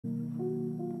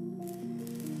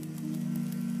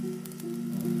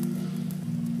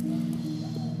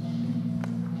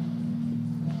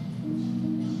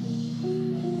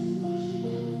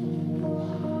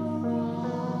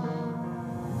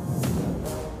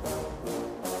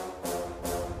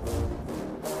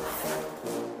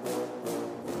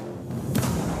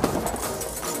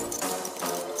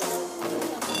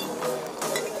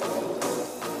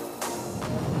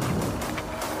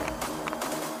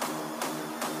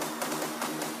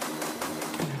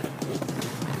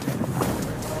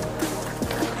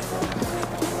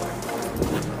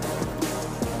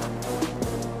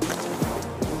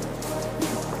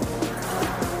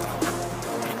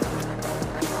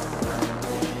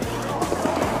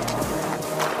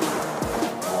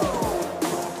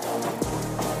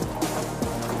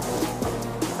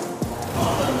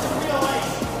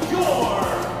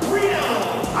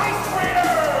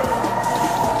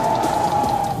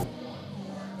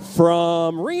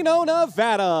From Reno,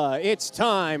 Nevada, it's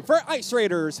time for Ice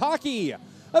Raiders hockey.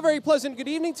 A very pleasant good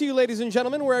evening to you, ladies and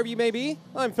gentlemen, wherever you may be.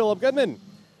 I'm Philip Goodman.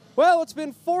 Well, it's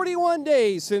been 41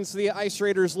 days since the Ice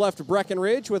Raiders left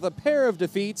Breckenridge with a pair of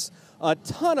defeats, a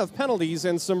ton of penalties,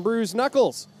 and some bruised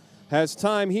knuckles. Has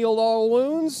time healed all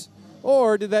wounds?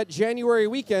 Or did that January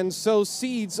weekend sow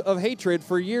seeds of hatred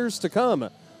for years to come?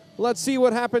 Let's see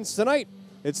what happens tonight.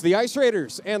 It's the Ice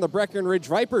Raiders and the Breckenridge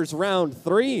Vipers, round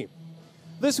 3.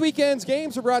 This weekend's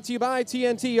games are brought to you by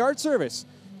TNT Yard Service.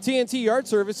 TNT Yard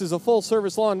Service is a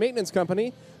full-service lawn maintenance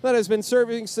company that has been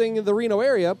servicing the Reno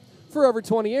area for over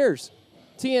 20 years.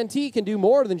 TNT can do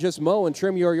more than just mow and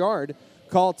trim your yard.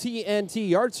 Call TNT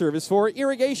Yard Service for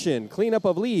irrigation, cleanup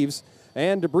of leaves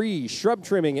and debris, shrub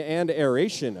trimming, and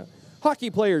aeration.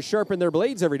 Hockey players sharpen their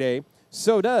blades every day.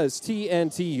 So does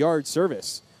TNT Yard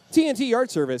Service.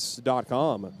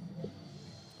 TNTYardService.com.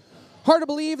 Hard to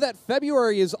believe that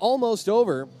February is almost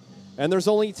over, and there's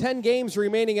only 10 games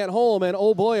remaining at home, and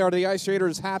oh boy, are the Ice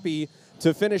Raiders happy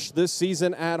to finish this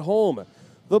season at home.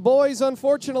 The boys,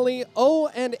 unfortunately,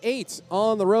 0-8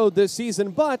 on the road this season,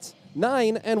 but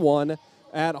 9-1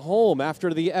 at home.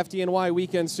 After the FDNY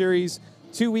weekend series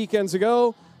 2 weekends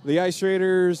ago, the Ice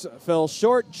Raiders fell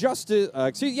short. Justice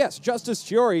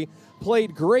Chiori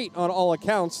played great on all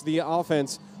accounts. The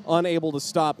offense unable to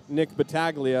stop Nick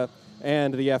Battaglia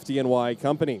and the FDNY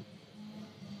company.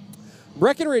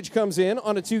 Breckenridge comes in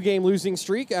on a 2-game losing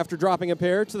streak after dropping a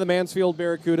pair to the Mansfield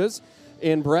Barracudas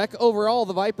in Breck. Overall,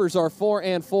 the Vipers are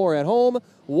 4-4 at home,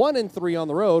 1-3 on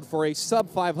the road for a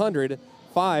sub-500,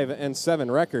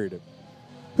 5-7 record.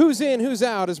 Who's in, who's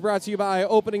out is brought to you by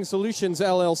Opening Solutions,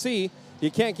 LLC.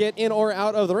 You can't get in or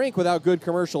out of the rink without good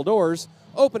commercial doors.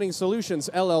 Opening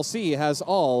Solutions, LLC has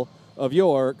all of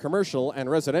your commercial and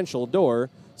residential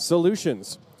door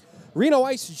solutions. Reno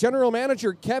Ice General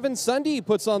Manager Kevin Sundy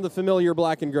puts on the familiar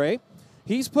black and gray.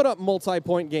 He's put up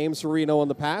multi-point games for Reno in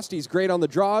the past. He's great on the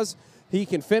draws. He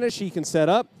can finish. He can set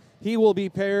up. He will be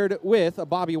paired with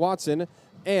Bobby Watson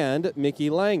and Mickey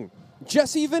Lang.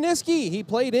 Jesse Vaniski, he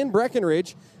played in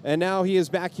Breckenridge, and now he is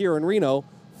back here in Reno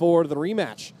for the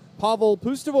rematch. Pavel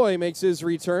Pustovoy makes his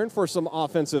return for some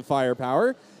offensive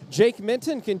firepower. Jake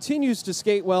Minton continues to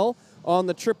skate well on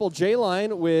the Triple J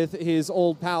line with his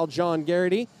old pal John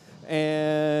Garrity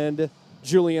and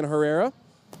Julian Herrera.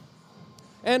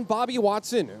 And Bobby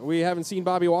Watson. We haven't seen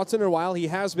Bobby Watson in a while. He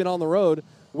has been on the road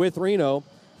with Reno.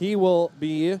 He will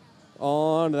be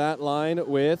on that line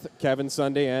with Kevin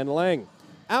Sunday and Lang.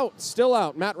 Still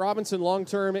out, Matt Robinson,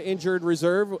 long-term injured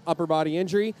reserve, upper body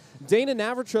injury. Dana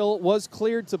Navratil was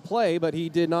cleared to play, but he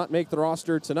did not make the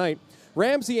roster tonight.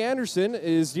 Ramsey Anderson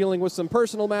is dealing with some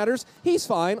personal matters. He's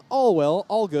fine, all well,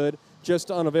 all good, just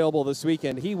unavailable this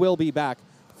weekend. He will be back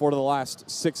for the last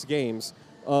 6 games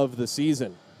of the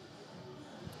season.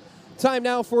 Time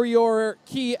now for your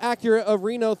key Acura of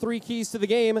Reno, 3 keys to the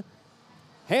game,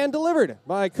 hand-delivered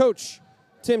by Coach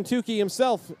Tim Tukey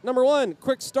himself. Number 1,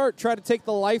 quick start. Try to take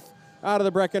the life out of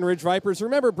the Breckenridge Vipers.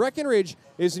 Remember, Breckenridge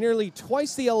is nearly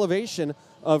twice the elevation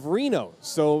of Reno.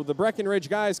 So the Breckenridge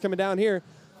guys coming down here,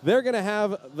 they're going to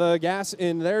have the gas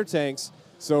in their tanks.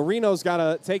 So Reno's got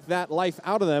to take that life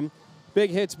out of them. Big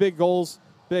hits, big goals,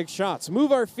 big shots.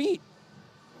 Move our feet.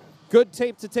 Good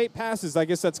tape-to-tape passes. I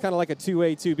guess that's kind of like a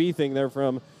 2A, 2B thing there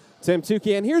from Tim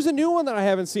Tukey. And here's a new one that I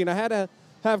haven't seen. I had to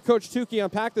have Coach Tukey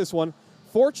unpack this one.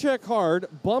 Forecheck hard,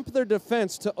 bump their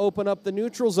defense to open up the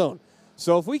neutral zone.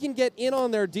 So if we can get in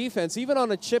on their defense, even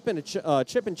on a chip and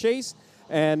chase,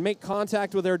 and make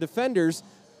contact with their defenders,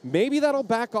 maybe that'll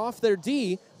back off their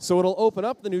D, so it'll open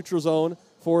up the neutral zone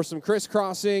for some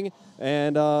crisscrossing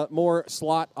and more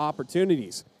slot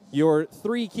opportunities. Your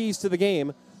 3 keys to the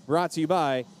game brought to you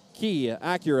by Key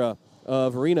Acura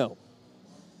of Reno.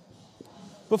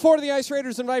 Before the Ice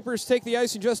Raiders and Vipers take the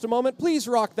ice in just a moment, please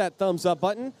rock that thumbs up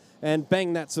button and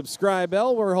bang that subscribe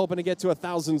bell. We're hoping to get to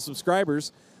 1,000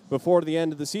 subscribers before the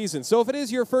end of the season. So if it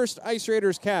is your first Ice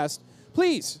Raiders cast,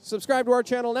 please subscribe to our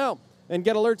channel now and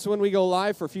get alerts when we go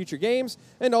live for future games,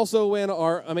 and also when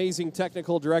our amazing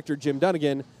technical director, Jim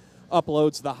Dunnigan,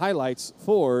 uploads the highlights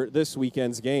for this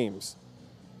weekend's games.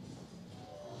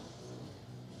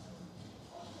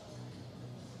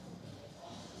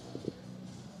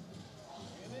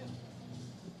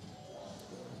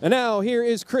 And now here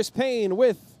is Chris Payne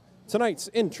with tonight's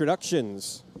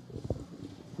introductions.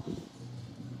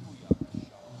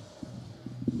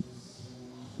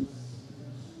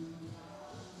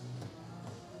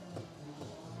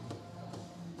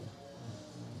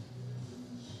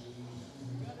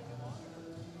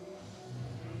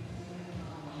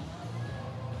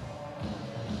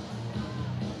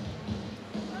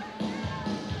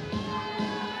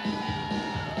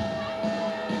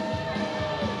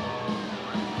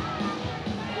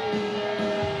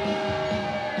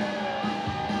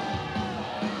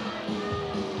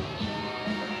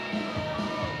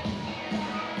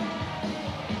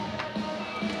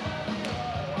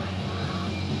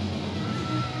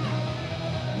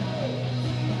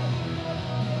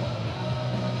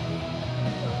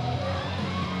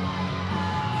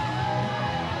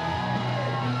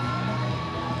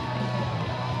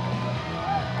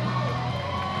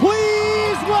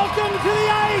 welcome to the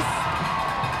ice,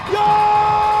 your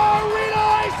Reno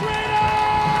Ice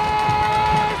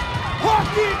Raiders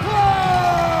Hockey Club!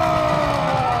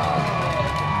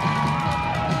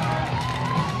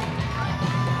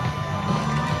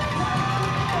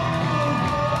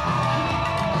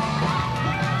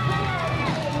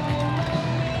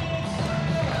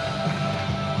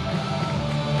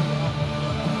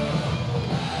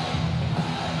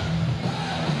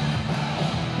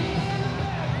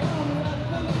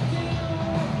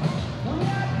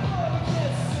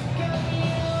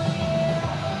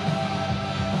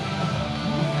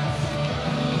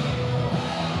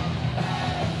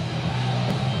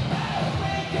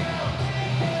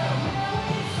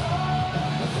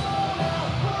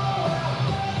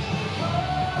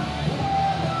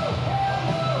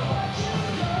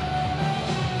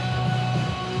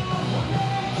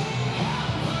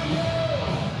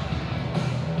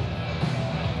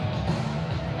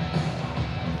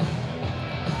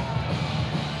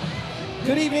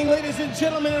 Good evening, ladies and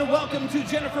gentlemen, and welcome to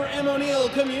Jennifer M. O'Neill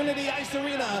Community Ice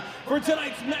Arena for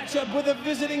tonight's matchup with the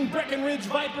visiting Breckenridge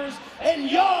Vipers and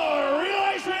your Reno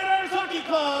Ice Raiders Hockey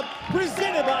Club,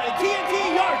 presented by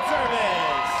TNT Yard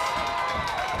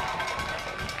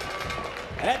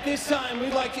Service. At this time,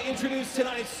 we'd like to introduce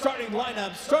tonight's starting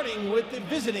lineup, starting with the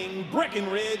visiting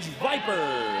Breckenridge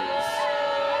Vipers.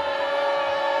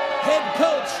 Head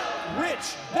coach,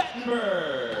 Rich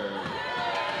Battenberg.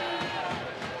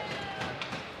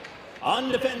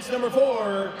 On defense, number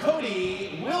 4,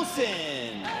 Cody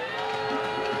Wilson.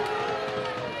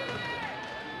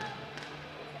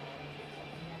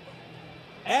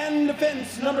 And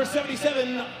defense, number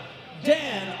 77,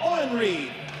 Dan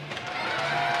Owenreed.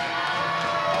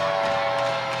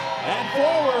 At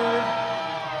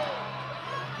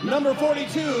forward, number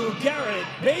 42, Garrett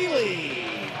Bailey.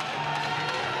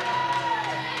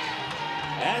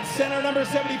 At center, number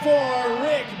 74,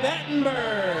 Rick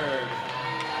Battenberg.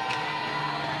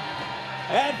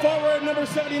 At forward, number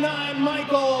 79,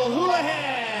 Michael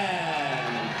Houlihan.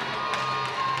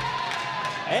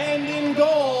 And in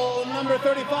goal, number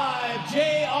 35,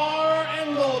 J.R.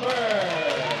 Engelberg.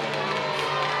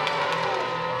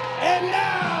 And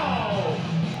now,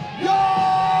 your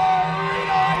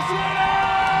Reno Ice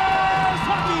Raiders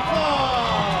Hockey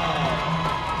Club.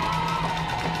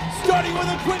 Starting with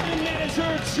equipment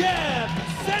manager, Jeff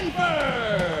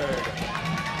Senford.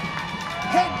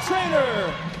 Head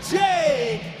trainer,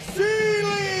 Jake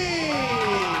Seeley.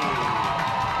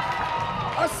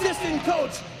 Assistant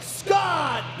coach,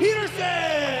 Scott Peterson.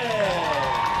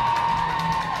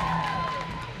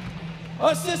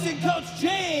 Assistant coach,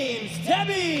 James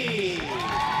Debbie.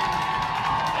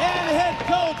 And head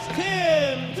coach,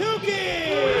 Tim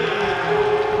Tukey.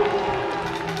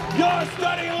 Your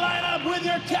starting lineup with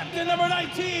your captain, number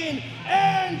 19,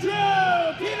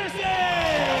 Andrew Peterson.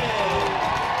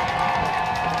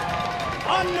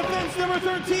 On defense, number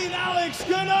 13, Alex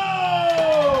Gunnoe.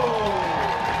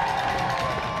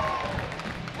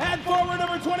 At forward,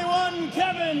 number 21,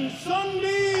 Kevin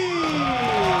Sundby.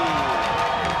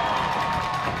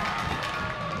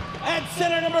 At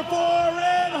center, number 4,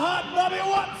 Red Hot Bobby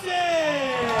Watson.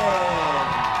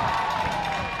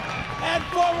 At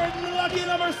forward, lucky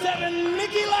number 7,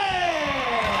 Nikki Lang.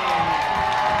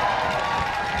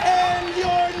 And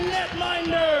your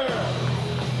netminder.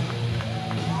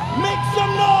 Make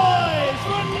some noise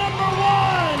for number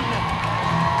 1,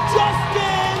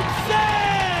 Justin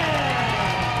Sand.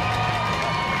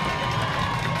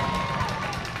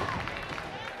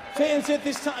 Fans, at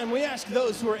this time, we ask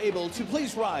those who are able to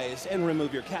please rise and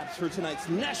remove your caps for tonight's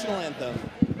national anthem,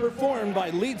 performed by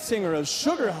lead singer of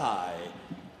Sugar High,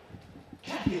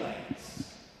 Kathy Lance.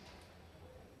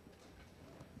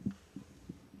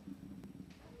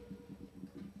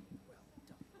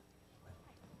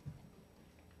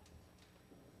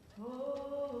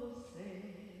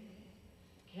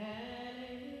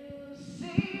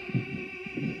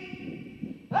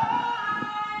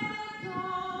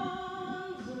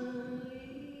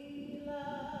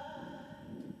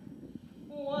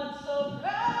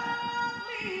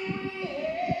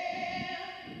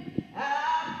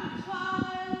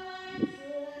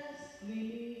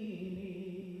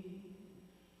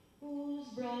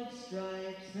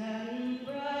 Stripes and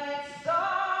bright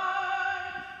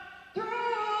stars through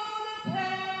the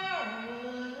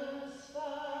perilous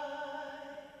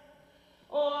fight,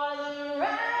 o'er the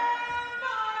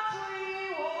ramparts we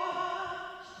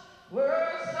watched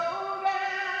were so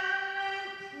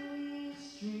gallantly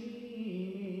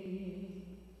streaming,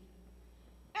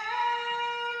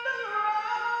 and the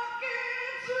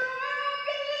rockets were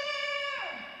clear,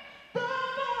 the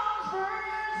bombs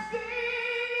bursting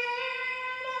in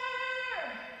air.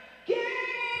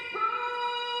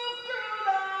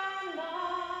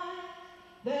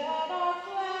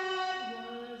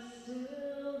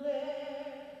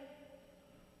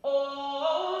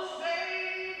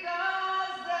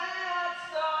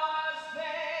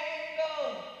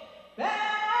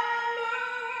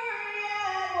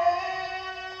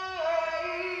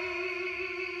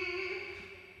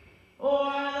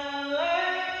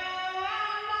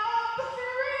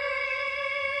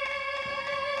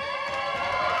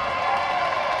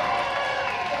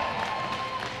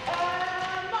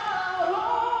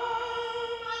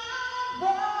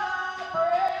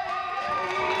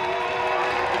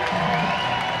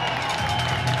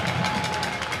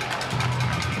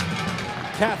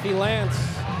 Kathy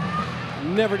Lance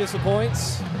never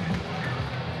disappoints.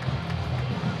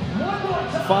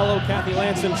 Follow Kathy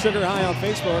Lance and Sugar High on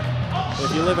Facebook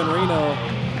if you live in Reno,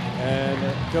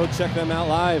 and go check them out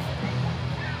live.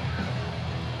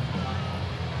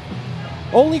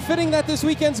 Only fitting that this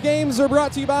weekend's games are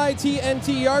brought to you by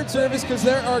TNT Yard Service, because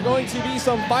there are going to be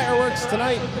some fireworks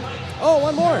tonight. Oh,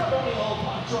 one more.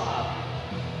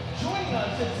 Joining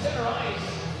us at center ice,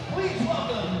 please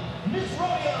welcome Miss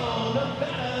Rodeo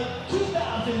Nevada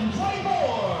 2024,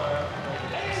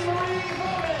 Anne-Marie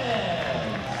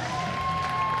Gomez.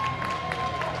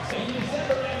 In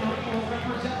December, Anne-Marie will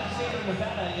represent the state of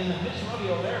Nevada in the Miss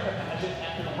Rodeo America pageant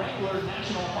at the Wrangler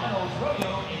National Finals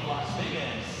Rodeo in Las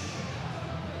Vegas.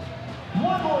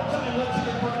 One more time, let's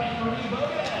hear it for Anne-Marie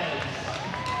Gomez.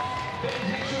 Fans,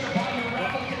 make sure to buy your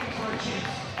raffle tickets for a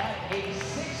chance at a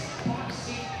 6-box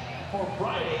seat for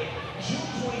Friday, June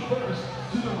 21st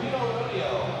to the Reno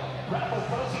Rodeo. Raffle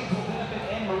proceeds will benefit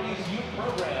Anne-Marie's youth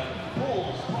program,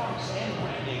 pools, parks, and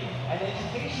branding, and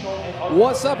educational and...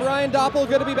 What's up, Ryan Doppel?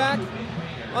 Good to be back.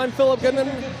 I'm Philip Goodman.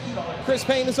 Chris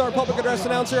Payne is our public address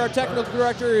announcer. Our technical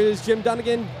director is Jim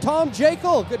Dunnigan. Tom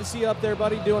Jekyll, good to see you up there,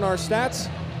 buddy, doing our stats.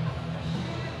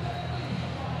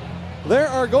 There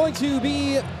are going to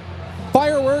be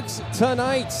fireworks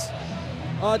tonight.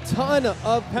 A ton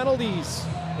of penalties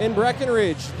in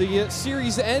Breckenridge. The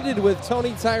series ended with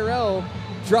Tony Tyrell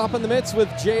dropping the mitts with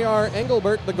J.R.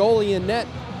 Engelbert, the goalie, in net.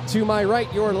 To my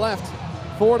right, your left,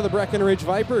 for the Breckenridge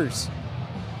Vipers.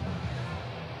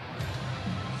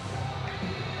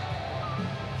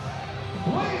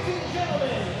 Ladies and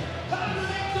gentlemen, time to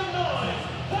make some noise.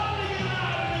 Time to get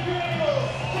out of your able.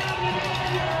 Time to get on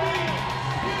your feet.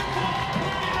 Here comes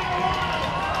number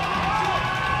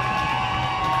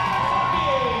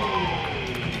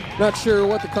 1. Not sure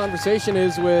what the conversation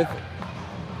is with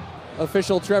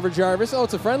official Trevor Jarvis. Oh,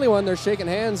 it's a friendly one. They're shaking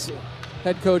hands.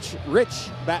 Head coach Rich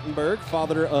Battenberg,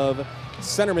 father of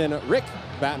centerman Rick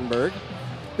Battenberg.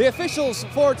 The officials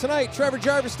for tonight: Trevor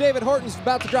Jarvis, David Horton's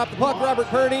about to drop the puck, Robert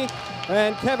Purdy,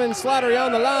 and Kevin Slattery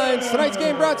on the lines. Tonight's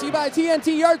game brought to you by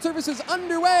TNT Yard Services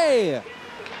underway.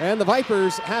 And the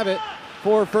Vipers have it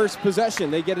for first possession.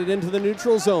 They get it into the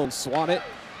neutral zone, swat it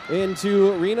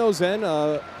into Reno's end.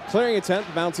 Clearing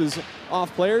attempt, bounces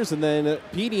off players, and then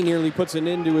Petey nearly puts it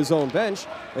into his own bench.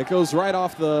 It goes right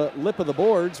off the lip of the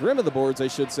boards, rim of the boards, I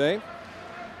should say.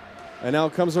 And now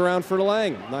it comes around for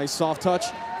DeLang. Nice soft touch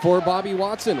for Bobby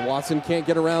Watson. Watson can't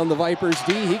get around the Vipers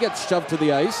D. He gets shoved to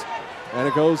the ice, and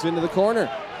it goes into the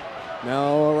corner.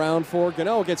 Now around for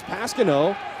Gunnoe. Gets past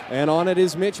Gunnoe, and on it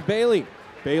is Mitch Bailey.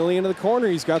 Bailey into the corner.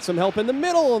 He's got some help in the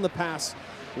middle, and the pass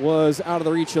was out of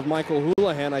the reach of Michael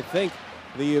Houlihan. I think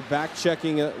the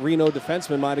back-checking Reno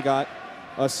defenseman might have got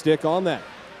a stick on that.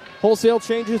 Wholesale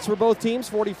changes for both teams.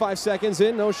 45 seconds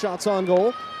in, no shots on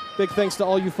goal. Big thanks to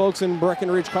all you folks in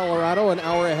Breckenridge, Colorado, an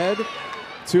hour ahead,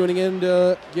 tuning in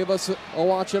to give us a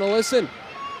watch and a listen.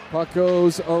 Puck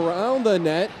goes around the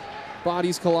net.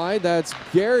 Bodies collide. That's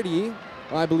Garrity,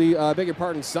 I believe, beg your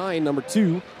pardon, sign number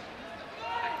 2.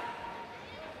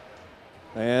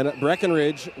 And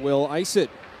Breckenridge will ice it.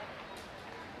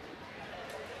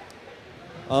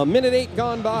 A minute 8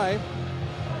 gone by,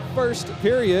 first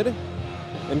period,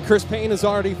 and Chris Payne is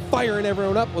already firing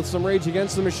everyone up with some Rage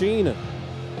Against the Machine.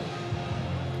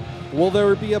 Will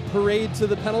there be a parade to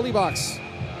the penalty box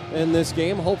in this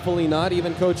game? Hopefully not.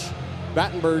 Even Coach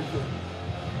Battenberg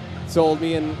told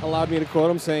me and allowed me to quote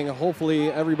him, saying,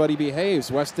 hopefully everybody behaves.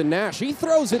 Weston Nash, he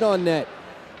throws it on net,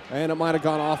 and it might have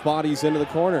gone off bodies into the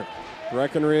corner.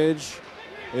 Breckenridge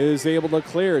is able to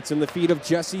clear. It's in the feet of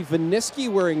Jesse Viniski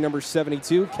wearing number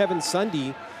 72. Kevin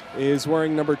Sunday is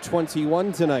wearing number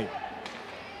 21 tonight.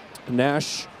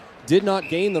 Nash did not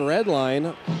gain the red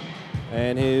line,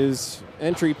 and his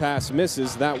entry pass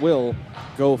misses. That will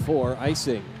go for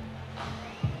icing.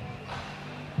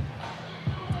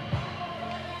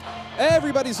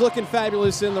 Everybody's looking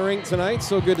fabulous in the rink tonight.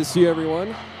 So good to see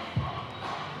everyone.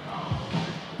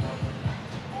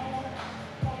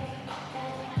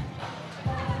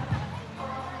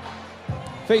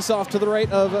 Face off to the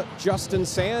right of Justin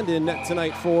Sand in net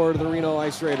tonight for the Reno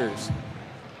Ice Raiders.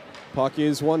 Puck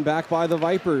is won back by the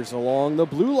Vipers along the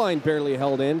blue line, barely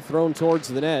held in, thrown towards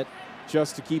the net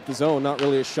just to keep the zone, not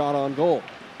really a shot on goal.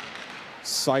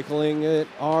 Cycling it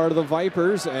are the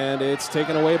Vipers, and it's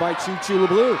taken away by Choo Choo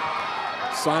LeBlue.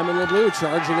 Simon LeBlue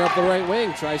charging up the right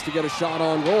wing, tries to get a shot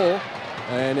on goal,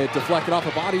 and it deflected off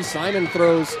a body. Simon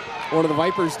throws one of the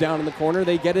Vipers down in the corner.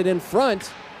 They get it in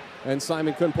front, and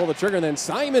Simon couldn't pull the trigger, and then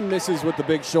Simon misses with the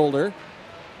big shoulder.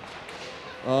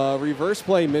 Reverse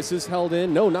play misses, held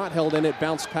in. No, not held in. It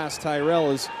bounced past Tyrell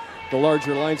as The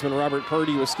larger linesman, Robert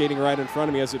Purdy, was skating right in front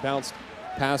of me as it bounced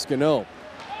past Gunnoe.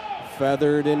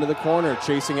 Feathered into the corner.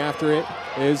 Chasing after it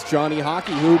is Johnny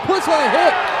Hockey, who puts on a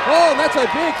hit. Oh, and that's a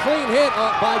big, clean hit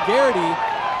by Garrity.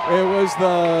 It was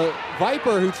the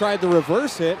Viper who tried the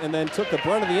reverse hit and then took the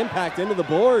brunt of the impact into the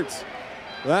boards.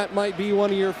 That might be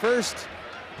one of your first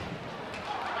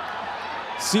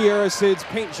Sierra Sid's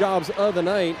paint jobs of the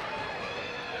night.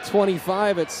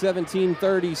 25 at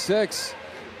 17:36.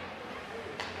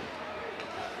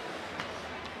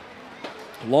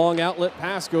 Long outlet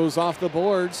pass goes off the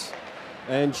boards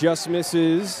and just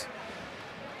misses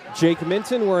Jake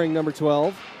Minton, wearing number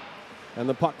 12. And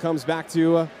the puck comes back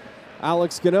to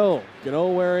Alex Gunnoe.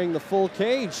 Gunnoe wearing the full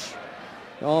cage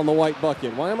on the white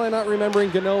bucket. Why am I not remembering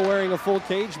Gunnoe wearing a full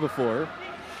cage before?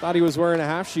 Thought he was wearing a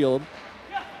half shield.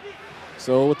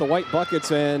 So with the white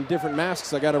buckets and different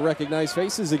masks, I got to recognize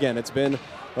faces again. It's been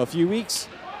a few weeks.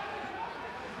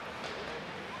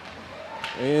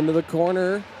 Into the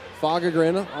corner.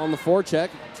 Fagergren on the forecheck,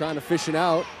 trying to fish it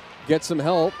out, get some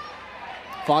help.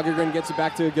 Fagergren gets it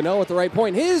back to Gunnoe at the right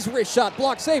point. His wrist shot,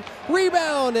 block save,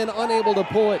 rebound, and unable to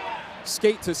pull it.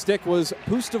 Skate to stick was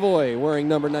Pustavoy, wearing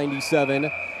number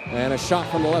 97. And a shot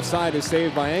from the left side is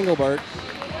saved by Engelbart.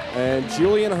 And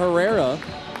Julian Herrera,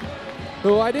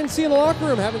 who I didn't see in the locker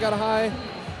room, haven't got a high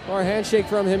or a handshake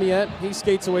from him yet. He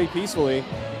skates away peacefully.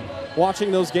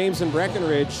 Watching those games in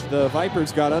Breckenridge, the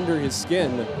Vipers got under his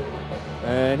skin,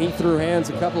 and he threw hands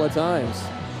a couple of times.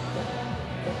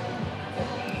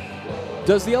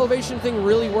 Does the elevation thing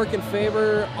really work in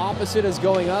favor opposite as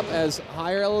going up as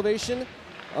higher elevation?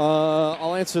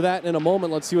 I'll answer that in a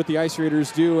moment. Let's see what the Ice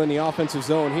Raiders do in the offensive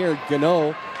zone here.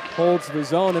 Gunnoe holds the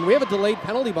zone, and we have a delayed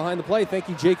penalty behind the play. Thank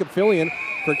you, Jacob Fillion,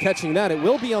 for catching that. It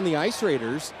will be on the Ice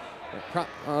Raiders.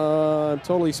 I'm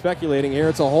totally speculating here.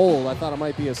 It's a hold. I thought it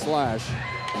might be a slash.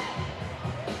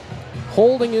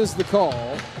 Holding is the call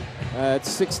at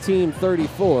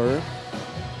 16:34.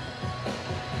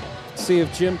 See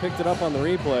if Jim picked it up on the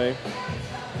replay.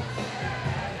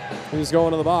 He's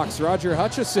going to the box. Roger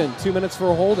Hutchison, 2 minutes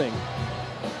for holding.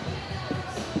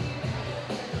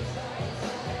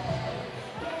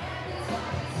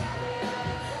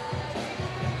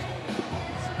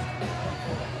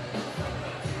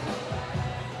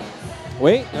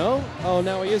 Wait, no? Oh,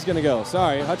 now he is going to go.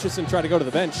 Sorry, Hutchison tried to go to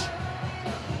the bench.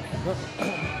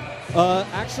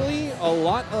 Actually, a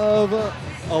lot of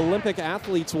Olympic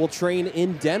athletes will train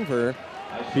in Denver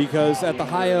because at the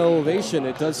high elevation,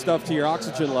 it does stuff to your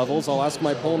oxygen levels. I'll ask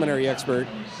my pulmonary expert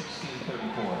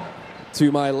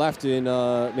to my left in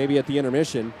maybe at the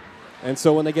intermission. And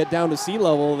so when they get down to sea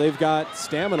level, they've got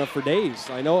stamina for days.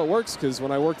 I know it works because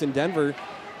when I worked in Denver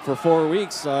for 4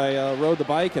 weeks, I rode the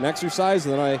bike and exercised,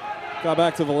 and then I got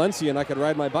back to Valencia and I could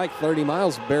ride my bike 30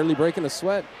 miles, barely breaking a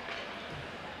sweat.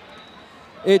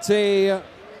 It's a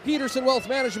Peterson Wealth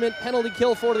Management penalty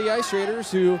kill for the Ice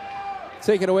Raiders, who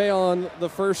take it away on the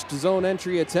first zone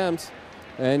entry attempt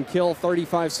and kill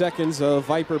 35 seconds of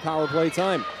Viper power play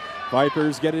time.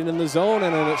 Vipers get it in the zone,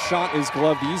 and a shot is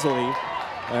gloved easily.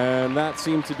 And that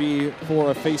seemed to be for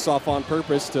a face-off on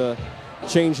purpose to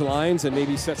change lines and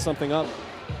maybe set something up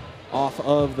off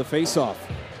of the face-off.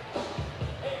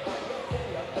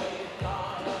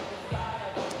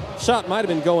 Shot might have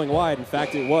been going wide. In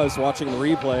fact, it was, watching the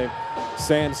replay.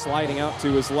 Sand sliding out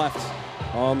to his left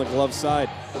on the glove side.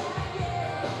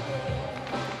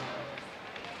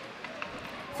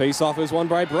 Face-off is won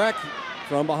by Breck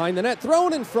from behind the net.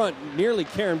 Thrown in front, nearly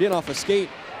caromed in off a skate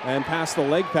and past the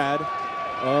leg pad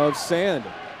of Sand.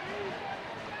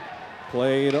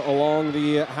 Played along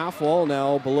the half wall,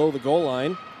 now below the goal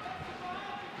line.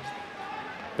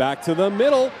 Back to the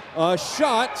middle. A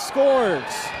shot, scores.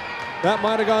 That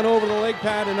might have gone over the leg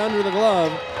pad and under the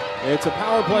glove. It's a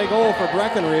power play goal for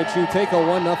Breckenridge, who take a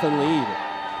 1-0 lead.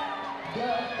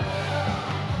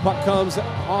 Puck comes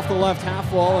off the left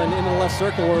half wall and into the left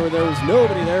circle where there was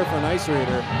nobody there for an Ice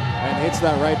Raider, and hits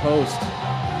that right post.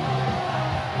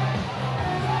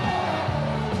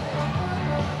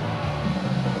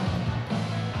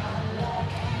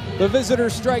 The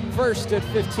visitors strike first at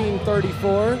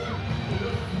 15:34.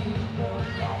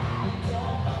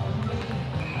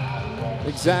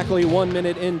 Exactly 1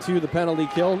 minute into the penalty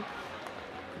kill.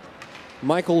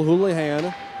 Michael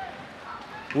Houlihan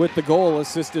with the goal,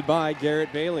 assisted by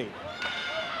Garrett Bailey.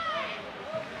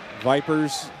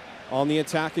 Vipers on the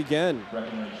attack again.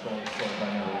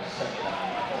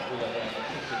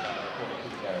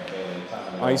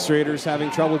 Ice Raiders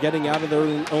having trouble getting out of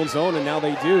their own zone, and now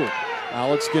they do.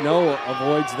 Alex Gunnoe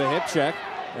avoids the hip check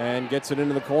and gets it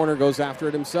into the corner, goes after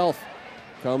it himself.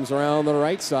 Comes around the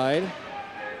right side.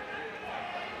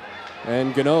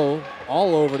 And Gunnoe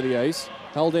all over the ice.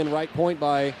 held in right point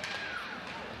by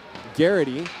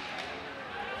Garrity.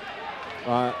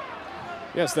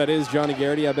 Yes, that is Johnny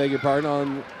Garrity, I beg your pardon,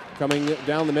 on coming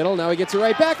down the middle. Now he gets it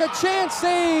right back. A chance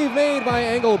save made by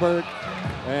Engelbert.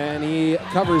 And he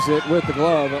covers it with the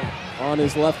glove on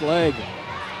his left leg.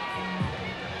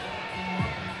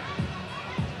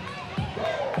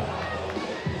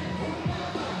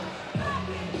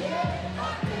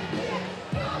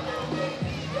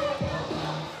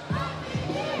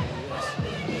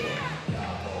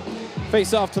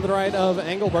 Face off to the right of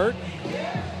Engelbert.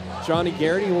 Johnny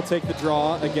Garrity will take the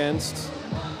draw against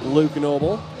Luke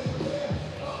Noble.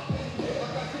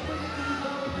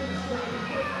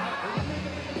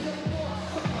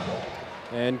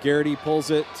 And Garrity pulls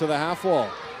it to the half wall.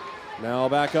 Now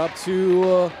back up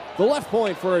to the left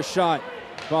point for a shot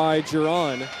by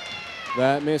Giron.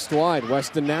 That missed wide.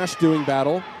 Weston Nash doing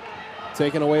battle.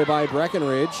 Taken away by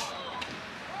Breckenridge.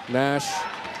 Nash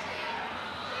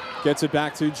gets it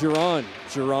back to Giron.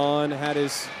 Giron had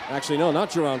his, actually no,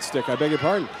 not Giron's stick, I beg your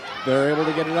pardon. They're able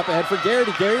to get it up ahead for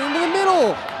Garrity. Garrity into the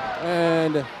middle!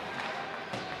 And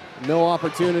no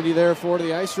opportunity there for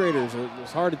the Ice Raiders. It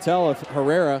was hard to tell if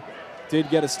Herrera did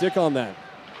get a stick on that.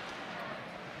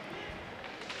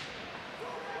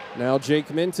 Now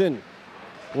Jake Minton,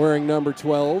 wearing number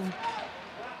 12.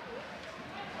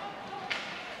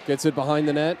 Gets it behind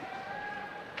the net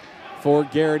for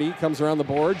Garrity. Comes around the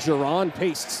board. Giron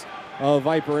pastes a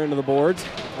Viper into the boards.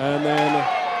 And then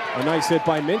a nice hit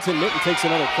by Minton. Minton takes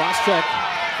another cross-check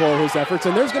for his efforts.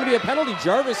 And there's going to be a penalty.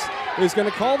 Jarvis is going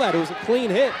to call that. It was a clean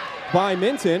hit by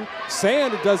Minton.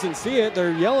 Sand doesn't see it.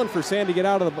 They're yelling for Sand to get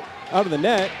out of the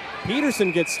net.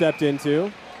 Peterson gets stepped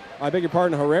into. I beg your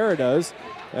pardon, Herrera does.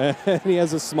 And he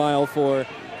has a smile for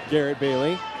Garrett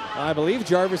Bailey. I believe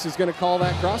Jarvis is going to call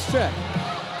that cross-check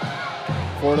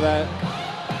for that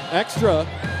extra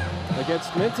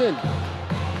against Minton.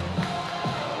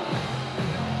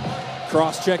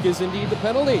 Cross-check is indeed the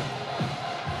penalty.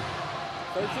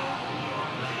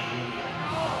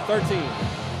 13.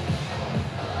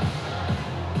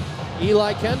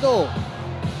 Eli Kendall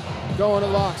going to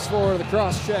the box for the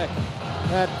cross-check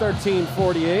at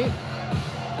 13:48.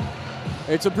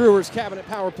 It's a Brewers cabinet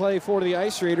power play for the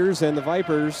Ice Raiders, and the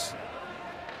Vipers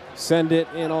send it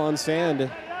in on Sand.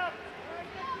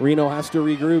 Reno has to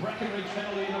regroup.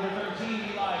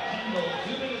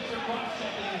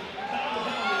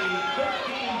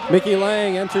 Mickey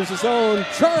Lang enters his own.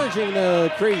 Charging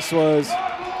the crease was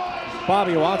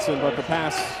Bobby Watson, but the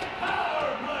pass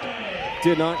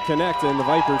did not connect, and the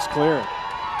Vipers clear it.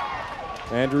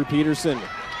 Andrew Peterson,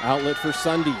 outlet for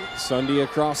Sunday. Sunday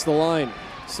across the line.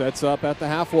 Sets up at the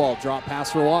half wall. Drop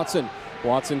pass for Watson.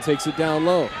 Watson takes it down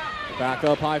low. Back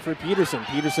up high for Peterson.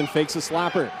 Peterson fakes a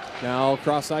slapper. Now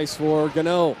cross ice for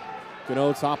Gunnoe.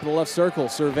 Gunnoe top of the left circle.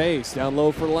 Surveys. Down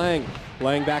low for Lang.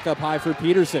 Lang back up high for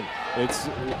Peterson. It's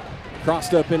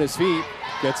crossed up in his feet.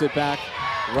 Gets it back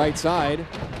right side.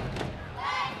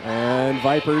 And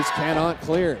Vipers cannot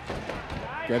clear.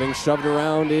 Getting shoved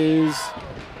around is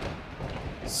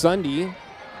Sunday.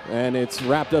 And it's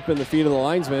wrapped up in the feet of the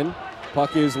linesman.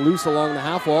 Puck is loose along the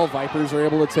half wall. Vipers are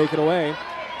able to take it away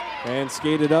and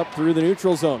skate it up through the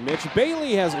neutral zone. Mitch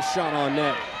Bailey has a shot on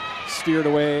net. Steered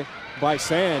away by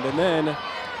Sand. And then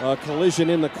a collision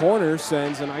in the corner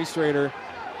sends an Ice Raider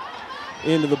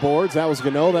into the boards. That was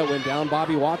Gunnoe that went down.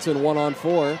 Bobby Watson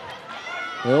 1-on-4.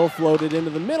 He'll float it into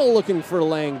the middle looking for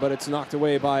Lang, but it's knocked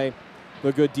away by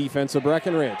the good defense of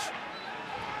Breckenridge.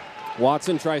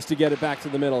 Watson tries to get it back to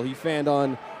the middle. He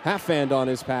half fanned on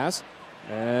his pass,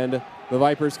 and the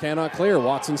Vipers cannot clear.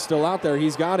 Watson's still out there.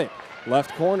 He's got it.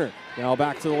 Left corner. Now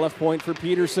back to the left point for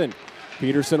Peterson.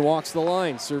 Peterson walks the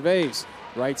line, surveys.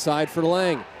 Right side for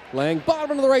Lang. Lang,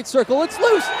 bottom of the right circle. It's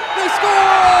loose. They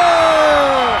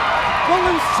score! The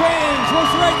loose change was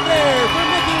right there for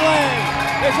Mickey Lang.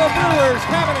 It's a Brewers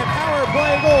cabinet power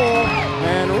play goal,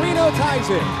 and Reno ties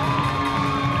it.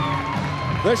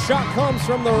 The shot comes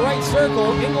from the right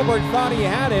circle. Engelbert thought he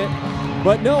had it,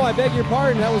 but no, I beg your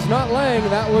pardon, that was not Lang,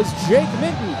 that was Jake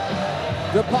Minton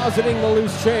depositing the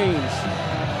loose change.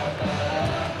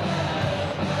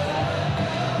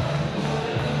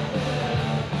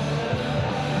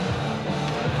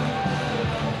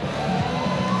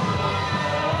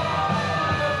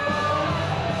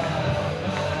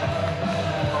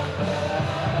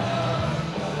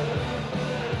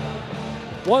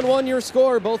 Your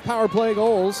score, both power play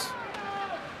goals.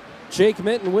 Jake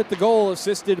Minton with the goal,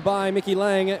 assisted by Mickey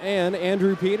Lang and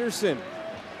Andrew Peterson.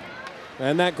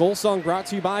 And that goal song brought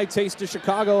to you by Taste of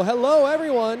Chicago. Hello,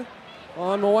 everyone,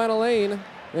 on Moana Lane,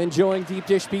 enjoying deep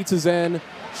dish pizzas and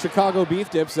Chicago beef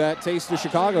dips at Taste of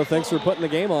Chicago. Thanks for putting the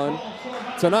game on.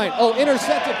 tonight. Oh,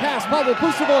 intercepted pass, Pavel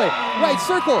Pustovoy, right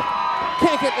circle.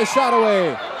 Can't get the shot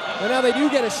away. And now they do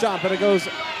get a shot, but it goes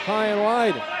high and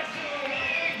wide.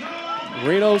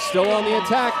 Reno still on the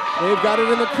attack. They've got it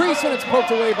in the crease, and it's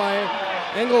poked away by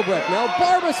Engelbrecht. Now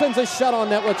Barba sends a shot on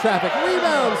net with traffic.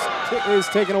 Rebounds is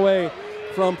taken away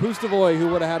from Pustovoy, who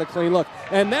would have had a clean look.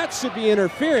 And that should be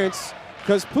interference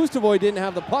because Pustovoy didn't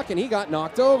have the puck, and he got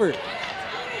knocked over.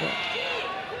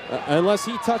 Unless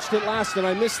he touched it last, and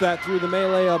I missed that through the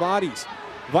melee of bodies.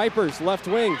 Vipers, left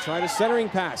wing, trying a centering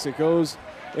pass. It goes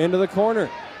into the corner.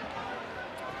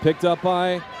 Picked up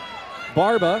by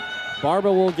Barba.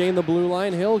 Barba will gain the blue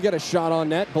line. He'll get a shot on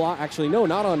net. Actually, no,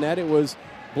 not on net. It was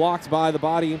blocked by the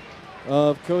body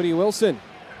of Cody Wilson.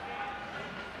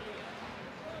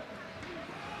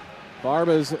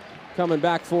 Barba's coming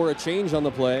back for a change on the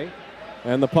play.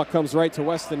 And the puck comes right to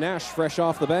Weston Nash, fresh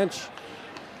off the bench.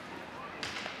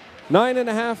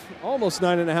 9.5, almost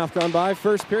 9.5 gone by.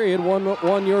 First period,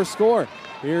 1-1 your score.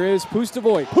 Here is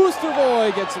Pustovoy.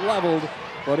 Pustovoy gets leveled,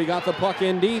 but he got the puck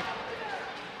in deep.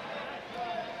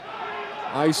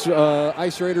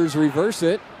 Ice Raiders reverse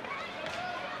it,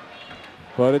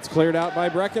 but it's cleared out by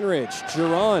Breckenridge.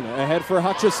 Giron ahead for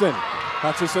Hutchison.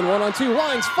 Hutchison 1-on-2,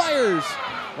 lines, fires,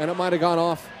 and it might have gone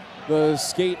off the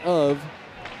skate of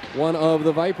one of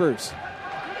the Vipers.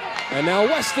 And now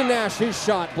Weston Nash, his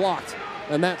shot blocked,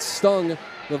 and that stung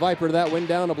the Viper that went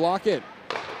down to block it.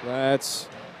 That's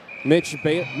Mitch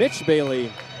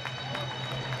Bailey.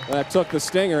 That took the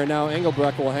stinger, and now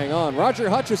Engelbrecht will hang on. Roger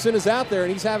Hutchison is out there,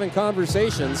 and he's having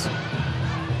conversations.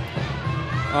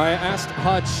 I asked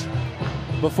Hutch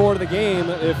before the game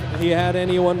if he had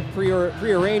anyone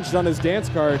prearranged on his dance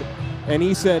card, and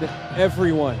he said,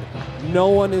 everyone. No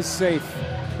one is safe.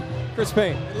 Chris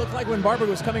Payne. It looked like when Barber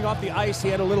was coming off the ice, he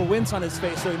had a little wince on his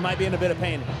face, so he might be in a bit of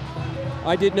pain.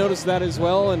 I did notice that as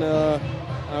well, and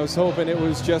I was hoping it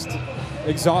was just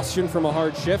exhaustion from a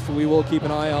hard shift. We will keep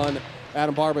an eye on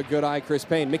Adam Barba, good eye, Chris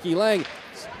Payne. Mickey Lang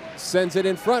sends it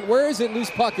in front. Where is it? Loose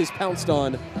puck is pounced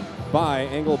on by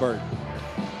Engelbert.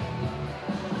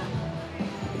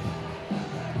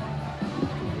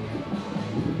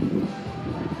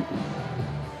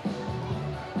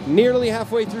 Nearly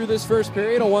halfway through this first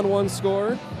period, a 1-1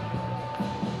 score.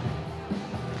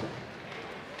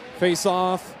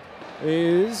 Face-off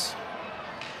is...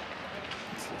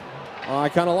 I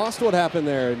kind of lost what happened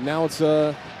there. Now it's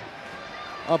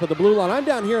up at the blue line. I'm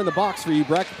down here in the box for you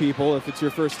Breck people if it's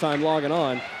your first time logging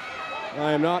on.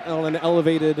 I am not on an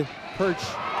elevated perch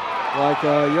like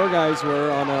your guys were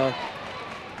on a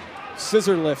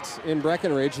scissor lift in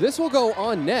Breckenridge. This will go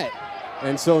on net,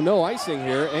 and so no icing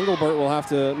here. Engelbert will have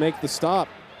to make the stop.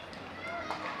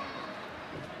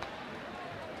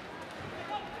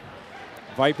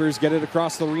 Vipers get it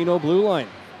across the Reno blue line.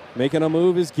 Making a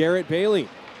move is Garrett Bailey.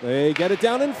 They get it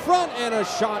down in front, and a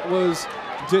shot was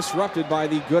disrupted by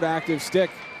the good active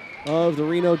stick of the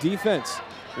Reno defense.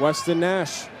 Weston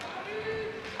Nash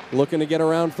looking to get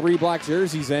around 3 black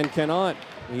jerseys and cannot.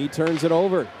 He turns it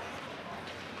over.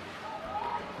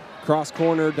 Cross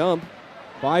corner dump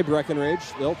by Breckenridge.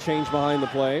 They'll change behind the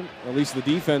play. At least the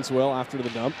defense will after the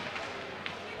dump.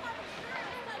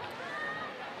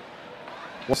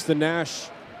 Weston Nash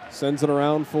sends it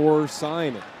around for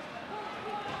Sign.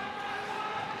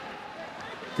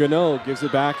 Gunnoe gives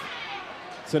it back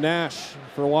to Nash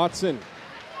for Watson.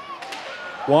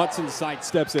 Watson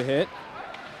sidesteps a hit.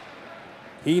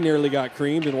 He nearly got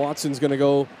creamed, and Watson's going to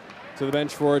go to the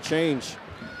bench for a change.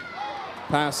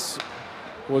 Pass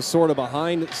was sort of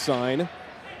behind Sign,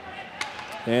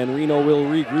 and Reno will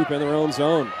regroup in their own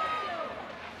zone.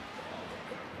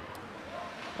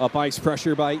 Up ice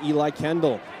pressure by Eli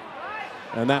Kendall,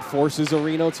 and that forces a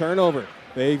Reno turnover.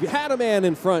 They had a man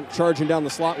in front. Charging down the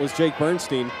slot was Jake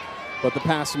Bernstein, but the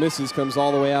pass misses, comes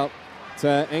all the way out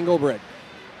to Engelbert.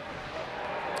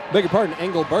 Beg your pardon,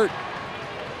 Engelbert.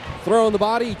 Throwing the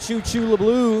body, choo-choo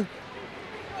LeBlue.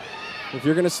 If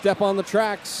you're going to step on the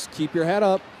tracks, keep your head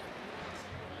up.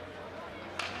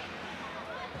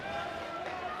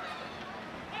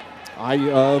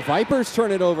 Vipers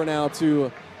turn it over now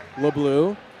to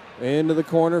LeBlue. Into the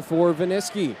corner for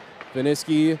Viniski.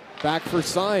 Viniski back for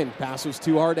Sign. Pass was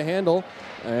too hard to handle.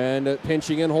 And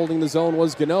pinching in, holding the zone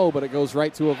was Gunnoe, but it goes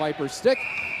right to a Viper stick.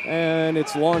 And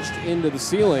it's launched into the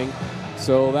ceiling.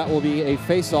 So that will be a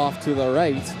face-off to the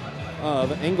right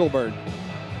of Engelbert.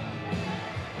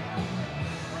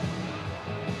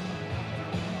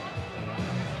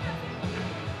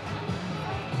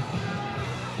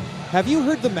 Have you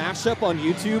heard the mashup on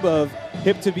YouTube of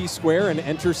Hip to Be Square and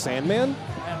Enter Sandman?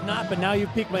 I have not, but now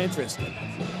you've piqued my interest.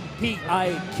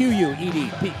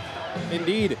 P-I-Q-U-E-D, Pete.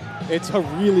 Indeed. It's a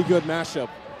really good mashup.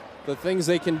 the things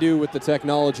they can do with the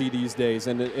technology these days,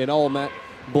 and it all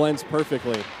blends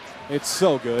perfectly. It's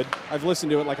so good. I've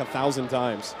listened to it like 1,000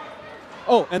 times.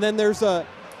 Oh, and then there's a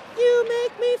 "You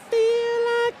Make Me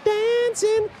Feel Like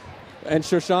Dancing," and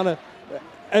Shoshana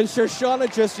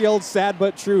just yelled "Sad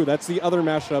But True." That's the other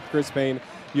mashup, Chris Payne,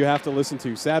 you have to listen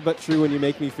to. "Sad But True" and "You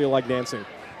Make Me Feel Like Dancing."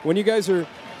 When you guys are,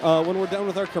 when we're done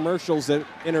with our commercials at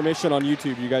intermission on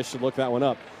YouTube, you guys should look that one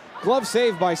up. Glove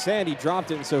save by Sandy,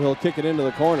 dropped it, and so he'll kick it into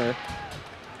the corner.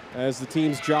 As the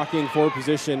team's jockeying for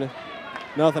position,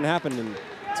 nothing happened. And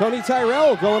Tony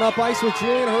Tyrell going up ice with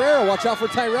Julian Herrera. Watch out for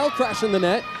Tyrell crashing the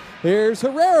net. Here's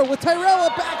Herrera with Tyrell,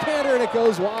 a backhander, and it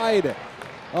goes wide.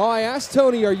 Oh, I asked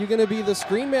Tony, are you going to be the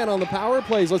screen man on the power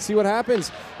plays? Let's see what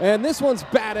happens. And this one's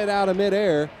batted out of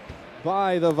midair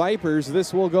by the Vipers.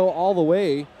 This will go all the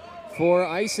way for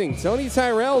icing. Tony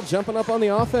Tyrell jumping up on the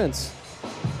offense.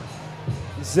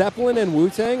 Zeppelin and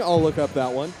Wu-Tang, I'll look up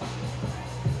that one.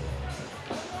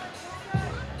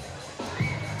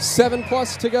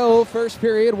 7+ to go, first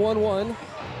period, 1-1.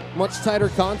 Much tighter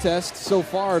contest so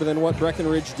far than what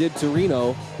Breckenridge did to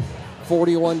Reno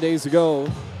 41 days ago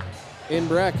in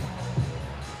Breck.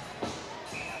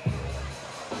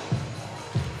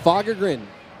 Fagergren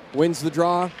wins the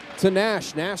draw to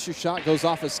Nash. Nash's shot goes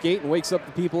off a skate and wakes up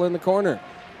the people in the corner.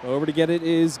 Over to get it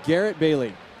is Garrett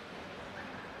Bailey.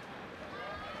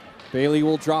 Bailey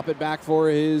will drop it back for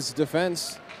his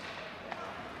defense.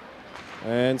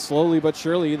 And slowly but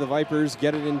surely, the Vipers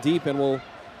get it in deep and will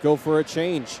go for a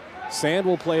change. Sand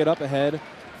will play it up ahead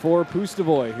for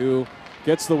Pustovoy, who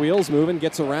gets the wheels moving,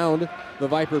 gets around the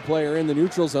Viper player in the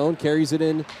neutral zone, carries it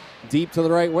in deep to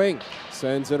the right wing.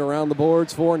 Sends it around the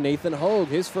boards for Nathan Hogue,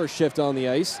 his first shift on the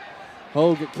ice.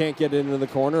 Hogue can't get it into the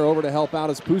corner. Over to help out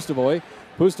is Pustovoy.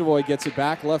 Pustovoy gets it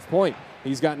back, left point.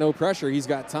 He's got no pressure. He's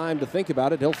got time to think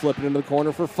about it. He'll flip it into the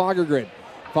corner for Fagergren.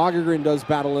 Fagergren does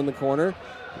battle in the corner,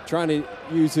 trying to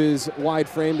use his wide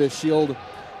frame to shield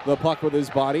the puck with his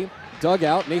body. Dug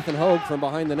out, Nathan Hogue from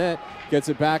behind the net gets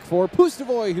it back for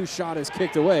Pustovoy, whose shot is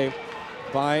kicked away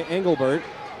by Engelbert.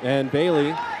 And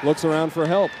Bailey looks around for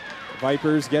help.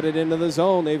 Vipers get it into the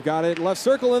zone. They've got it left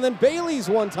circle, and then Bailey's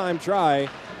one-time try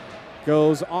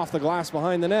goes off the glass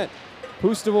behind the net.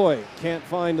 Pustovoy can't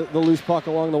find the loose puck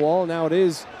along the wall. Now it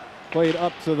is played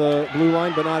up to the blue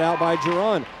line, but not out by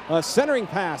Giron. A centering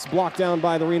pass blocked down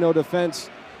by the Reno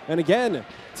defense, and again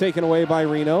taken away by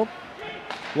Reno.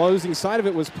 Losing side of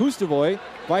it was Pustovoy.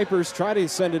 Vipers try to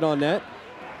send it on net.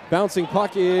 Bouncing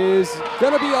puck is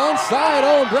going to be onside.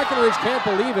 Oh, and Breckenridge can't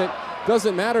believe it.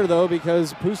 Doesn't matter, though,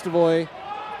 because Pustovoy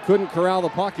couldn't corral the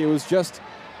puck. It was just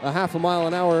a half a mile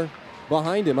an hour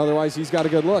behind him. Otherwise, he's got a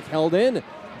good look. Held in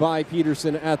by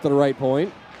Peterson at the right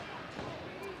point.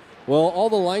 Well, all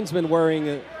the linesmen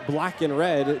wearing black and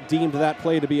red deemed that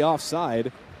play to be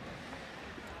offside.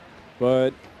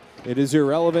 But it is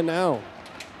irrelevant now.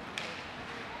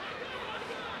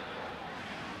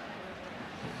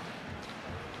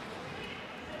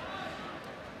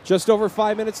 Just over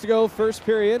 5 minutes to go, first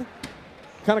period.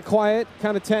 Kind of quiet,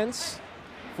 kind of tense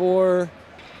for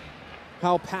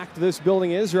how packed this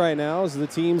building is right now as the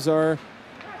teams are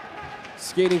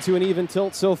skating to an even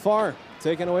tilt so far.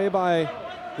 Taken away by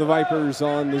the Vipers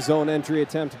on the zone entry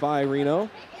attempt by Reno.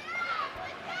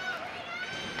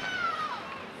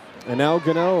 And now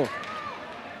Gunnoe.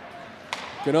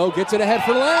 Gunnoe gets it ahead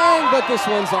for Lang, but this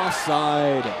one's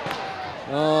offside.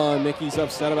 Oh, Mickey's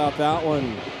upset about that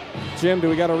one. Jim, do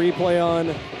we got a replay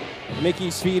on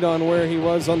Mickey's feet on where he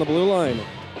was on the blue line?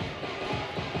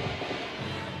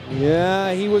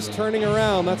 Yeah, he was turning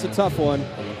around. That's a tough one.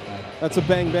 That's a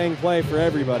bang-bang play for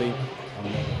everybody.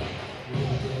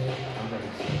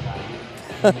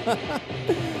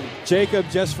 Jacob,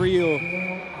 just for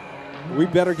you. We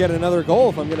better get another goal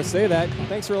if I'm going to say that.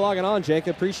 Thanks for logging on,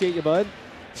 Jacob. Appreciate you, bud.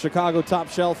 Chicago top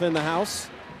shelf in the house.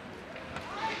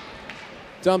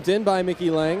 Dumped in by Mickey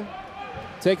Lang.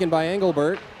 Taken by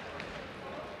Engelbert.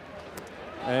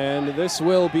 And this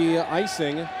will be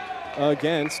icing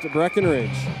against Breckenridge.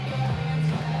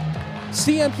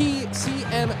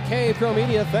 CMK Pro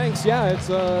Media, thanks. Yeah, it's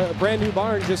a brand new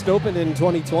barn, just opened in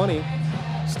 2020.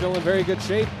 Still in very good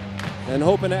shape and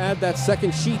hoping to add that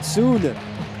second sheet soon.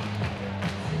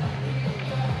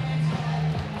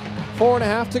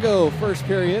 4.5 to go, first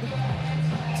period.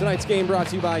 Tonight's game brought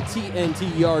to you by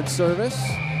TNT Yard Service.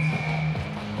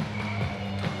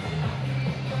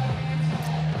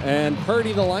 And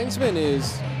Purdy, the linesman,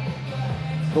 is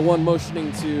the one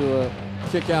motioning to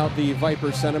kick out the Viper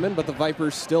centerman, but the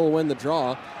Vipers still win the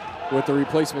draw with the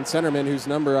replacement centerman, whose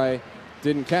number I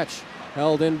didn't catch.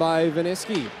 Held in by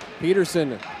Viniski.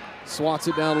 Peterson swats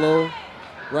it down low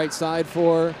Right side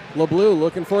for LeBlue,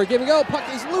 looking for a give and go. Puck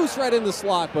is loose right in the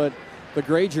slot, but the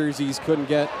gray jerseys couldn't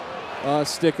get a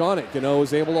stick on it. Gunnoe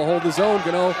was able to hold his own.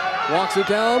 Gunnoe walks it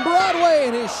down Broadway,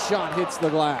 and his shot hits the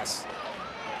glass.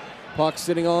 Puck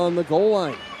sitting on the goal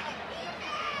line.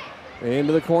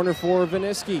 Into the corner for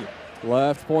Viniski.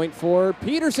 Left point for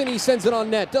Peterson. He sends it on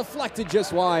net. Deflected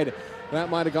just wide. That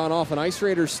might have gone off an Ice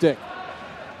Raiders stick.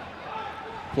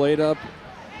 Played up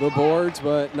the boards,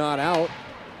 but not out.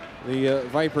 The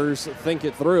Vipers think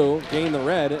it through, gain the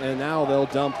red, and now they'll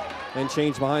dump and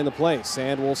change behind the play.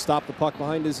 Sand will stop the puck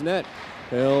behind his net.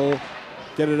 He'll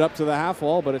get it up to the half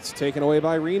wall, but it's taken away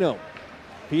by Reno.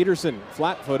 Peterson,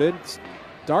 flat-footed,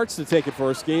 darts to take it for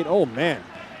a skate. Oh, man.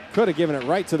 Could have given it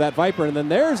right to that Viper, and then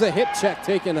there's a hip check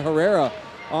taking Herrera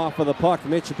off of the puck.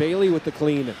 Mitch Bailey with the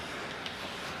clean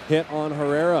hit on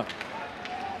Herrera.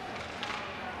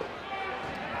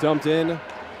 Dumped in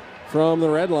from the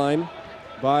red line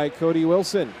by Cody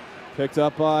Wilson. Picked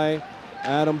up by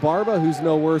Adam Barba, who's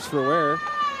no worse for wear.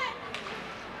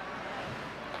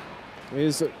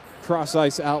 His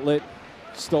cross-ice outlet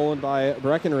stolen by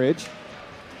Breckenridge.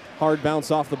 Hard bounce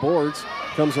off the boards.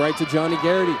 Comes right to Johnny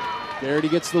Garrity. Garrity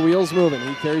gets the wheels moving.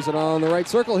 He carries it on the right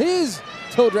circle. His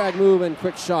toe drag move and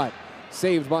quick shot.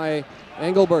 Saved by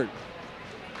Engelbert.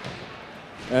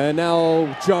 And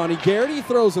now Johnny Garrity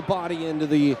throws a body into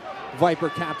the Viper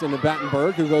captain of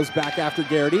Battenberg, who goes back after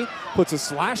Garrity, puts a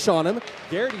slash on him.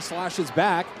 Garrity slashes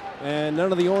back, and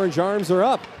none of the orange arms are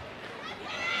up.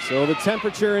 So the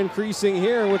temperature increasing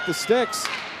here with the sticks.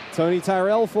 Tony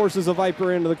Tyrell forces a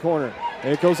Viper into the corner.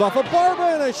 It goes off of Barba,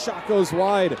 and a shot goes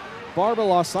wide. Barba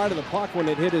lost sight of the puck when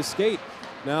it hit his skate.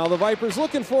 Now the Vipers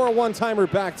looking for a one-timer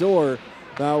backdoor.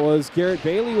 That was Garrett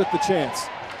Bailey with the chance.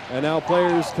 And now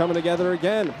players coming together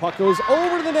again. Puck goes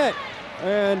over the net,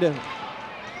 and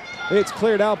it's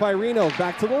cleared out by Reno.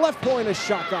 Back to the left point. A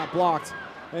shot got blocked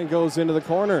and goes into the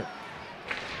corner.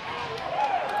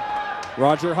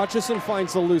 Roger Hutchison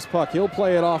finds the loose puck. He'll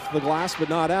play it off the glass, but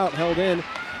not out. Held in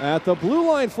at the blue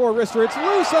line for Rister. It's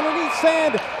loose underneath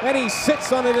Sand, and he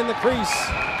sits on it in the crease.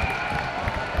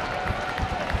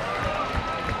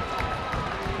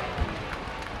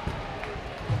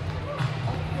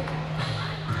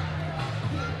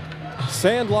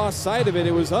 Sand lost sight of it.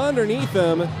 It was underneath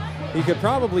him. He could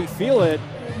probably feel it.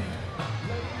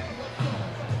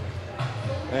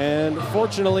 And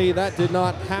fortunately, that did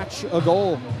not hatch a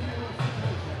goal.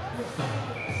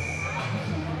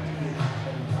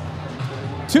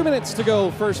 Two minutes to go,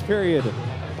 first period.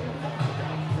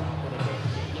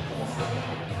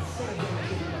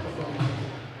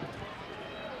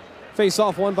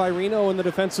 Face-off won by Reno in the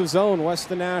defensive zone.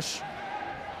 Weston Nash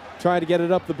tried to get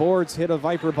it up the boards, hit a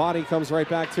Viper body, comes right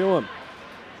back to him.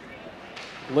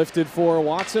 Lifted for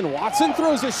Watson. Watson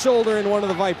throws his shoulder in one of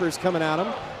the Vipers coming at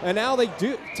him. And now they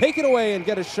do take it away and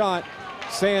get a shot.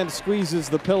 Sand squeezes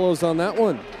the pillows on that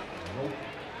one.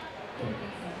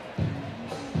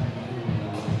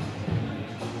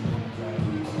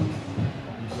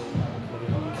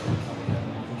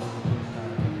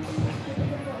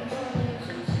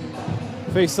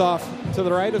 Face off to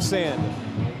the right of Sand.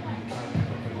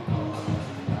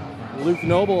 Luke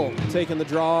Noble taking the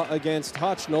draw against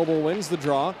Hutch. Noble wins the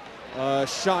draw.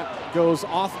 Shot goes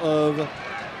off of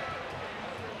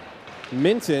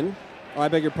Minton, I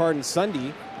beg your pardon,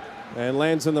 Sunday, and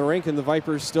lands in the rink, and the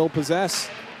Vipers still possess.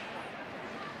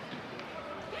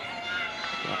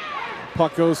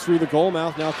 Puck goes through the goal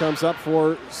mouth, now comes up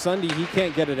for Sunday. He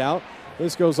can't get it out.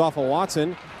 This goes off of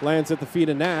Watson, lands at the feet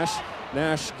of Nash.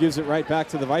 Nash gives it right back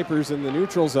to the Vipers in the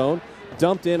neutral zone.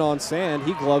 Dumped in on Sand.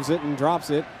 He gloves it and drops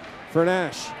it for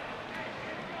Nash.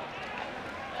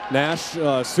 Nash,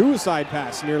 suicide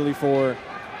pass nearly for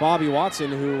Bobby Watson,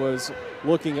 who was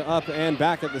looking up and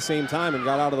back at the same time and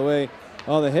got out of the way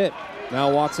of the hit.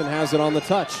 Now Watson has it on the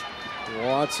touch.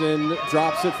 Watson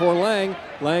drops it for Lang.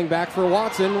 Lang back for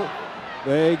Watson.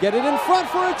 They get it in front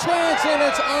for a chance, and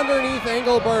it's underneath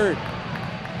Engelbert.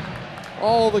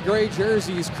 All the gray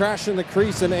jerseys crash in the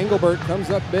crease, and Engelbert comes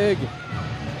up big.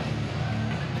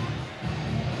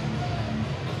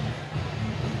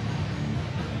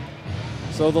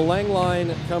 So the Lang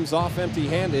line comes off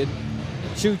empty-handed.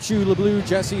 Choo Choo, LeBlue,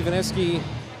 Jesse Viniski,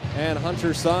 and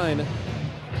Hunter Sign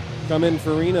come in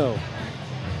for Reno.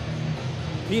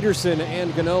 Peterson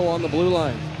and Gunnoe on the blue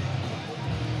line.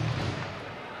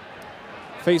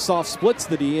 Face-off splits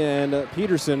the D, and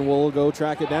Peterson will go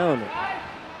track it down.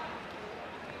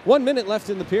 1 minute left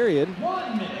in the period.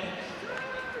 1 minute.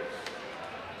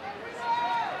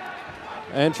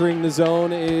 Entering the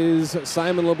zone is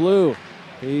Simon LeBlue.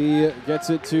 He gets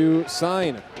it to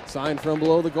Sign. Sign from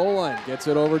below the goal line. Gets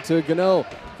it over to Gunnoe.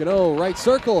 Gunnoe, right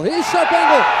circle. His sharp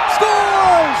angle.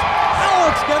 Scores!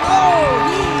 Alex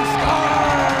Gunnoe! He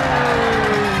scores!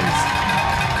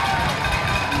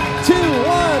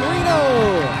 2-1 Reno.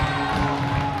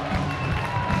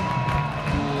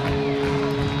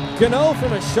 Gunnoe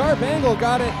from a sharp angle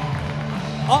got it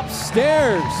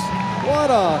upstairs. What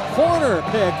a corner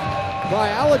pick by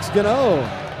Alex Gunnoe.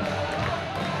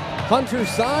 Hunter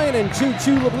Sign and Choo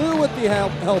Choo LeBlue with the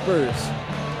helpers.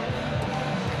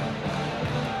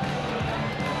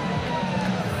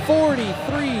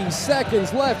 43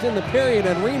 seconds left in the period,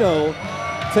 and Reno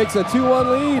takes a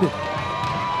 2-1 lead.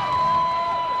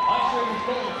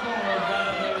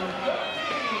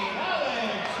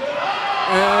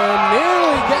 And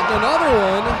nearly getting another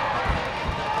one.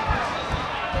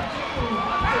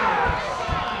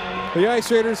 The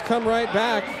Ice Raiders come right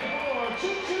back.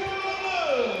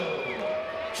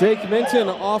 Jake Minton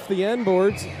off the end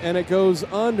boards, and it goes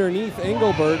underneath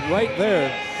Engelbert. Right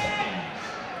there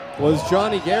was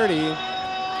Johnny Garrity,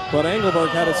 but Engelbert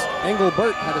had to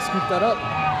scoop that up.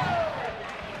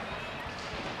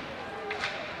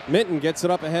 Minton gets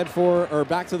it up ahead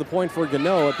back to the point for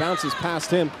Gunnoe. It bounces past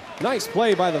him. Nice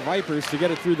play by the Vipers to get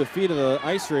it through the feet of the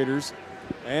Ice Raiders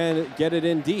and get it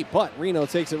in deep, but Reno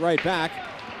takes it right back,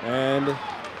 and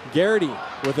Garrity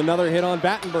with another hit on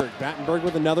Battenberg. Battenberg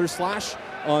with another slash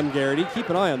on Garrity. Keep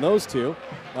an eye on those two.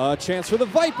 Chance for the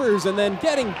Vipers, and then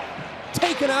getting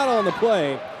taken out on the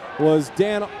play was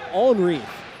Dan Olnreath.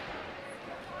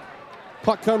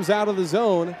 Puck comes out of the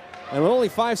zone, and with only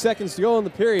 5 seconds to go in the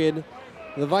period,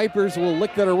 the Vipers will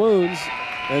lick their wounds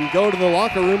and go to the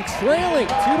locker room trailing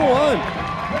 2-1.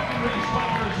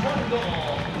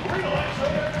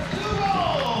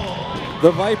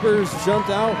 The Vipers jumped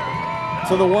out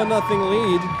to the 1-0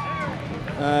 lead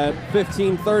at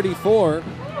 15:34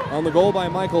 on the goal by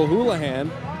Michael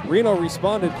Houlihan. Reno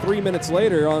responded 3 minutes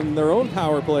later on their own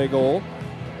power play goal.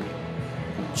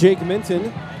 Jake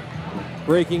Minton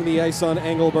breaking the ice on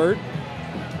Engelbert.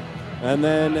 And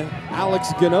then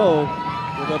Alex Gunnoe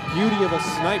with a beauty of a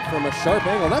snipe from a sharp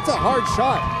angle. That's a hard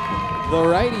shot. The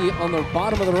righty on the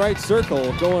bottom of the right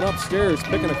circle going upstairs,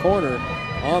 picking a corner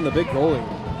on the big goalie.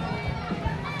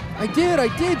 I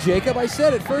did, Jacob. I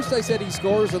said it. First I said he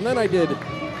scores, and then I did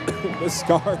the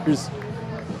scars.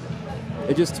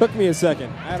 It just took me a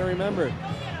second. I had to remember.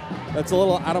 That's a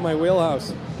little out of my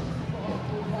wheelhouse.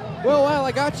 Well, while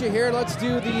I got you here, let's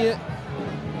do the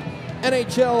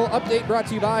NHL update brought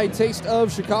to you by Taste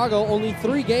of Chicago. Only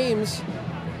 3 games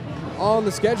on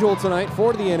the schedule tonight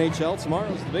for the NHL.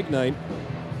 Tomorrow's the big night.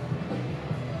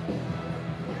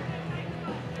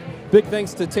 Big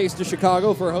thanks to Taste of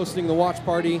Chicago for hosting the watch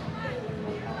party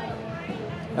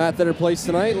at their place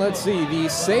tonight. Let's see. The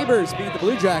Sabres beat the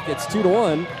Blue Jackets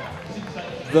 2-1.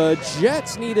 The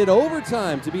Jets needed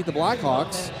overtime to beat the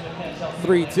Blackhawks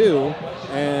 3-2.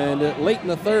 And late in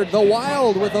the third, the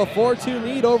Wild with a 4-2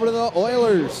 lead over the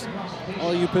Oilers.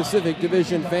 All you Pacific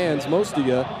Division fans, most of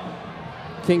you,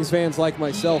 Kings fans like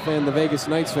myself and the Vegas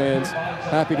Knights fans,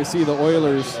 happy to see the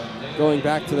Oilers going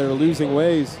back to their losing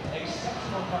ways.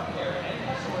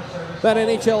 That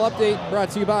NHL update brought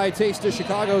to you by Taste of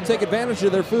Chicago. Take advantage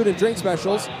of their food and drink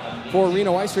specials for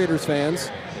Reno Ice Raiders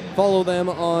fans. Follow them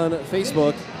on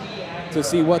Facebook to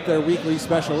see what their weekly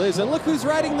special is. And look who's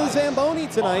riding the Zamboni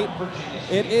tonight.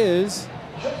 It is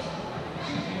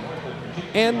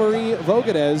Anne-Marie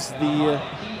Vogadez, the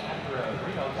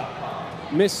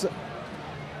Miss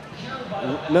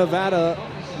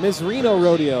Reno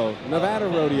Rodeo. Nevada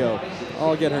Rodeo.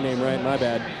 I'll get her name right, my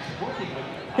bad.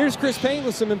 Here's Chris Payne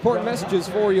with some important messages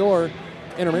for your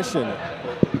intermission.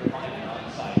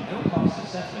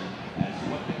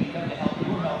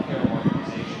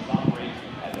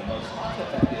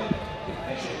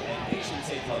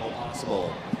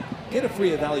 Get a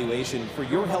free evaluation for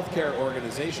your healthcare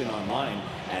organization online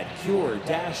at cure-us.com.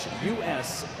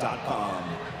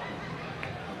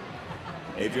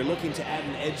 If you're looking to add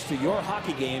an edge to your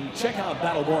hockey game, check out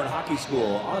Battleborn Hockey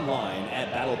School online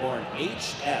at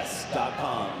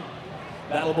battlebornhs.com.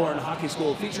 Battleborn Hockey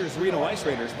School features Reno Ice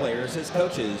Raiders players as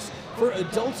coaches for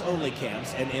adults-only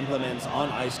camps and implements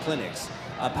on-ice clinics,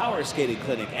 a power skating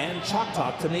clinic, and chalk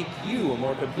talk to make you a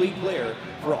more complete player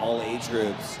for all age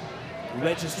groups.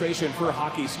 Registration for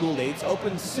hockey school dates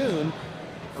opens soon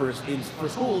for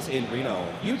schools in Reno,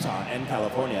 Utah, and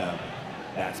California.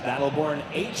 That's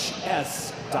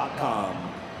battlebornhs.com.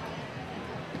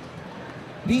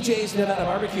 BJ's Nevada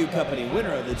Barbecue Company,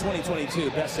 winner of the 2022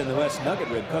 Best in the West Nugget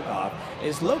Rib Cook-Off,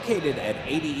 is located at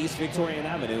 80 East Victorian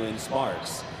Avenue in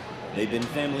Sparks. They've been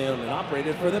family-owned and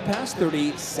operated for the past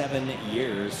 37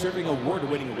 years, serving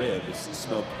award-winning ribs,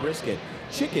 smoked brisket,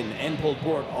 chicken, and pulled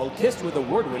pork, all kissed with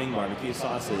award-winning barbecue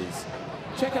sauces.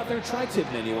 Check out their tri-tip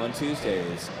menu on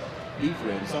Tuesdays, beef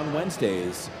ribs on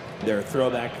Wednesdays, their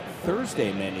throwback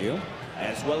Thursday menu,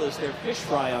 as well as their fish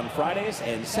fry on Fridays,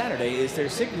 and Saturday is their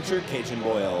signature Cajun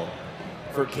boil.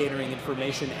 For catering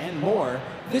information and more,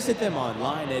 visit them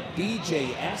online at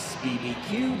bjsbbq.com.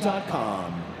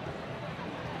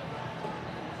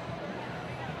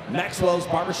 Maxwell's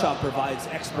Barbershop provides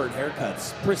expert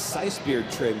haircuts, precise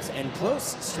beard trims, and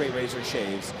close straight razor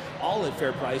shaves, all at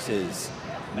fair prices.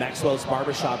 Maxwell's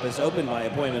Barbershop is open by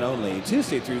appointment only,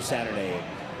 Tuesday through Saturday.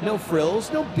 No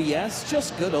frills, no BS,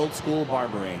 just good old school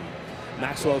barbering.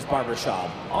 Maxwell's Barbershop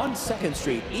on 2nd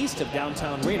Street, east of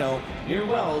downtown Reno, near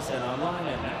Wells, and online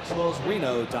at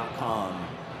maxwellsreno.com.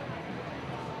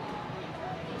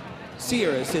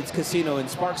 Sierra Sid's Casino in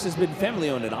Sparks has been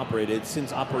family-owned and operated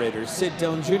since operator Sid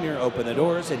Doan Jr. opened the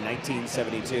doors in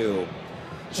 1972.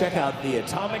 Check out the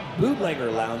Atomic Bootlegger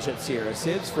Lounge at Sierra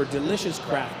Sid's for delicious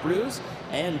craft brews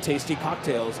and tasty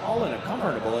cocktails, all in a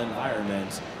comfortable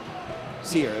environment.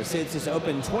 Sierra Sid's is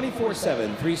open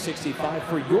 24/7, 365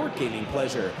 for your gaming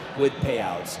pleasure with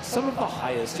payouts, some of the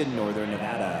highest in Northern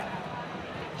Nevada.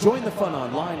 Join the fun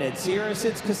online at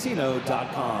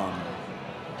sierrasidscasino.com.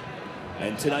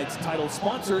 And tonight's title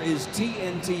sponsor is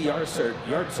TNT Yard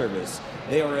Service.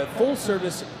 They are a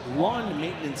full-service lawn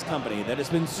maintenance company that has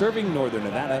been serving Northern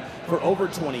Nevada for over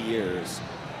 20 years.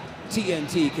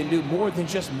 TNT can do more than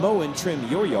just mow and trim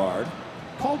your yard.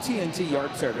 Call TNT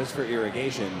Yard Service for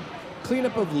irrigation,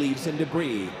 cleanup of leaves and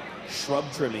debris, shrub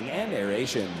trimming and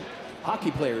aeration.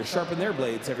 Hockey players sharpen their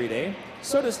blades every day,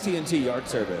 so does TNT Yard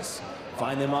Service.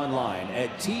 Find them online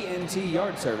at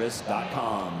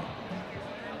tntyardservice.com.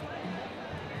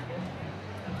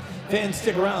 Fans,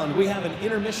 stick around. We have an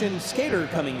intermission skater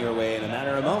coming your way in a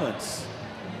matter of moments.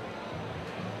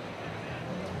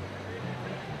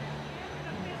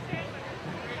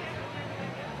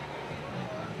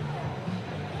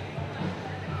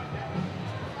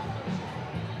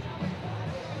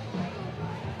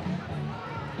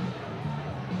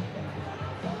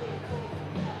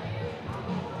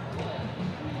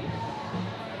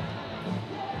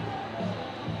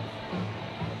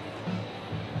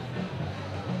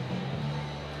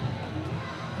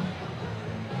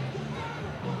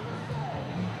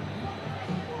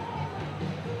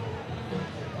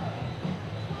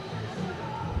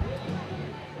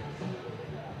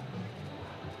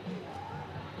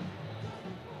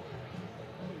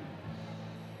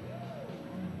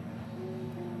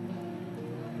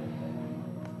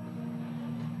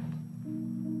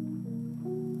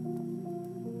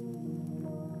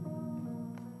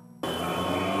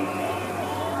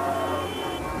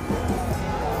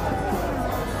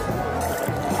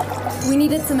 We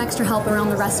needed some extra help around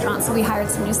the restaurant, so we hired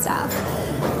some new staff.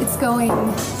 It's going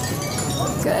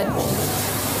good.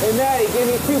 Hey, Maddie, give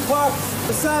me 2 pucks,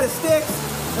 a side of sticks,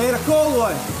 and a cold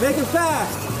one. Make it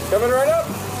fast. Coming right up.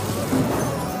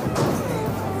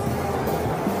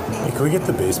 Hey, can we get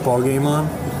the baseball game on?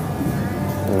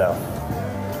 No.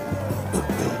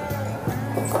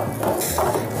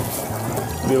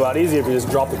 It'd be a lot easier if you just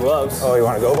drop the gloves. Oh, you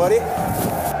want to go, buddy?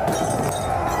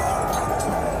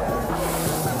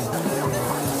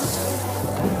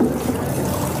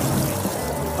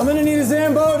 I'm gonna need a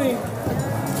Zamboni.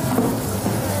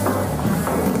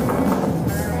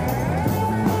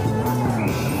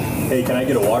 Hey, can I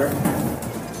get a water?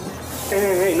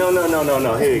 Hey, no.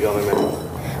 Here you go, my man.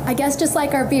 I guess just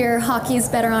like our beer, hockey's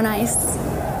better on ice.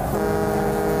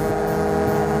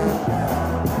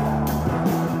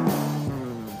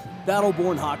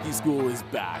 Battleborn Hockey School is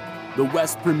back, the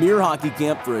West's premier hockey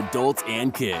camp for adults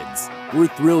and kids. We're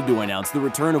thrilled to announce the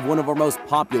return of one of our most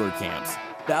popular camps,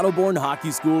 Battleborn Hockey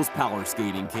School's Power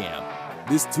Skating Camp.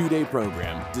 This 2-day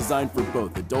program, designed for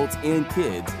both adults and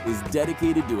kids, is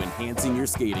dedicated to enhancing your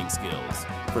skating skills.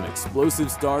 From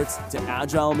explosive starts to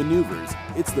agile maneuvers,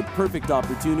 it's the perfect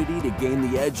opportunity to gain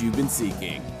the edge you've been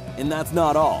seeking. And that's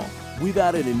not all. We've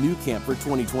added a new camp for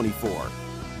 2024,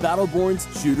 Battleborn's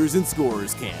Shooters and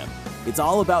Scorers Camp. It's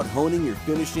all about honing your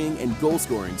finishing and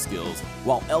goal-scoring skills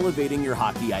while elevating your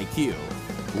hockey IQ.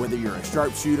 Whether you're a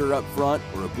sharpshooter up front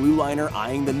or a blue liner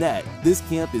eyeing the net, this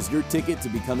camp is your ticket to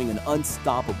becoming an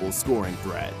unstoppable scoring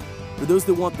threat. For those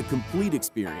that want the complete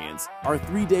experience, our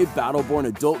 3-day Battleborn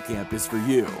Adult Camp is for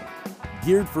you.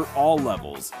 Geared for all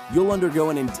levels, you'll undergo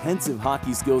an intensive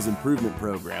hockey skills improvement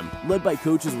program led by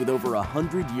coaches with over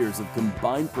 100 years of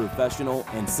combined professional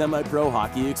and semi-pro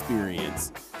hockey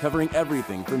experience, covering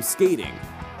everything from skating,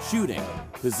 shooting,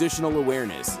 positional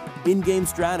awareness, in-game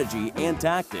strategy, and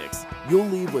tactics, you'll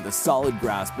leave with a solid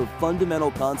grasp of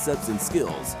fundamental concepts and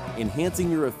skills,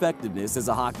 enhancing your effectiveness as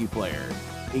a hockey player.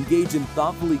 Engage in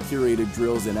thoughtfully curated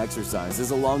drills and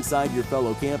exercises alongside your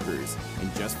fellow campers,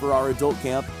 and just for our adult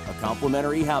camp, a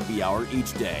complimentary happy hour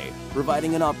each day,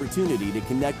 providing an opportunity to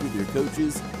connect with your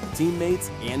coaches, teammates,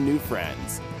 and new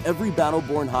friends. Every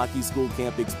Battleborn Hockey School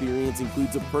camp experience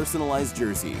includes a personalized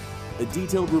jersey, a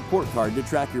detailed report card to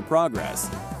track your progress,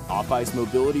 off-ice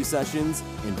mobility sessions,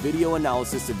 and video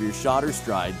analysis of your shot or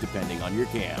stride depending on your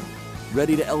camp.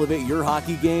 Ready to elevate your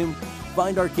hockey game?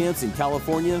 Find our camps in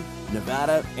California,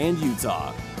 Nevada, and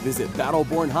Utah. Visit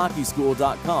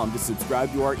battlebornhockeyschool.com to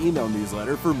subscribe to our email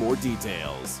newsletter for more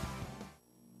details.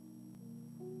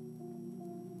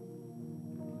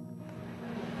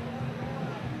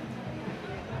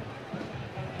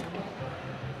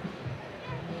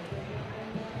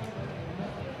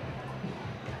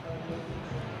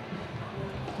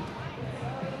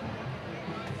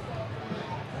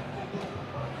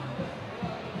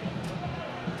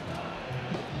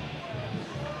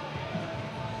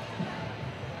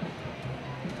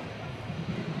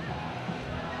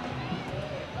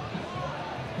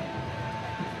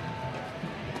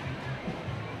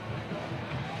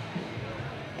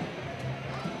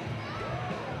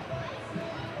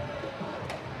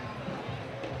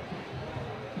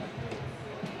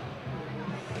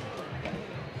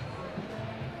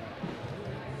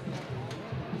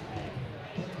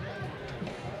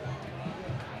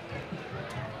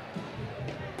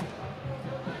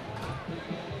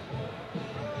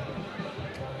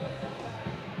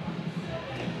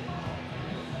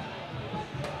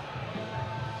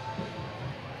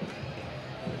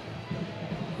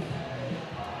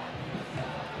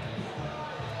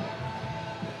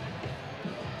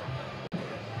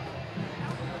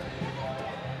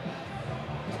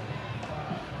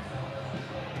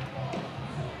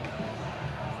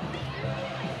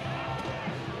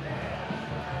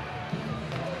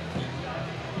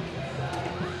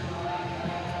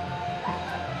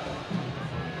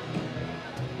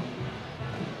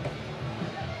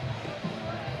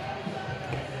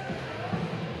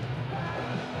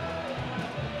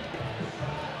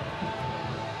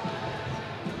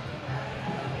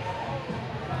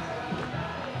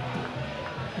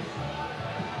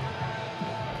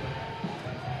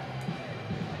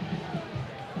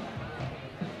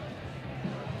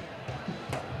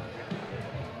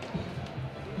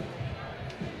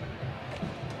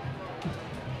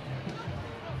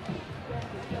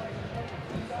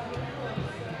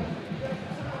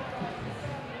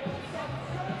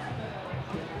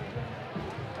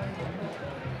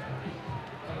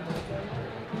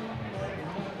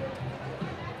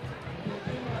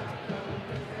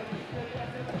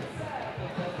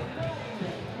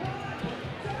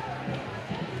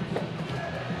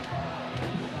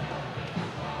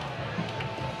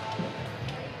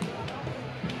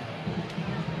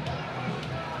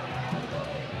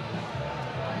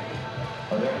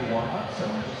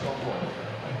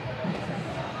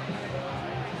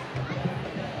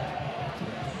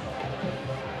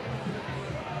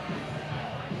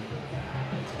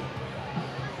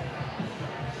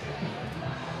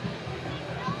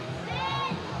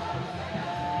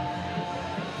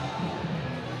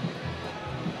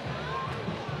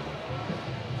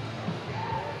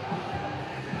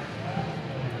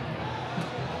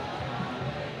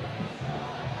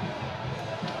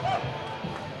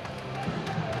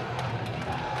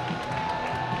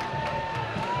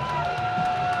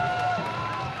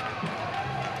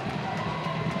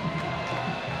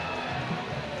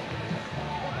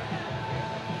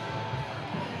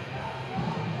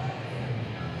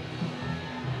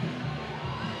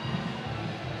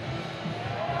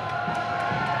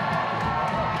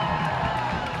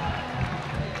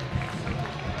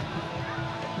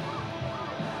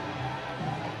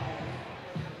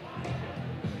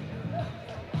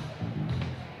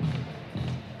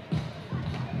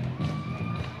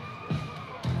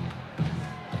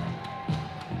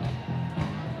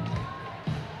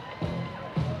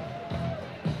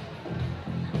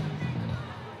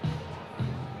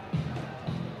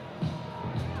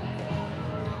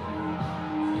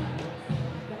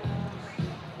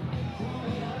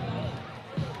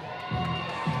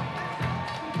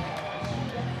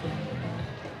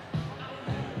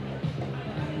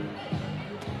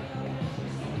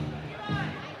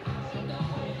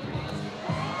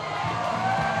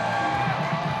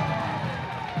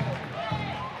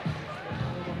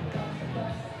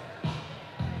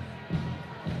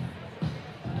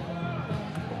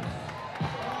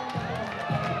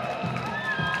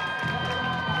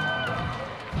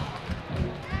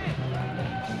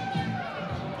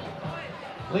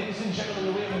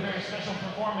 So we have a very special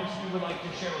performance we would like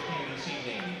to share with you this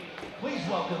evening. Please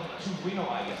welcome to Reno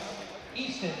Ice,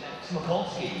 Easton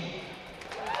Smikulski.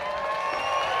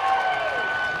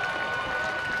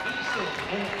 Easton,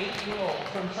 an 8-year-old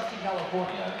from Truckee,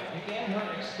 California, began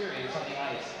her experience on the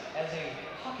ice as a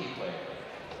hockey player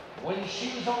when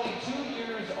she was only 2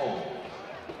 years old.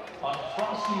 On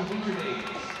frosty winter days,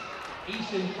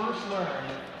 Easton first learned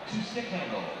to stick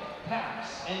handle,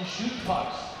 pass, and shoot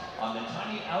pucks on the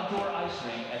tiny outdoor ice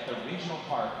rink at the regional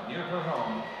park near her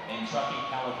home in Truckee,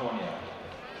 California.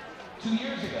 2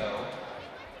 years ago,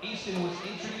 Easton was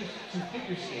introduced to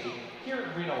figure skating here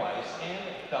at Reno Ice and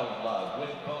fell in love with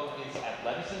both its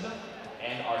athleticism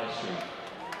and artistry.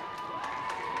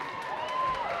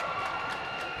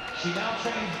 She now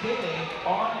trains daily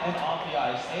on and off the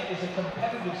ice and is a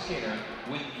competitive skater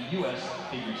with U.S.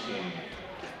 figure skating.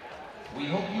 We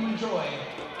hope you enjoy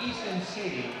Easton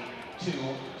skating to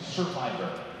Survivor.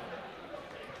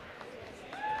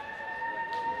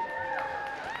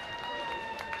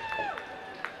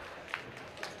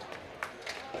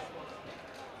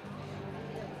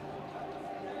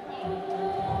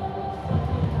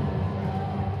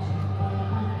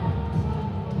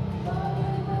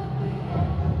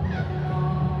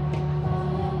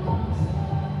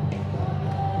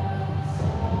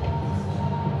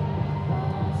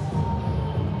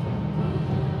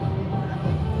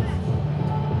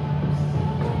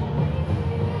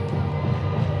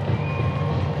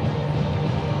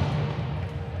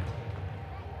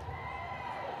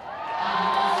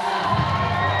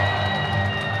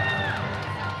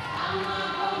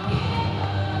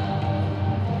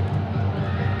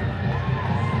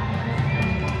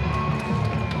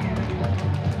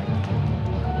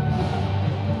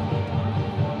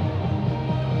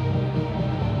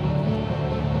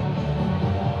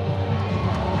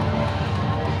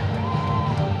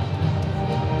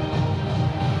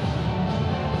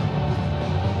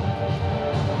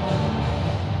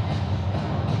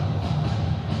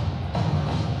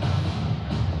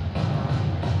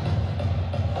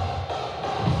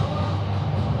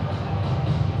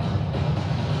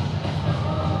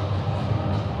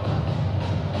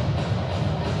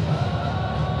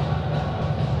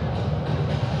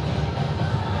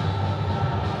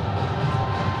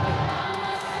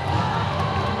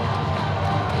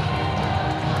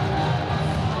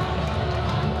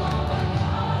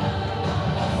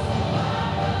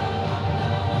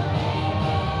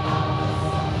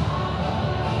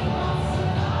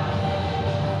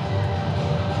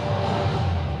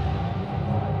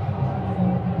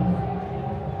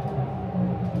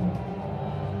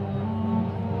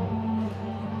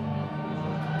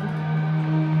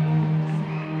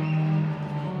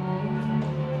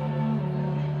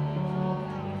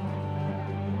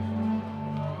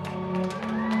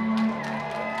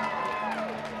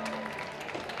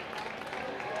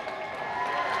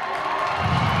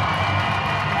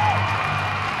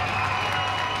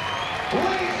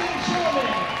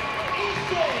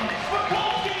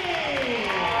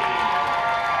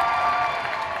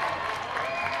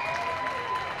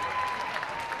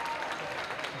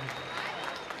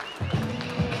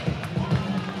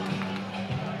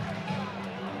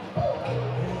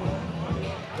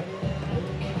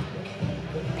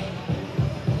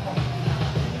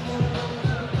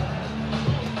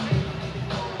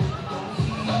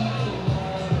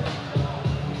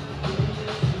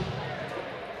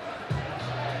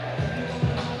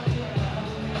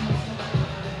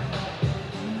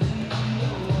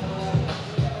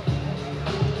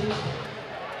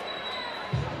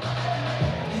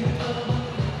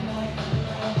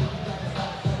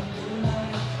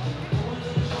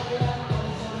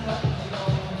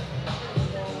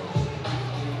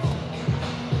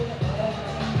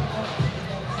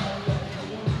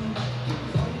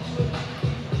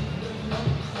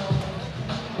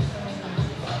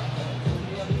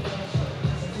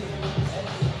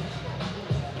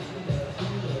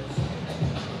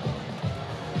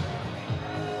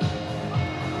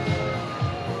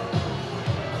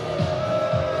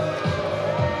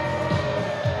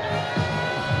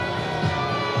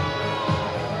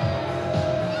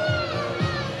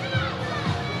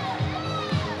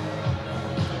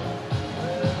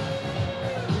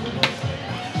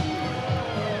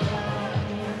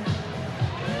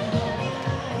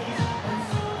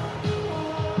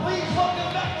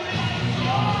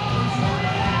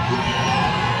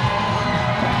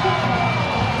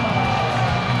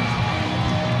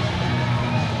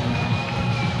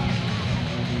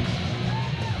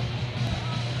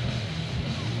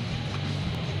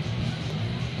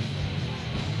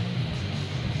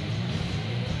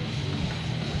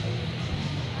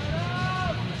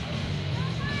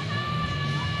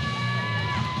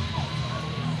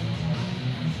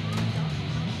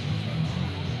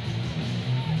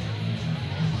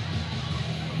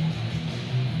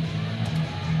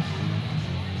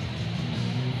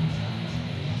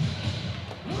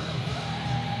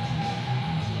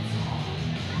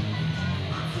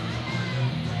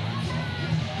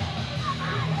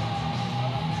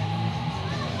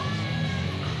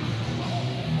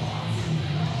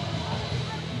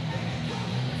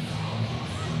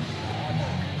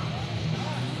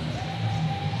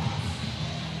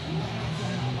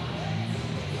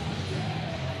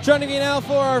 Joining me now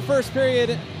for our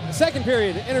second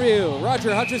period interview,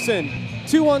 Roger Hutchison.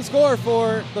 2-1 score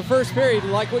for the first period.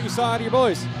 Like what you saw out of your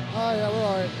boys? Oh, yeah, we're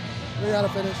all right. We got to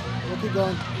finish. We'll keep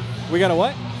going. We got to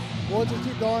what? We'll just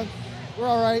keep going. We're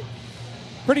all right.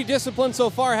 Pretty disciplined so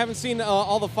far. Haven't seen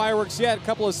all the fireworks yet. A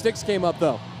couple of sticks came up,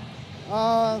 though.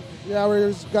 Yeah, we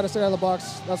just got to stay out of the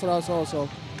box. That's what I saw, so. All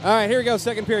right, here we go.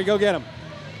 Second period. Go get him.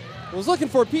 I was looking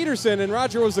for Peterson, and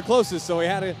Roger was the closest, so he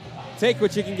had to take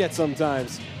what you can get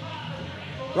sometimes.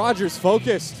 Roger's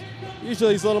focused.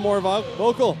 Usually he's a little more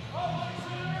vocal.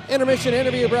 Intermission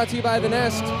interview brought to you by The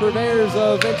Nest, purveyors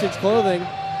of vintage clothing.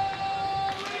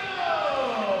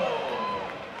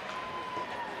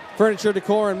 Furniture,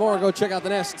 decor, and more. Go check out The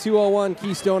Nest, 201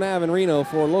 Keystone Ave in Reno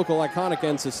for local, iconic,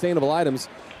 and sustainable items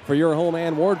for your home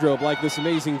and wardrobe, like this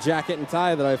amazing jacket and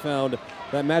tie that I found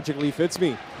that magically fits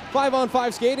me.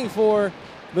 5-on-5 skating for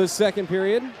the second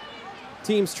period.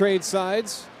 Teams trade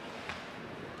sides.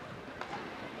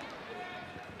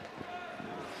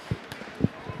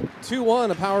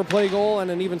 (2-1), a power play goal and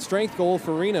an even strength goal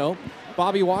for Reno.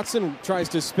 Bobby Watson tries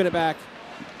to spin it back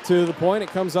to the point. It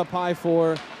comes up high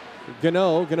for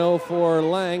Gunnoe. Gunnoe for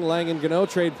Lang. Lang and Gunnoe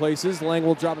trade places. Lang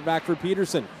will drop it back for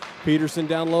Peterson. Peterson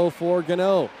down low for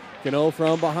Gunnoe. Gunnoe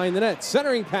from behind the net.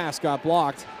 Centering pass got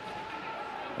blocked.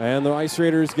 And the Ice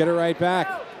Raiders get it right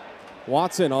back.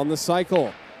 Watson on the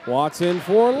cycle. Watson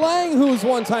for Lang, whose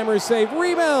one-timer is saved.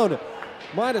 Rebound.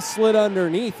 Might have slid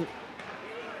underneath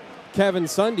Kevin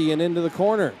Sunday and into the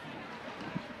corner.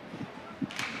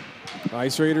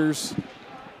 Ice Raiders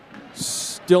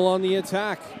still on the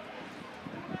attack.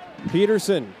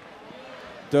 Peterson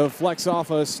deflects off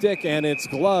a stick, and it's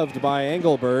gloved by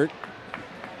Engelbert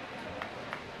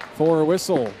for a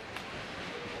whistle.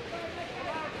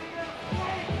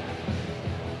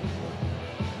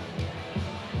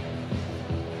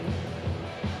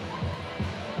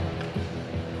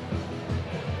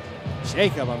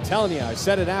 Jacob, I'm telling you, I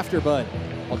said it after, but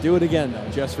I'll do it again, though,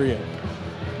 just for you.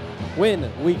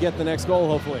 When we get the next goal,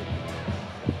 hopefully.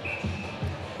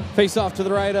 Face off to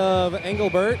the right of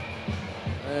Engelbert.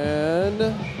 And,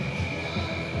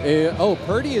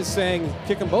 Purdy is saying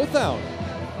kick them both out.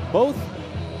 Both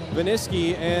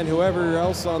Viniski and whoever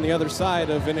else on the other side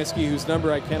of Viniski, whose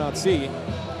number I cannot see,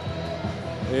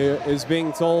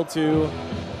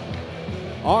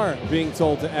 are being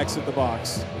told to exit the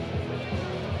box.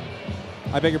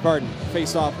 I beg your pardon,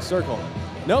 face-off circle.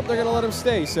 Nope, they're going to let him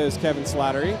stay, says Kevin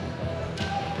Slattery.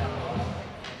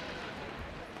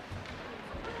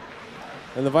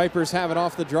 And the Vipers have it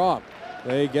off the drop.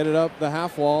 They get it up the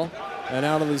half wall and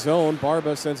out of the zone.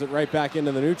 Barba sends it right back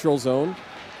into the neutral zone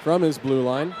from his blue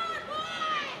line.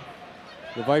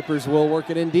 The Vipers will work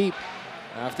it in deep.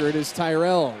 After it is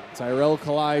Tyrell. Tyrell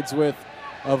collides with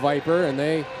a Viper, and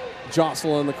they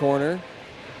jostle in the corner.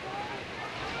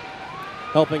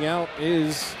 Helping out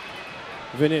is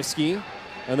Viniski.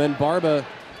 And then Barba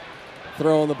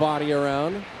throwing the body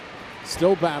around.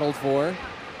 Still battled for.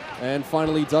 And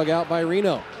finally dug out by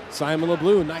Reno. Simon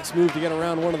LeBlue, nice move to get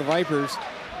around one of the Vipers.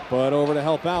 But over to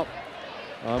help out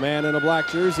a man in a black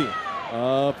jersey.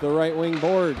 Up the right wing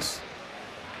boards.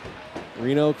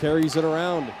 Reno carries it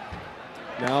around.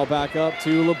 Now back up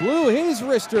to LeBlue. His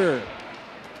wrister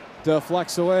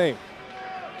deflects away.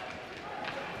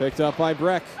 Picked up by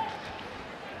Breck.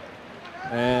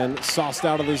 And sauced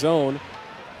out of the zone.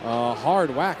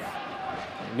 Hard whack.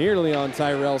 Nearly on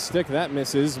Tyrell's stick. That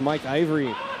misses. Mike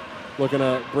Ivory looking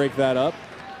to break that up.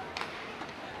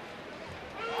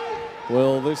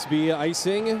 Will this be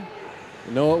icing?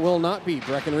 No, it will not be.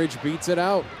 Breckenridge beats it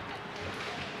out.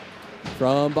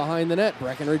 From behind the net.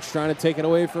 Breckenridge trying to take it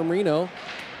away from Reno.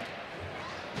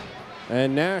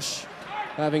 And Nash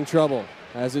having trouble.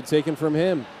 Has it taken from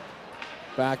him.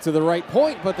 Back to the right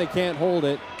point, but they can't hold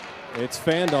it. It's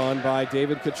fanned on by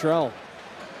David Cottrell.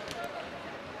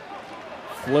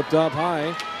 Flipped up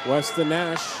high. Weston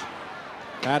Nash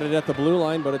had it at the blue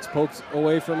line, but it's poked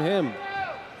away from him.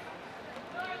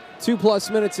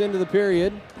 2+ minutes into the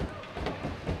period.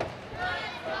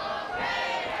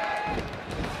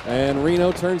 And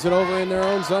Reno turns it over in their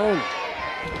own zone.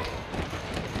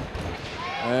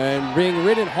 And being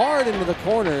ridden hard into the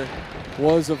corner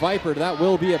was a Viper. That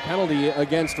will be a penalty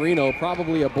against Reno,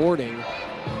 probably a boarding.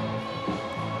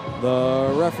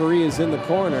 The referee is in the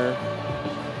corner.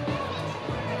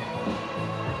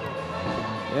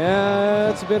 Yeah,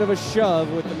 it's a bit of a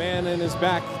shove with the man in his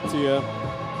back to you.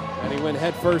 And he went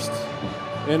head first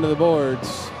into the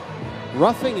boards.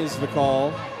 Roughing is the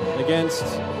call against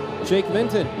Jake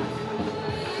Minton.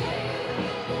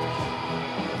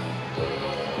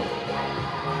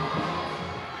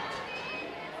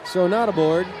 So not a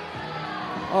board,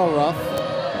 all rough.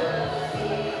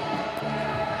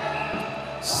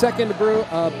 second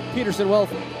Peterson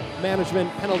Wealth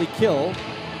Management penalty kill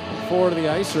for the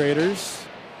Ice Raiders.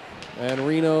 And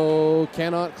Reno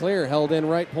cannot clear, held in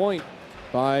right point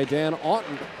by Dan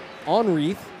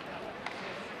Onreith.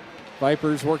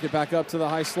 Vipers work it back up to the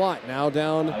high slot. Now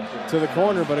down to the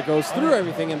corner, but it goes through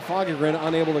everything, and Fagergren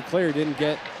unable to clear. Didn't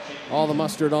get all the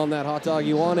mustard on that hot dog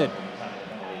he wanted.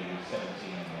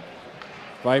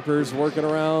 Vipers working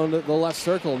around the left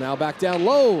circle. Now back down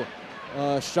low.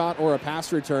 Shot or a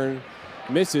pass return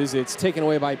misses. It's taken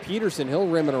away by Peterson. He'll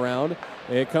rim it around.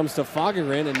 It comes to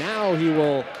Fagergren, and now he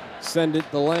will send it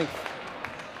the length.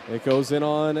 It goes in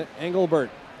on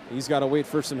Engelbert. He's got to wait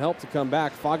for some help to come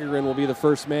back. Fagergren will be the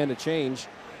first man to change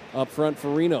up front for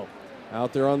Reno.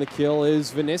 Out there on the kill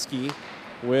is Viniski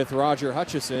with Roger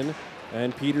Hutchison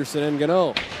and Peterson and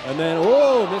Gunnoe. And then,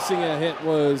 missing a hit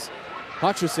was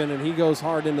Hutchison, and he goes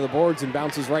hard into the boards and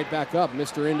bounces right back up.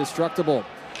 Mr. Indestructible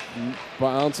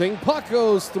bouncing. Puck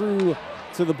goes through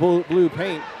to the blue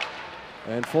paint,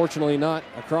 and fortunately not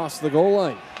across the goal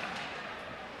line.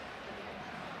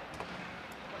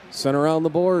 Sent around the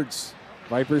boards.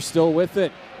 Vipers still with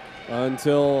it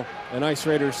until an Ice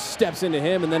Raider steps into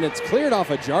him, and then it's cleared off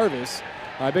of Jarvis.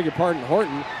 I beg your pardon,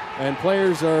 Horton. And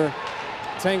players are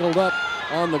tangled up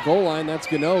on the goal line. That's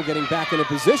Gunnoe getting back into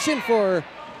position for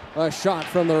a shot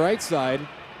from the right side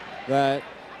that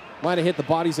might have hit the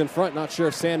bodies in front. Not sure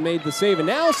if Sand made the save. And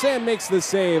now Sand makes the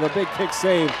save, a big kick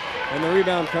save. And the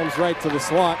rebound comes right to the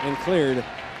slot and cleared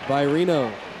by Reno.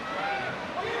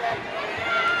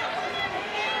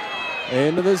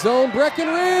 Into the zone,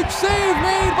 Breckenridge, save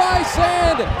made by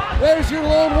Sand. There's your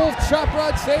lone wolf chop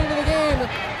rod save of the game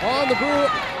on the Brewer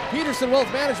Peterson Wealth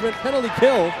Management penalty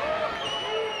kill.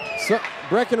 So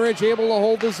Breckenridge able to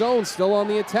hold the zone, still on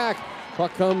the attack.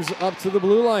 Puck comes up to the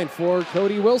blue line for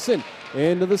Cody Wilson.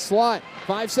 Into the slot,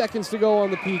 5 seconds to go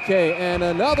on the PK, and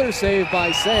another save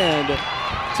by Sand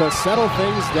to settle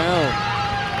things down.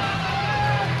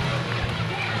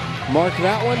 Mark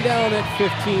that one down at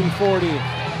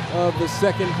 15:40. Of the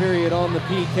second period on the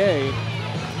PK.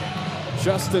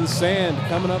 Justin Sand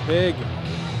coming up big.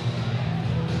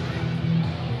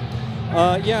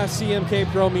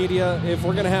 CMK Pro Media, if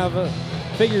we're going to have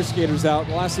figure skaters out,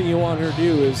 the last thing you want her to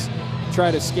do is try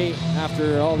to skate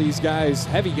after all these guys,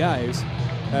 heavy guys,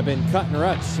 have been cut and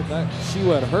rutch. She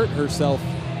would hurt herself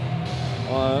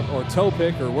or toe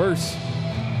pick or worse.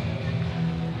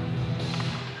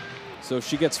 So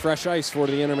she gets fresh ice for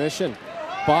the intermission.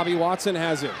 Bobby Watson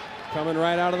has it. Coming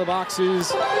right out of the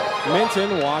boxes.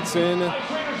 Minton. Watson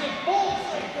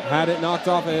had it knocked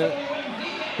off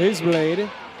his blade.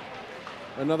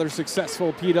 Another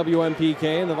successful PWM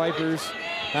PK, and the Vipers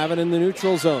have it in the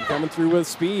neutral zone. Coming through with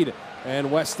speed.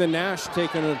 And Weston Nash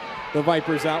taking the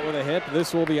Vipers out with a hit.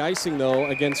 This will be icing, though,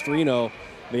 against Reno.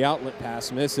 The outlet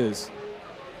pass misses.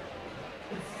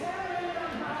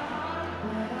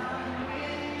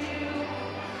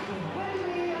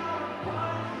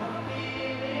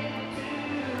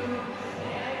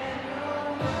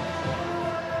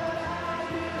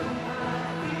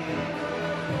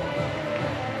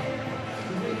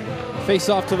 Face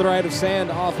off to the right of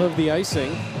Sand off of the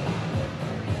icing.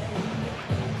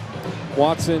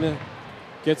 Watson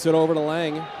gets it over to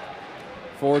Lang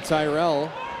for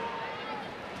Tyrell.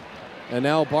 And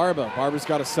now Barba. Barba's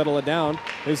got to settle it down.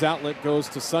 His outlet goes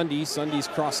to Sundy. Sundy's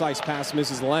cross ice pass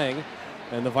misses Lang.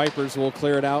 And the Vipers will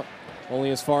clear it out only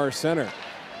as far as center.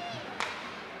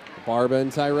 Barba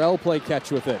and Tyrell play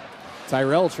catch with it.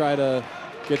 Tyrell try to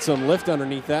get some lift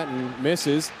underneath that and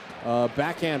misses.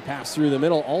 Backhand pass through the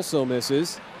middle also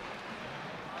misses.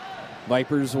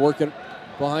 Vipers working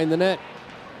behind the net.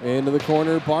 Into the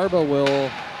corner, Barba will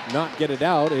not get it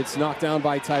out. It's knocked down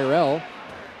by Tyrell.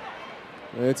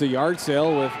 It's a yard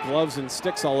sale with gloves and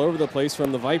sticks all over the place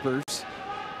from the Vipers.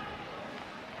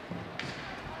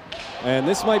 And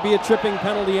this might be a tripping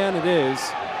penalty, and it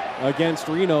is, against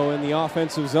Reno in the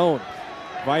offensive zone.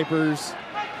 Vipers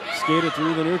skated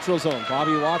through the neutral zone.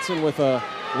 Bobby Watson with a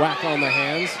whack on the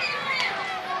hands.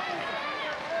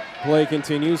 Play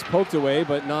continues, poked away,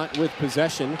 but not with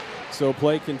possession. So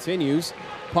play continues.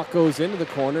 Puck goes into the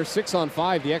corner,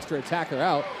 6-on-5, the extra attacker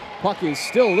out. Puck is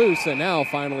still loose and now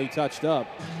finally touched up.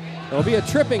 There'll be a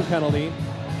tripping penalty,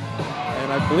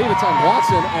 and I believe it's on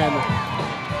Watson, and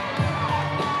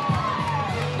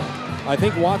I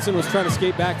think Watson was trying to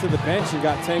skate back to the bench and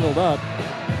got tangled up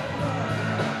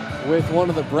with one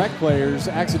of the Breck players,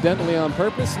 accidentally on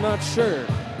purpose, not sure.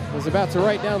 Was about to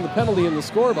write down the penalty in the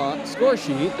score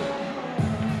sheet.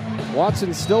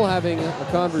 Watson's still having a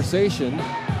conversation.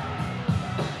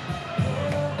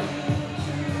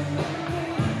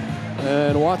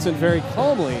 And Watson very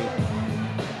calmly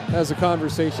as a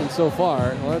conversation so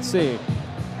far. Let's see.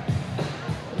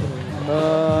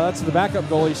 That's the backup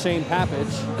goalie, Shane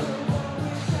Papich.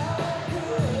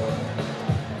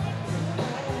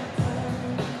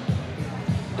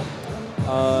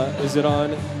 Is it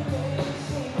on?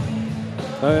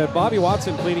 Bobby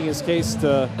Watson pleading his case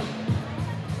to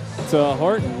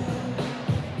Horton.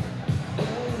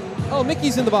 Oh,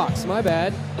 Mickey's in the box. My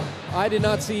bad. I did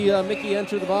not see Mickey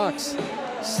enter the box.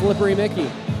 Slippery Mickey.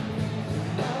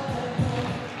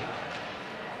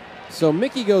 So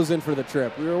Mickey goes in for the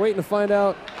trip. We were waiting to find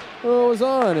out who was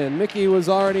on, and Mickey was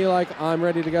already like, I'm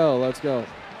ready to go. Let's go.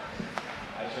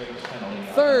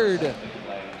 Third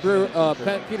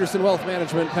Peterson Wealth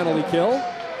Management penalty kill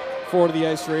for the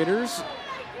Ice Raiders.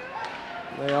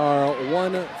 They are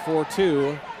 1 for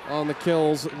 2 on the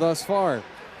kills thus far.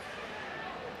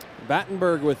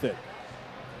 Battenberg with it.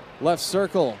 Left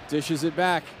circle, dishes it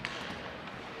back.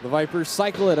 The Vipers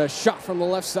cycle it. A shot from the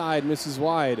left side, misses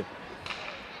wide.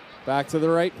 Back to the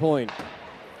right point.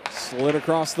 Slid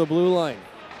across the blue line.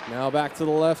 Now back to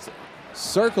the left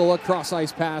circle. A cross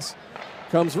ice pass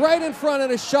comes right in front,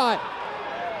 and a shot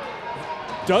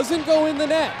doesn't go in the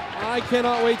net. I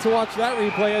cannot wait to watch that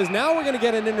replay, as now we're going to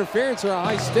get an interference or a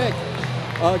high stick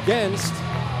against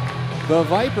the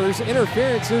Vipers.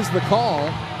 Interference is the call,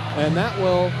 and that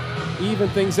will even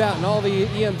things out, and all the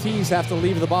EMTs have to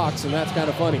leave the box, and that's kind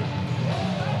of funny.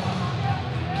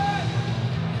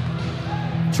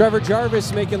 Trevor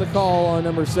Jarvis making the call on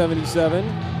number 77.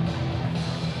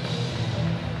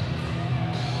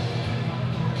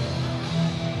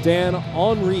 Dan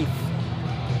Onreith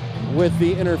with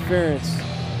the interference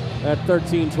at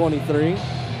 13:23.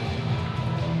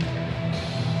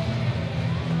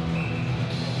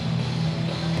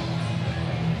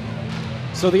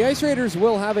 So the Ice Raiders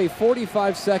will have a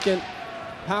 45-second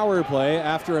power play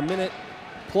after a minute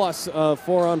plus of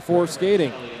 4-on-4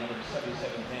 skating.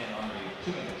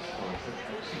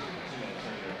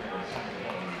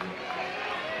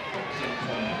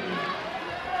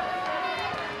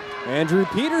 Andrew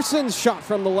Peterson's shot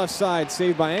from the left side,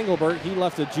 saved by Engelbert. He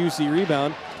left a juicy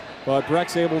rebound, but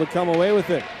Breck's able to come away with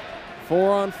it.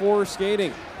 4-on-4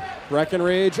 skating.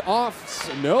 Breckenridge off,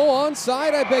 no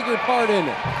onside, I beg your pardon.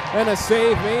 And a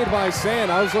save made by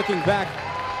Sand. I was looking back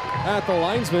at the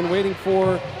linesman waiting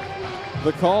for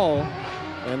the call,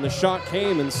 and the shot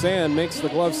came, and Sand makes the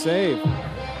glove save.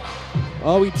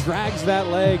 Oh, he drags that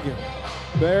leg,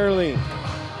 barely.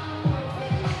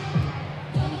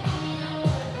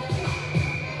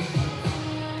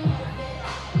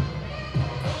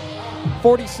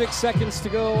 46 seconds to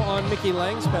go on Mickey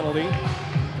Lang's penalty.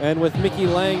 And with Mickey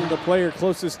Lang, the player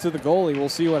closest to the goalie, we'll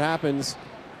see what happens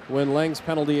when Lang's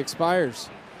penalty expires.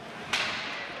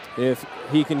 If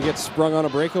he can get sprung on a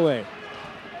breakaway.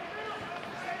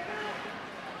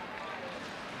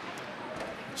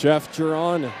 Jeff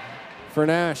Giron for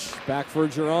Nash. Back for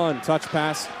Giron. Touch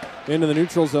pass into the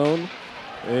neutral zone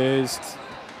is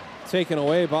taken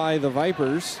away by the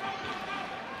Vipers.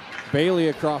 Bailey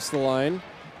across the line,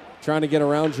 trying to get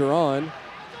around Giron,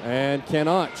 and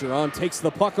cannot. Giron takes the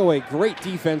puck away. Great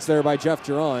defense there by Jeff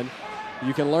Giron.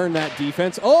 You can learn that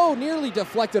defense. Oh, nearly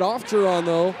deflected off Giron,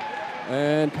 though,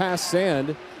 and past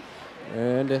Sand.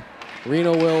 And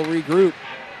Reno will regroup.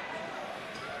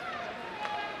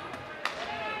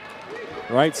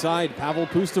 Right side, Pavel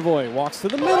Pustovoy walks to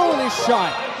the middle, and his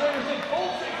shot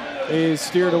is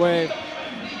steered away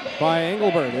by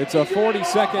Engelbert. It's a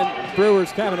 40-second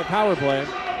Brewers cabinet power play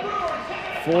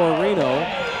for Reno.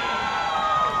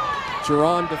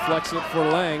 Giron deflects it for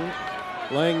Lang.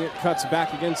 Lang cuts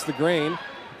back against the grain,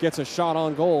 gets a shot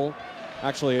on goal,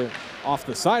 actually off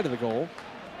the side of the goal.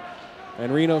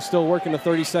 And Reno still working a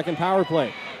 30-second power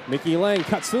play. Mickey Lang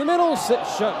cuts to the middle,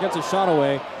 gets a shot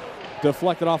away,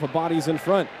 deflected off of bodies in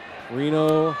front.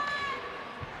 Reno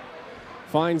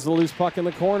finds the loose puck in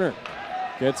the corner,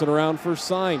 gets it around for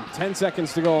Sign. 10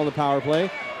 seconds to go on the power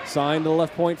play. Sign to the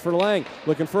left point for Lang,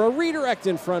 looking for a redirect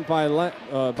in front by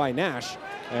Nash,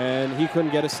 and he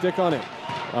couldn't get a stick on it.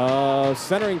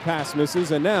 Centering pass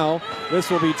misses, and now this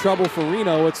will be trouble for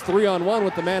Reno. It's 3-on-1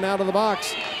 with the man out of the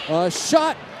box.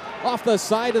 Shot off the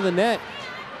side of the net.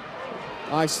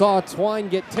 I saw Twine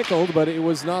get tickled, but it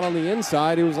was not on the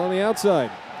inside, it was on the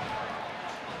outside.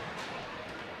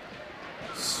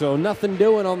 So nothing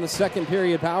doing on the second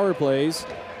period power plays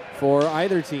for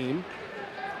either team.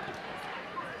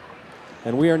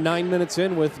 And we are 9 minutes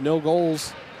in with no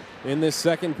goals in this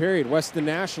second period. Weston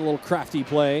Nash, a little crafty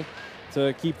play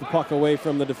to keep the puck away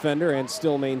from the defender and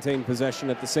still maintain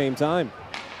possession at the same time.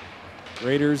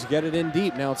 Raiders get it in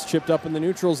deep. Now it's chipped up in the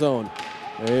neutral zone.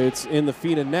 It's in the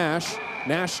feet of Nash.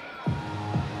 Nash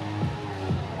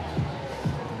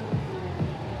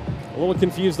little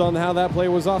confused on how that play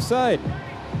was offside.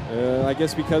 I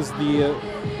guess because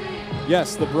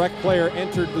the Breck player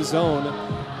entered the zone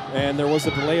and there was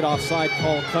a delayed offside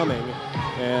call coming,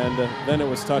 and then it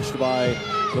was touched by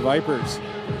the Vipers.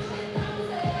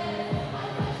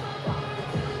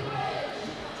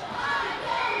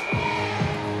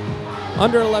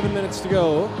 Under 11 minutes to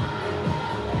go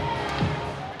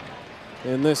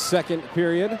in this second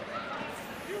period.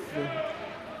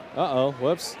 Uh-oh,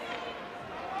 whoops.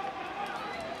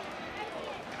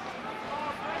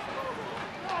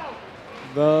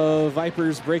 The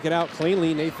Vipers break it out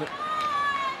cleanly. Nathan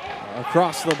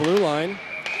across the blue line,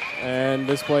 and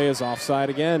this play is offside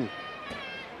again.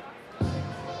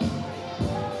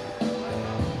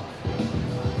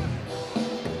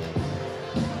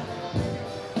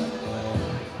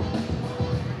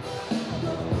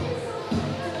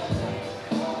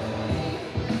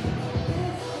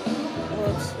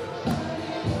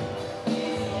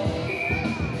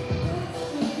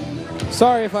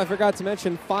 Sorry if I forgot to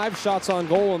mention 5 shots on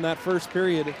goal in that first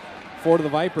period for the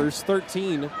Vipers,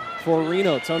 13 for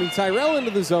Reno. Tony Tyrell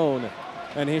into the zone,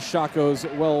 and his shot goes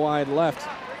well wide left.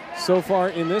 So far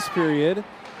in this period,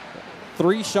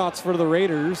 3 shots for the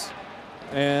Raiders,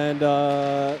 and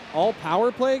all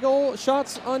power play goal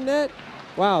shots on net.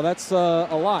 Wow, that's a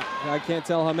lot. I can't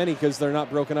tell how many because they're not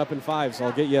broken up in 5s.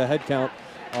 I'll get you a head count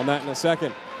on that in a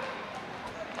second.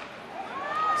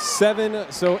 7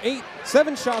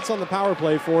 shots on the power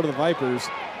play for the Vipers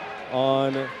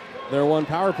on their 1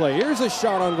 power play. Here's a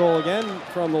shot on goal again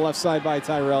from the left side by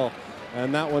Tyrell,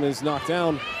 and that one is knocked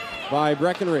down by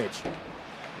Breckenridge.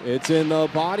 It's in the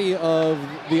body of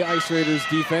the Ice Raiders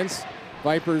defense.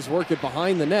 Vipers work it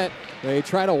behind the net. They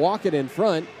try to walk it in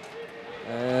front,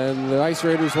 and the Ice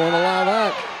Raiders won't allow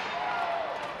that.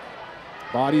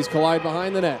 Bodies collide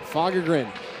behind the net.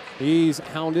 Fagergren, he's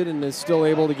hounded and is still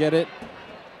able to get it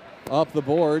up the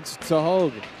boards to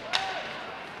Hogue.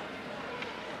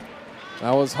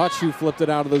 That was Hutch who flipped it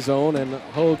out of the zone, and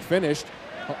Hogue finished.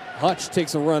 Hutch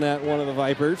takes a run at one of the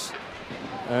Vipers,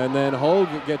 and then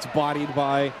Hogue gets bodied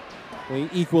by the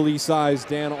equally sized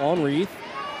Dan Onreith.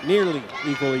 Nearly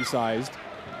equally sized.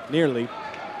 Nearly.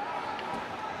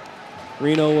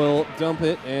 Reno will dump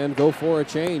it and go for a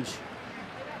change.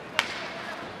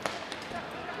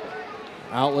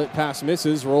 Outlet pass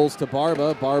misses, rolls to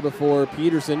Barba. Barba for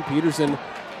Peterson. Peterson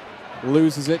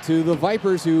loses it to the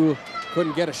Vipers, who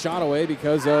couldn't get a shot away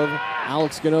because of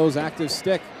Alex Gunnoe's active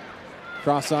stick.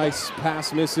 Cross ice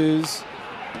pass misses.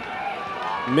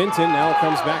 Minton now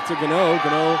comes back to Gunnoe.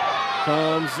 Gunnoe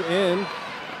comes in,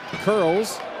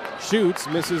 curls, shoots,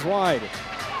 misses wide.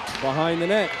 Behind the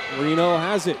net, Reno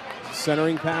has it.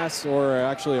 Centering pass, or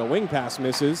actually a wing pass,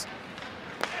 misses.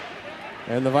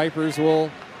 And the Vipers will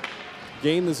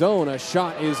gain the zone. A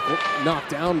shot is knocked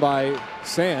down by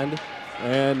Sand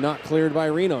and not cleared by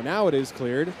Reno. Now it is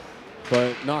cleared,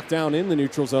 but knocked down in the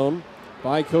neutral zone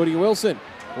by Cody Wilson.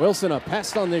 Wilson, a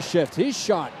pest on this shift. His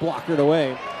shot blockered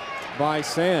away by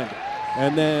Sand.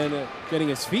 And then getting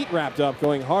his feet wrapped up,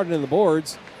 going hard into the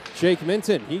boards, Jake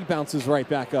Minton. He bounces right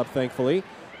back up, thankfully.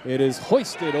 It is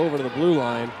hoisted over to the blue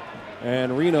line,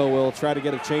 and Reno will try to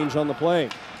get a change on the play.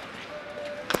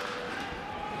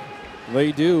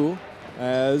 They do,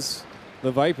 as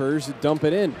the Vipers dump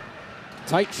it in.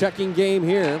 Tight checking game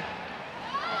here.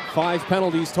 5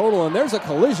 penalties total, and there's a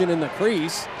collision in the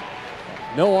crease.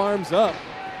 No arms up.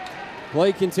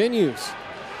 Play continues.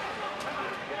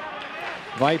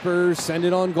 Vipers send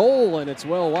it on goal, and it's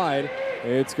well wide.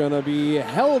 It's going to be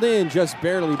held in just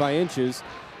barely by inches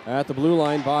at the blue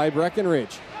line by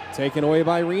Breckenridge. Taken away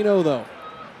by Reno, though.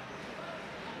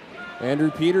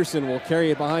 Andrew Peterson will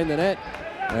carry it behind the net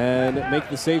and make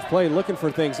the safe play, looking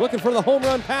for things, looking for the home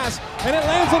run pass, and it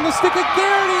lands on the stick of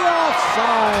Garrity,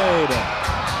 offside.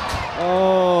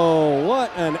 Oh,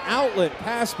 what an outlet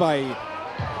pass by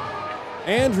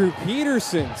Andrew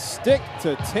Peterson, stick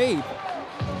to tape,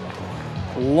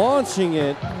 launching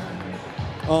it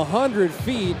 100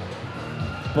 feet,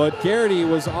 but Garrity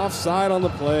was offside on the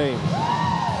play.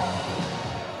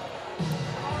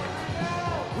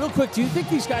 Real quick, do you think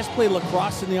these guys play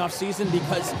lacrosse in the offseason?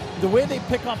 Because the way they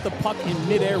pick off the puck in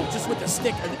midair, just with the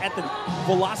stick at the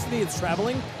velocity it's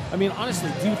traveling, I mean,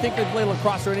 honestly, do you think they play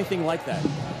lacrosse or anything like that?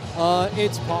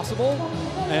 It's possible,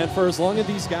 and for as long as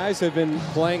these guys have been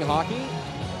playing hockey,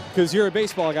 because you're a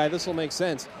baseball guy, this will make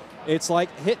sense. It's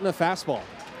like hitting a fastball.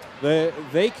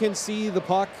 They can see the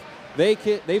puck.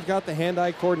 They've got the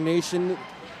hand-eye coordination.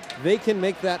 They can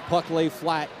make that puck lay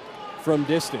flat from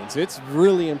distance. It's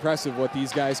really impressive what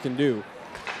these guys can do.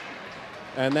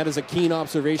 And that is a keen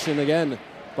observation again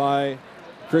by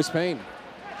Chris Payne.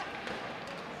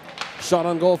 Shot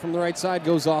on goal from the right side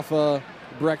goes off a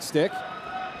Breck stick.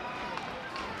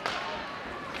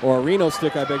 Or a Reno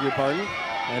stick, I beg your pardon.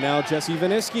 And now Jesse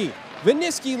Viniski.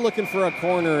 Viniski looking for a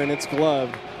corner, and it's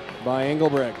gloved by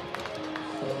Engelbrecht.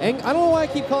 I don't know why I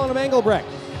keep calling him Engelbrecht.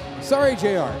 Sorry,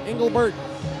 JR. Engelbert.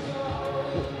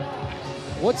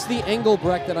 What's the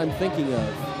Engelbrecht that I'm thinking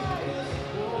of?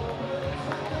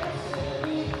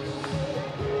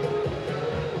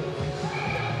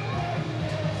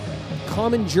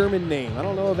 Common German name. I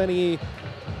don't know of any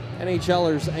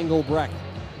NHLers Engelbrecht,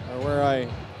 or where I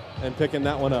am picking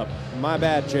that one up. My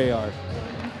bad, JR.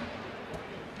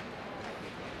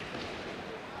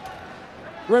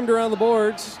 Rimmed around the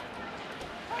boards.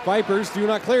 Vipers do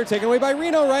not clear. Taken away by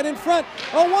Reno right in front.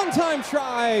 A one-time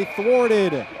try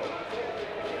thwarted.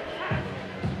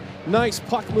 Nice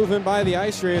puck movement by the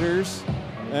Ice Raiders.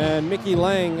 And Mickey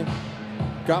Lang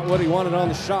got what he wanted on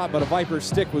the shot, but a Viper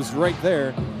stick was right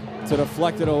there to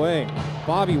deflect it away.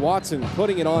 Bobby Watson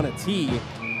putting it on a tee.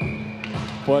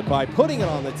 But by putting it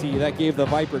on the tee, that gave the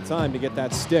Viper time to get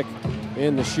that stick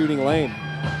in the shooting lane.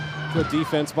 Good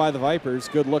defense by the Vipers.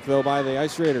 Good look, though, by the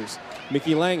Ice Raiders.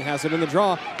 Mickey Lang has it in the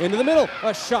draw. Into the middle.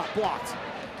 A shot blocked.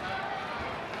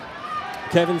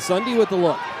 Kevin Sundy with the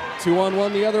look.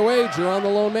 2-on-1 the other way. Jerron the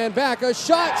lone man back. A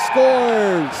shot.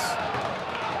 Scores.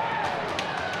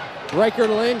 Riker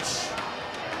Lynch,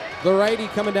 the righty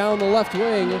coming down the left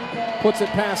wing, puts it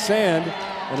past Sand,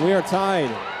 and we are tied.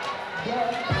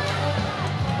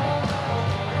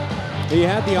 He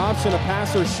had the option of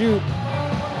pass or shoot.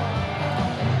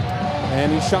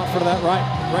 And he shot for that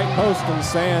right post, and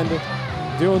Sand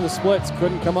doing the splits.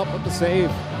 Couldn't come up with the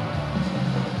save.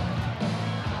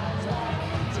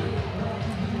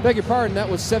 Beg your pardon, that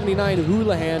was 79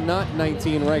 Houlihan, not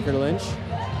 19 Riker Lynch.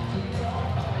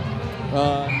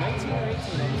 19 or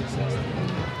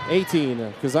 18?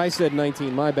 18, because I said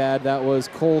 19, my bad. That was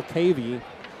Cole Cavey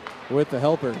with the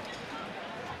helper.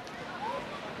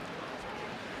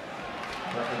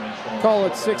 Call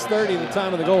it 6:30, the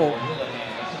time of the goal.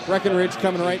 Breckenridge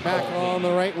coming right back on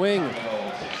the right wing.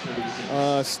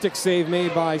 Stick save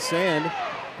made by Sand.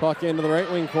 Puck into the right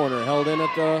wing corner, held in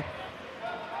at the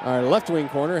left wing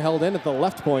corner, held in at the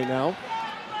left point now.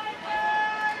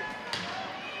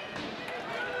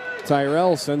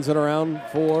 Tyrell sends it around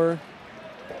for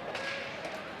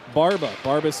Barba.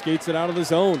 Barba skates it out of the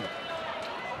zone.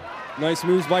 Nice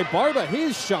moves by Barba.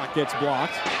 His shot gets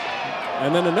blocked.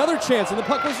 And then another chance, and the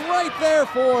puck was right there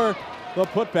for the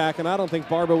putback, and I don't think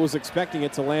Barba was expecting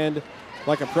it to land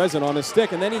like a present on his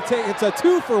stick. And then it's a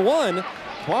 2-for-1.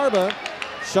 Barba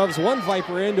shoves one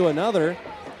Viper into another.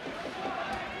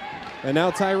 And now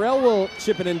Tyrell will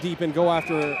chip it in deep and go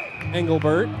after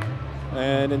Engelbert.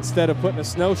 And instead of putting a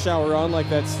snow shower on like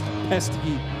that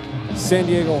pesky San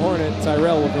Diego Hornet,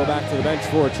 Tyrell will go back to the bench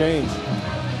for a change.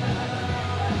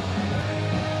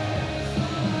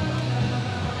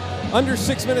 Under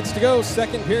 6 minutes to go,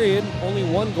 second period. Only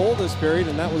one goal this period,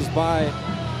 and that was by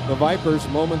the Vipers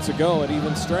moments ago at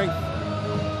even strength.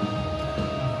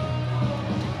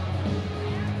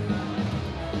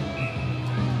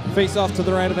 Face off to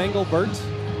the right of Engelbert.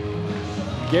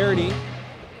 Garrity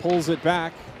pulls it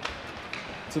back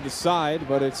to the side,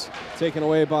 but it's taken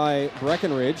away by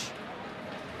Breckenridge.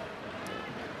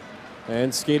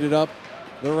 And skated up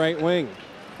the right wing.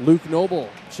 Luke Noble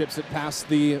chips it past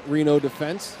the Reno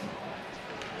defense.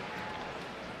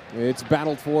 It's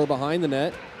battled for behind the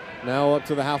net. Now up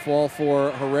to the half wall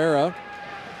for Herrera.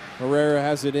 Herrera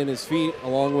has it in his feet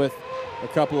along with a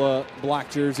couple of black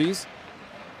jerseys.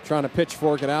 Trying to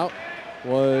pitchfork it out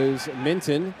was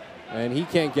Minton, and he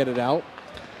can't get it out.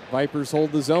 Vipers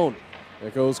hold the zone.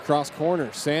 It goes cross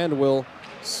corner. Sand will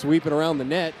sweep it around the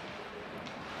net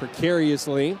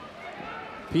precariously.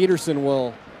 Peterson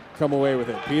will come away with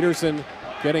it. Peterson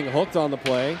getting hooked on the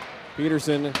play.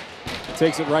 Peterson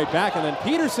takes it right back, and then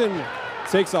Peterson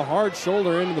takes a hard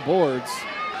shoulder into the boards.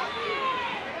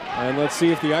 And let's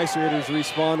see if the Ice Raiders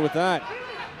respond with that.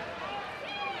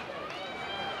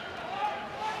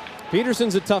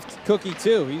 Peterson's a tough cookie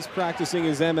too. He's practicing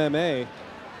his MMA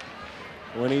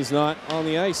when he's not on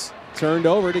the ice. Turned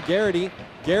over to Garrity.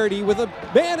 Garrity with a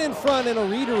man in front and a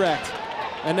redirect.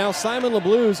 And now Simon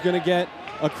LeBleu is going to get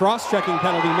a cross-checking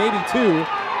penalty, maybe two,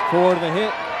 for the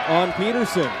hit on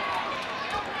Peterson.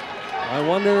 I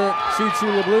wonder, Choo Choo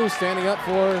LeBleu standing up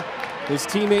for his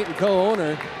teammate and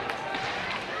co-owner.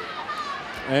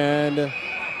 And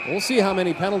we'll see how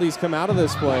many penalties come out of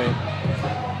this play.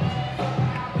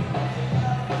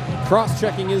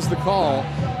 Cross-checking is the call,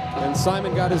 and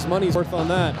Simon got his money's worth on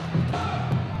that.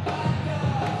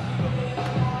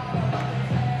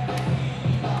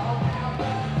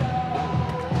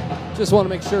 Just want to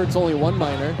make sure it's only one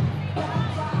minor.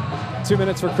 2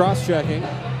 minutes for cross-checking.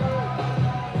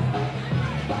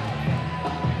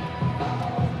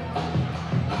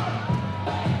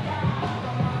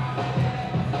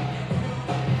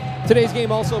 Today's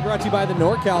game also brought to you by the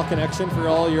NorCal Connection for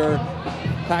all your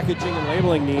packaging and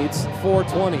labeling needs.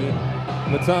 4:20,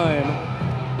 the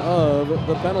time of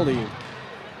the penalty.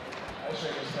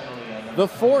 The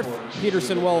fourth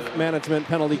Peterson Wealth Management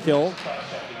penalty kill.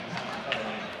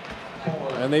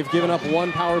 And they've given up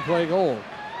one power play goal.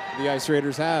 The Ice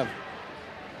Raiders have.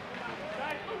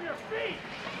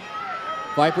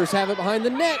 Vipers have it behind the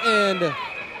net, and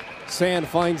Sand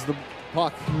finds the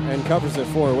puck and covers it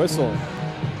for a whistle.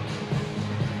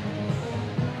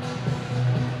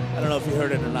 I don't know if you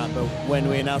heard it or not, but when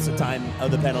we announced the time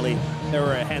of the penalty, there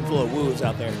were a handful of woos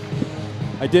out there.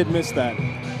 I did miss that.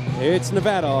 It's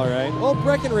Nevada, all right. Well,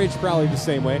 Breckenridge probably the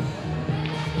same way.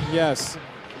 Yes.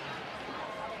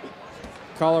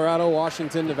 Colorado,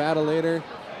 Washington, Nevada later.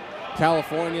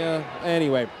 California.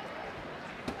 Anyway.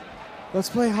 Let's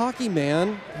play hockey,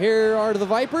 man. Here are the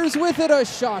Vipers with it. A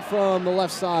shot from the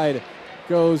left side.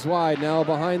 Goes wide. Now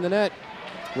behind the net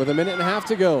with a minute and a half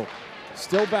to go.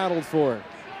 Still battled for.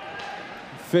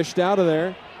 Fished out of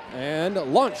there and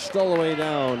launched all the way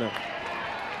down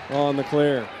on the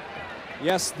clear.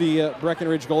 Yes, the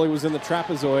Breckenridge goalie was in the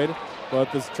trapezoid, but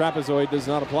this trapezoid does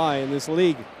not apply in this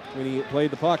league when he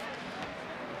played the puck.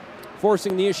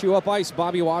 Forcing the issue up ice,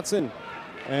 Bobby Watson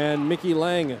and Mickey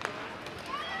Lang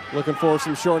looking for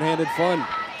some shorthanded fun.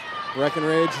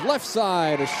 Breckenridge left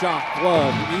side, a shot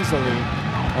gloved easily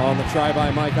on the try by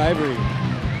Mike Ivory.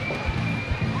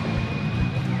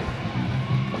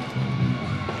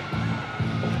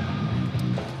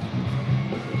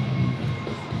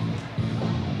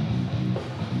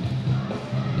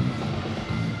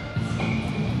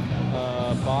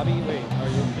 Bobby, wait, are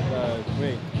you,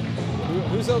 wait,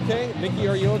 who's okay? Mickey,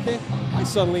 are you okay?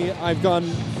 I've gone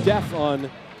deaf on,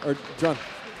 or drunk.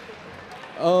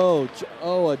 Oh,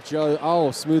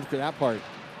 smooth for that part.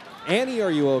 Annie,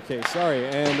 are you okay? Sorry.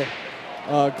 And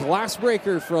glass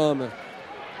breaker from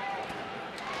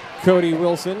Cody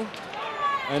Wilson.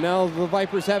 And now the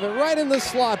Vipers have it right in the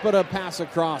slot, but a pass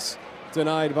across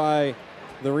denied by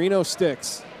the Reno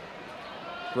Sticks.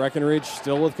 Breckenridge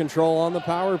still with control on the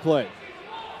power play.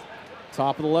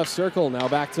 Top of the left circle, now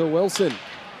back to Wilson.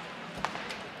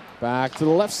 Back to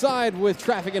the left side with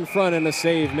traffic in front and a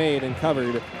save made and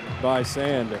covered by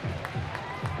Sand.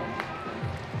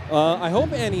 I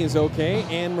hope Annie is okay.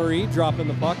 Anne-Marie dropping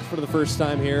the puck for the first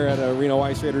time here at a Reno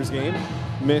Ice Raiders game.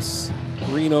 Miss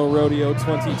Reno Rodeo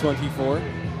 2024.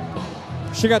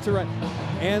 She got to ride,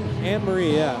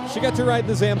 Anne-Marie, yeah. She got to ride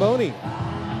the Zamboni.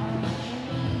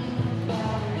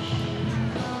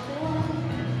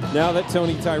 Now that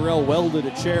Tony Tyrell welded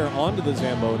a chair onto the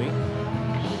Zamboni.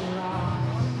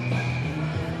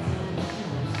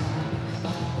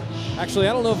 Actually,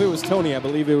 I don't know if it was Tony. I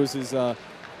believe it was his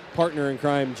partner in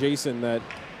crime, Jason, that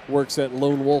works at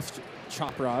Lone Wolf's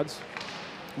Chop Rods.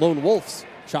 Lone Wolf's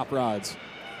Chop Rods.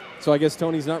 So I guess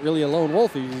Tony's not really a lone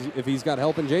wolf if he's got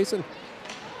help in Jason.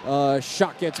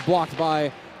 Shot gets blocked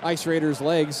by Ice Raiders'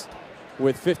 legs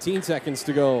with 15 seconds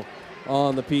to go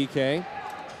on the PK.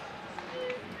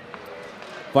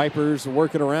 Vipers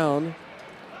working around.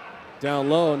 Down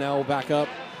low, now back up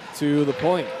to the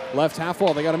point. Left half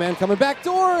wall, they got a man coming back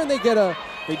door, and they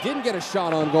didn't get a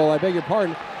shot on goal, I beg your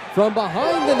pardon. From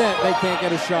behind the net, they can't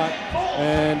get a shot.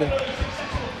 And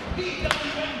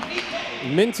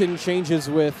Minton changes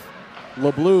with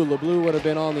LeBleu. LeBleu would have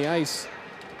been on the ice,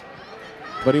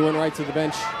 but he went right to the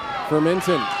bench for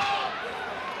Minton.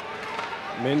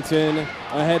 Minton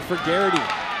ahead for Garrity.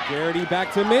 Garrity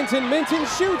back to Minton. Minton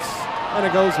shoots, and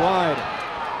it goes wide.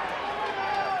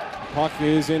 Puck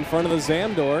is in front of the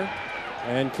Zam door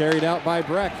and carried out by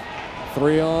Breck.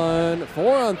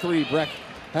 4-on-3. Breck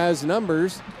has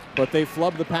numbers, but they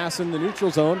flub the pass in the neutral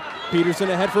zone. Peterson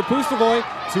ahead for Pustovoy.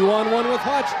 2-on-1 with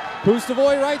Hutch.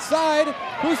 Pustovoy right side.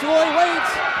 Pustovoy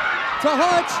waits to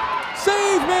Hutch.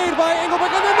 Save made by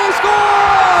Engelbeck, and then they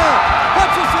score!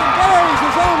 Hutchison buries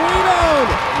his own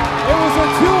rebound. It was a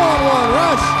 2-on-1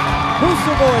 rush.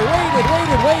 Pustovoy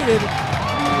waited.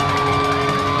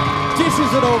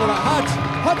 Dishes it over to Hutch.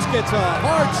 Hutch gets a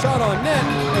hard shot on net,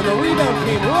 and the rebound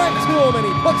came right to him, and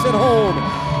he puts it home.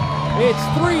 It's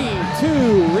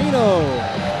 3-2 Reno.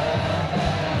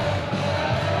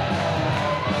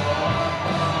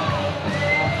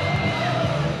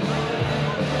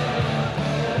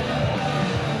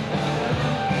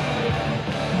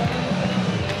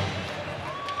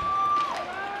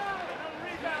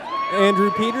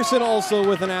 Andrew Peterson also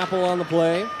with an apple on the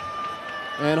play.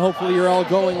 And hopefully you're all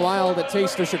going wild at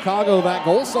Taste of Chicago, that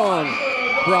goal song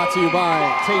brought to you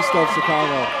by Taste of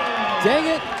Chicago. Dang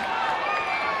it.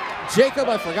 Jacob,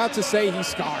 I forgot to say he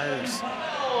scars.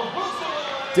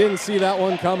 Didn't see that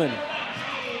one coming.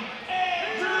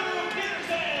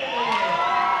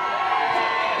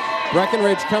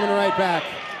 Breckenridge coming right back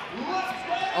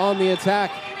on the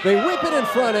attack. They whip it in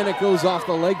front, and it goes off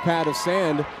the leg pad of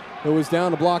Sand, who was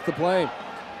down to block the play.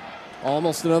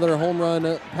 Almost another home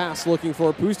run pass looking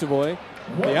for Pustovoy.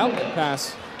 The outlet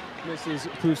pass misses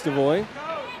Pustovoy.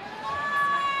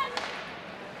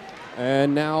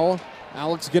 And now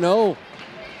Alex Gunnoe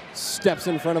steps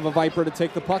in front of a Viper to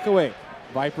take the puck away.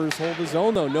 Vipers hold the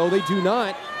zone, though. No, they do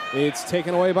not. It's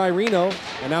taken away by Reno,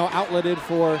 and now outletted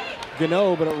for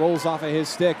Gunnoe, but it rolls off of his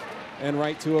stick and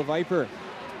right to a Viper.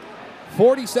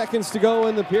 40 seconds to go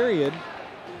in the period.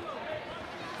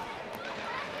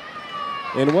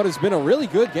 In what has been a really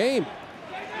good game.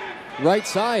 Right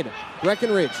side,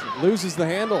 Breckenridge loses the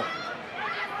handle.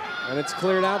 And it's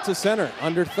cleared out to center.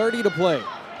 Under 30 to play.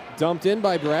 Dumped in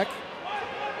by Breck.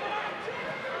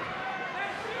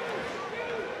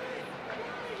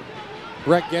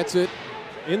 Breck gets it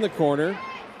in the corner.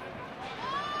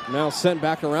 Now sent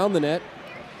back around the net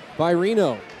by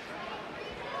Reno.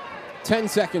 10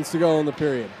 seconds to go in the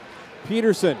period.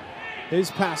 Peterson,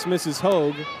 his pass misses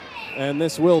Hogue, and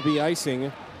this will be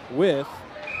icing with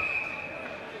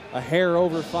a hair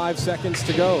over 5 seconds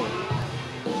to go.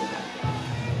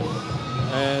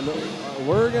 And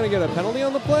we're going to get a penalty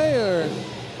on the play,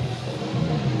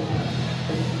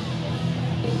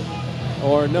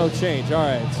 or no change. All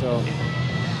right, so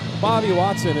Bobby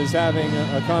Watson is having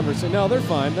a conversation. No, they're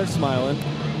fine. They're smiling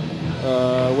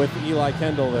with Eli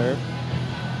Kendall there.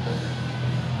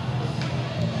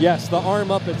 Yes, the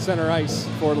arm up at center ice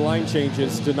for the line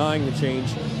changes, denying the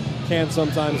change, can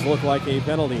sometimes look like a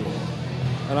penalty.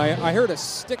 And I heard a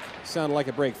stick sound like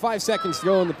a break. 5 seconds to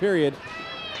go in the period.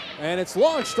 And it's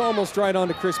launched almost right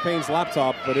onto Chris Payne's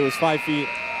laptop, but it was 5 feet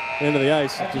into the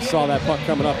ice. Just saw that puck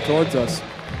coming up towards us.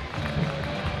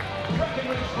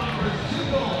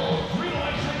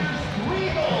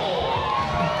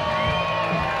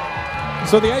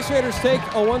 So the Ice Raiders take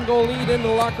a 1-goal lead into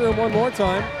the locker room one more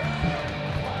time.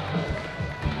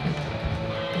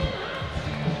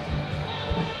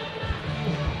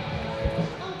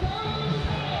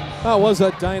 That was a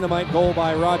dynamite goal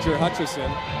by Roger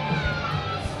Hutchison.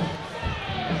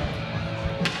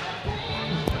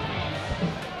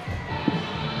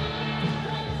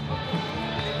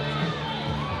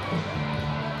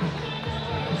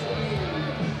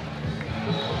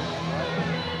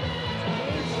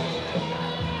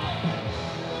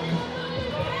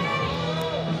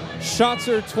 Shots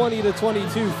are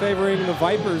 20-22 favoring the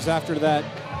Vipers after that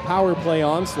power play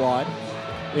onslaught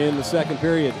in the second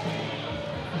period.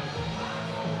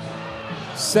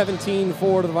 17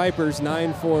 for the Vipers,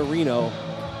 9 for Reno.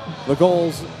 The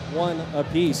goals, 1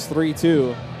 apiece,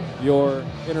 3-2, your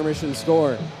intermission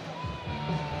score.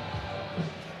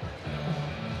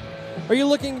 Are you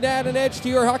looking to add an edge to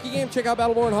your hockey game? Check out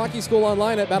Battleborn Hockey School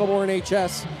online at Battleborn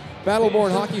HS.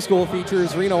 Battleborn Hockey School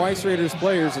features Reno Ice Raiders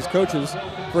players as coaches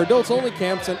for adults-only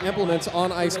camps and implements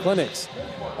on-ice clinics,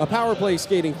 a power play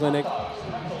skating clinic,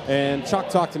 and Chalk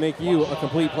Talk to make you a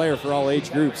complete player for all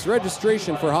age groups.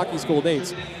 Registration for hockey school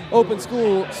dates open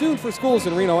school soon for schools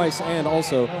in Reno Ice and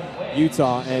also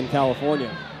Utah and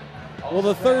California. Well,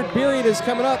 the third period is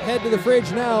coming up. Head to the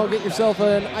fridge now. Get yourself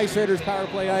an Ice Raiders Power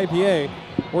Play IPA.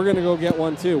 We're going to go get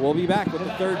one too. We'll be back with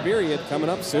the third period coming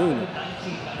up soon.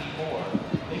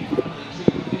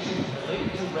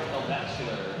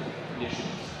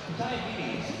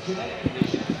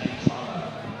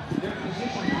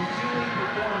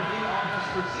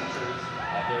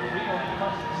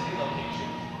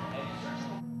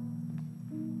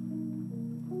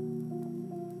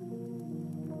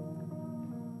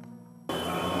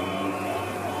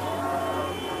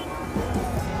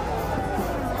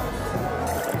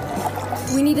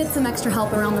 We needed some extra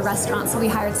help around the restaurant, so we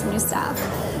hired some new staff.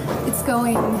 It's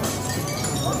going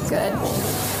good.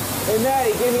 Hey,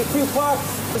 Maddie, give me 2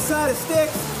 pucks, a side of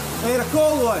sticks, and a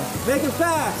cold one. Make it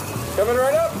fast. Coming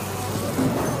right up.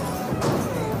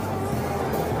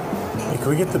 Hey, can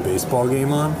we get the baseball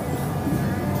game on?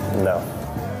 No.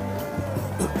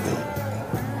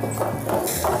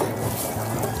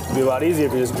 It'd be a lot easier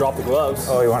if you just drop the gloves.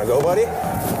 Oh, you want to go, buddy?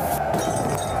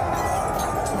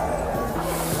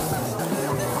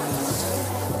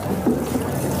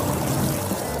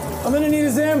 I'm gonna need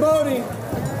a Zamboni.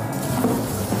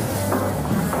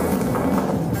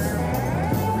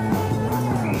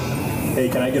 Hey,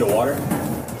 can I get a water?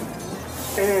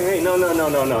 Hey, no.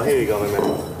 Here you go, my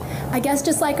man. I guess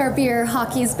just like our beer,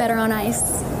 hockey's better on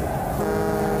ice.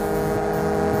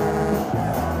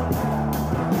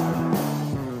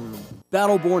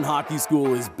 Battleborn Hockey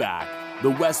School is back,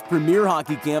 the West's premier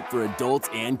hockey camp for adults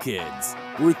and kids.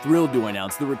 We're thrilled to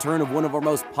announce the return of one of our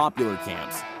most popular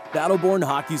camps, Battleborn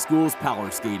Hockey School's Power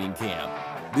Skating Camp.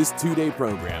 This 2-day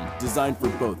program, designed for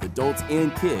both adults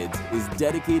and kids, is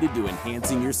dedicated to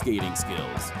enhancing your skating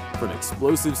skills. From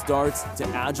explosive starts to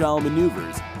agile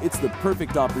maneuvers, it's the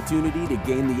perfect opportunity to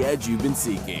gain the edge you've been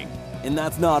seeking. And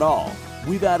that's not all.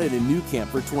 We've added a new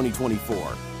camp for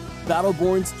 2024,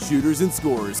 Battleborn's Shooters and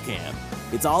Scorers Camp.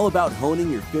 It's all about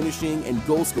honing your finishing and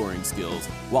goal-scoring skills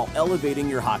while elevating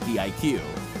your hockey IQ.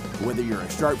 Whether you're a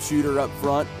sharpshooter up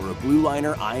front or a blue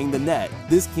liner eyeing the net,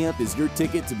 this camp is your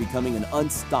ticket to becoming an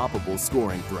unstoppable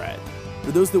scoring threat.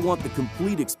 For those that want the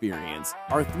complete experience,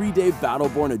 our 3-day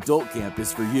Battleborn Adult Camp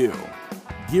is for you.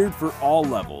 Geared for all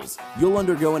levels, you'll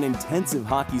undergo an intensive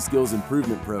hockey skills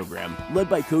improvement program led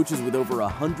by coaches with over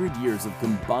 100 years of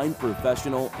combined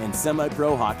professional and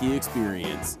semi-pro hockey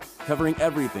experience, covering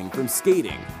everything from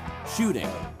skating, shooting,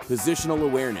 positional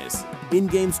awareness,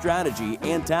 in-game strategy,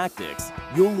 and tactics.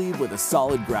 You'll leave with a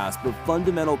solid grasp of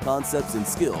fundamental concepts and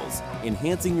skills,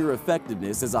 enhancing your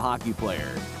effectiveness as a hockey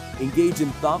player. Engage in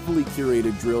thoughtfully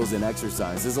curated drills and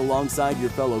exercises alongside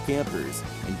your fellow campers.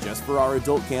 And just for our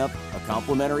adult camp, a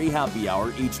complimentary happy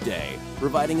hour each day,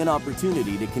 providing an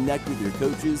opportunity to connect with your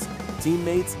coaches,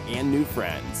 teammates, and new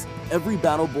friends. Every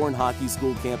Battleborn Hockey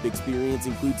School camp experience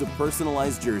includes a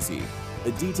personalized jersey,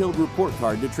 a detailed report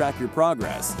card to track your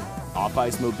progress,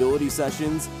 off-ice mobility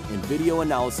sessions, and video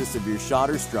analysis of your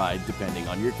shot or stride depending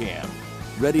on your camp.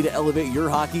 Ready to elevate your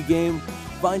hockey game?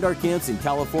 Find our camps in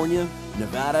California,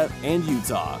 Nevada, and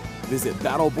Utah. Visit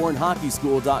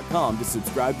battlebornhockeyschool.com to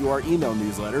subscribe to our email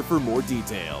newsletter for more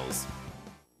details.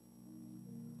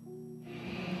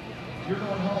 You're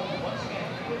going home once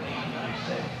again with a nice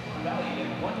set, valued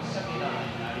at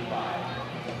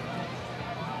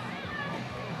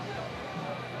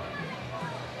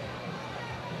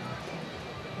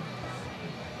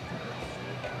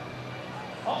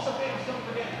Also, fans, don't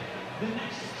forget, the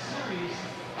next series,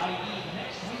 i.e.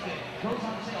 next weekend, goes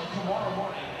on sale tomorrow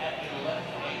morning at 11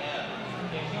 a.m.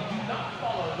 If you do not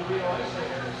follow the Reno Ice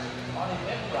Raiders on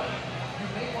Eventbrite, you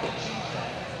may want to change that,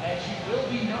 as you will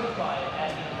be notified at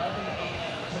 11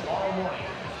 a.m. tomorrow morning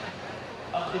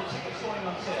of the tickets going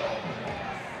on sale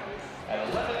at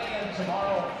 11 a.m.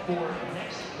 tomorrow for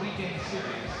next weekend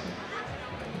series.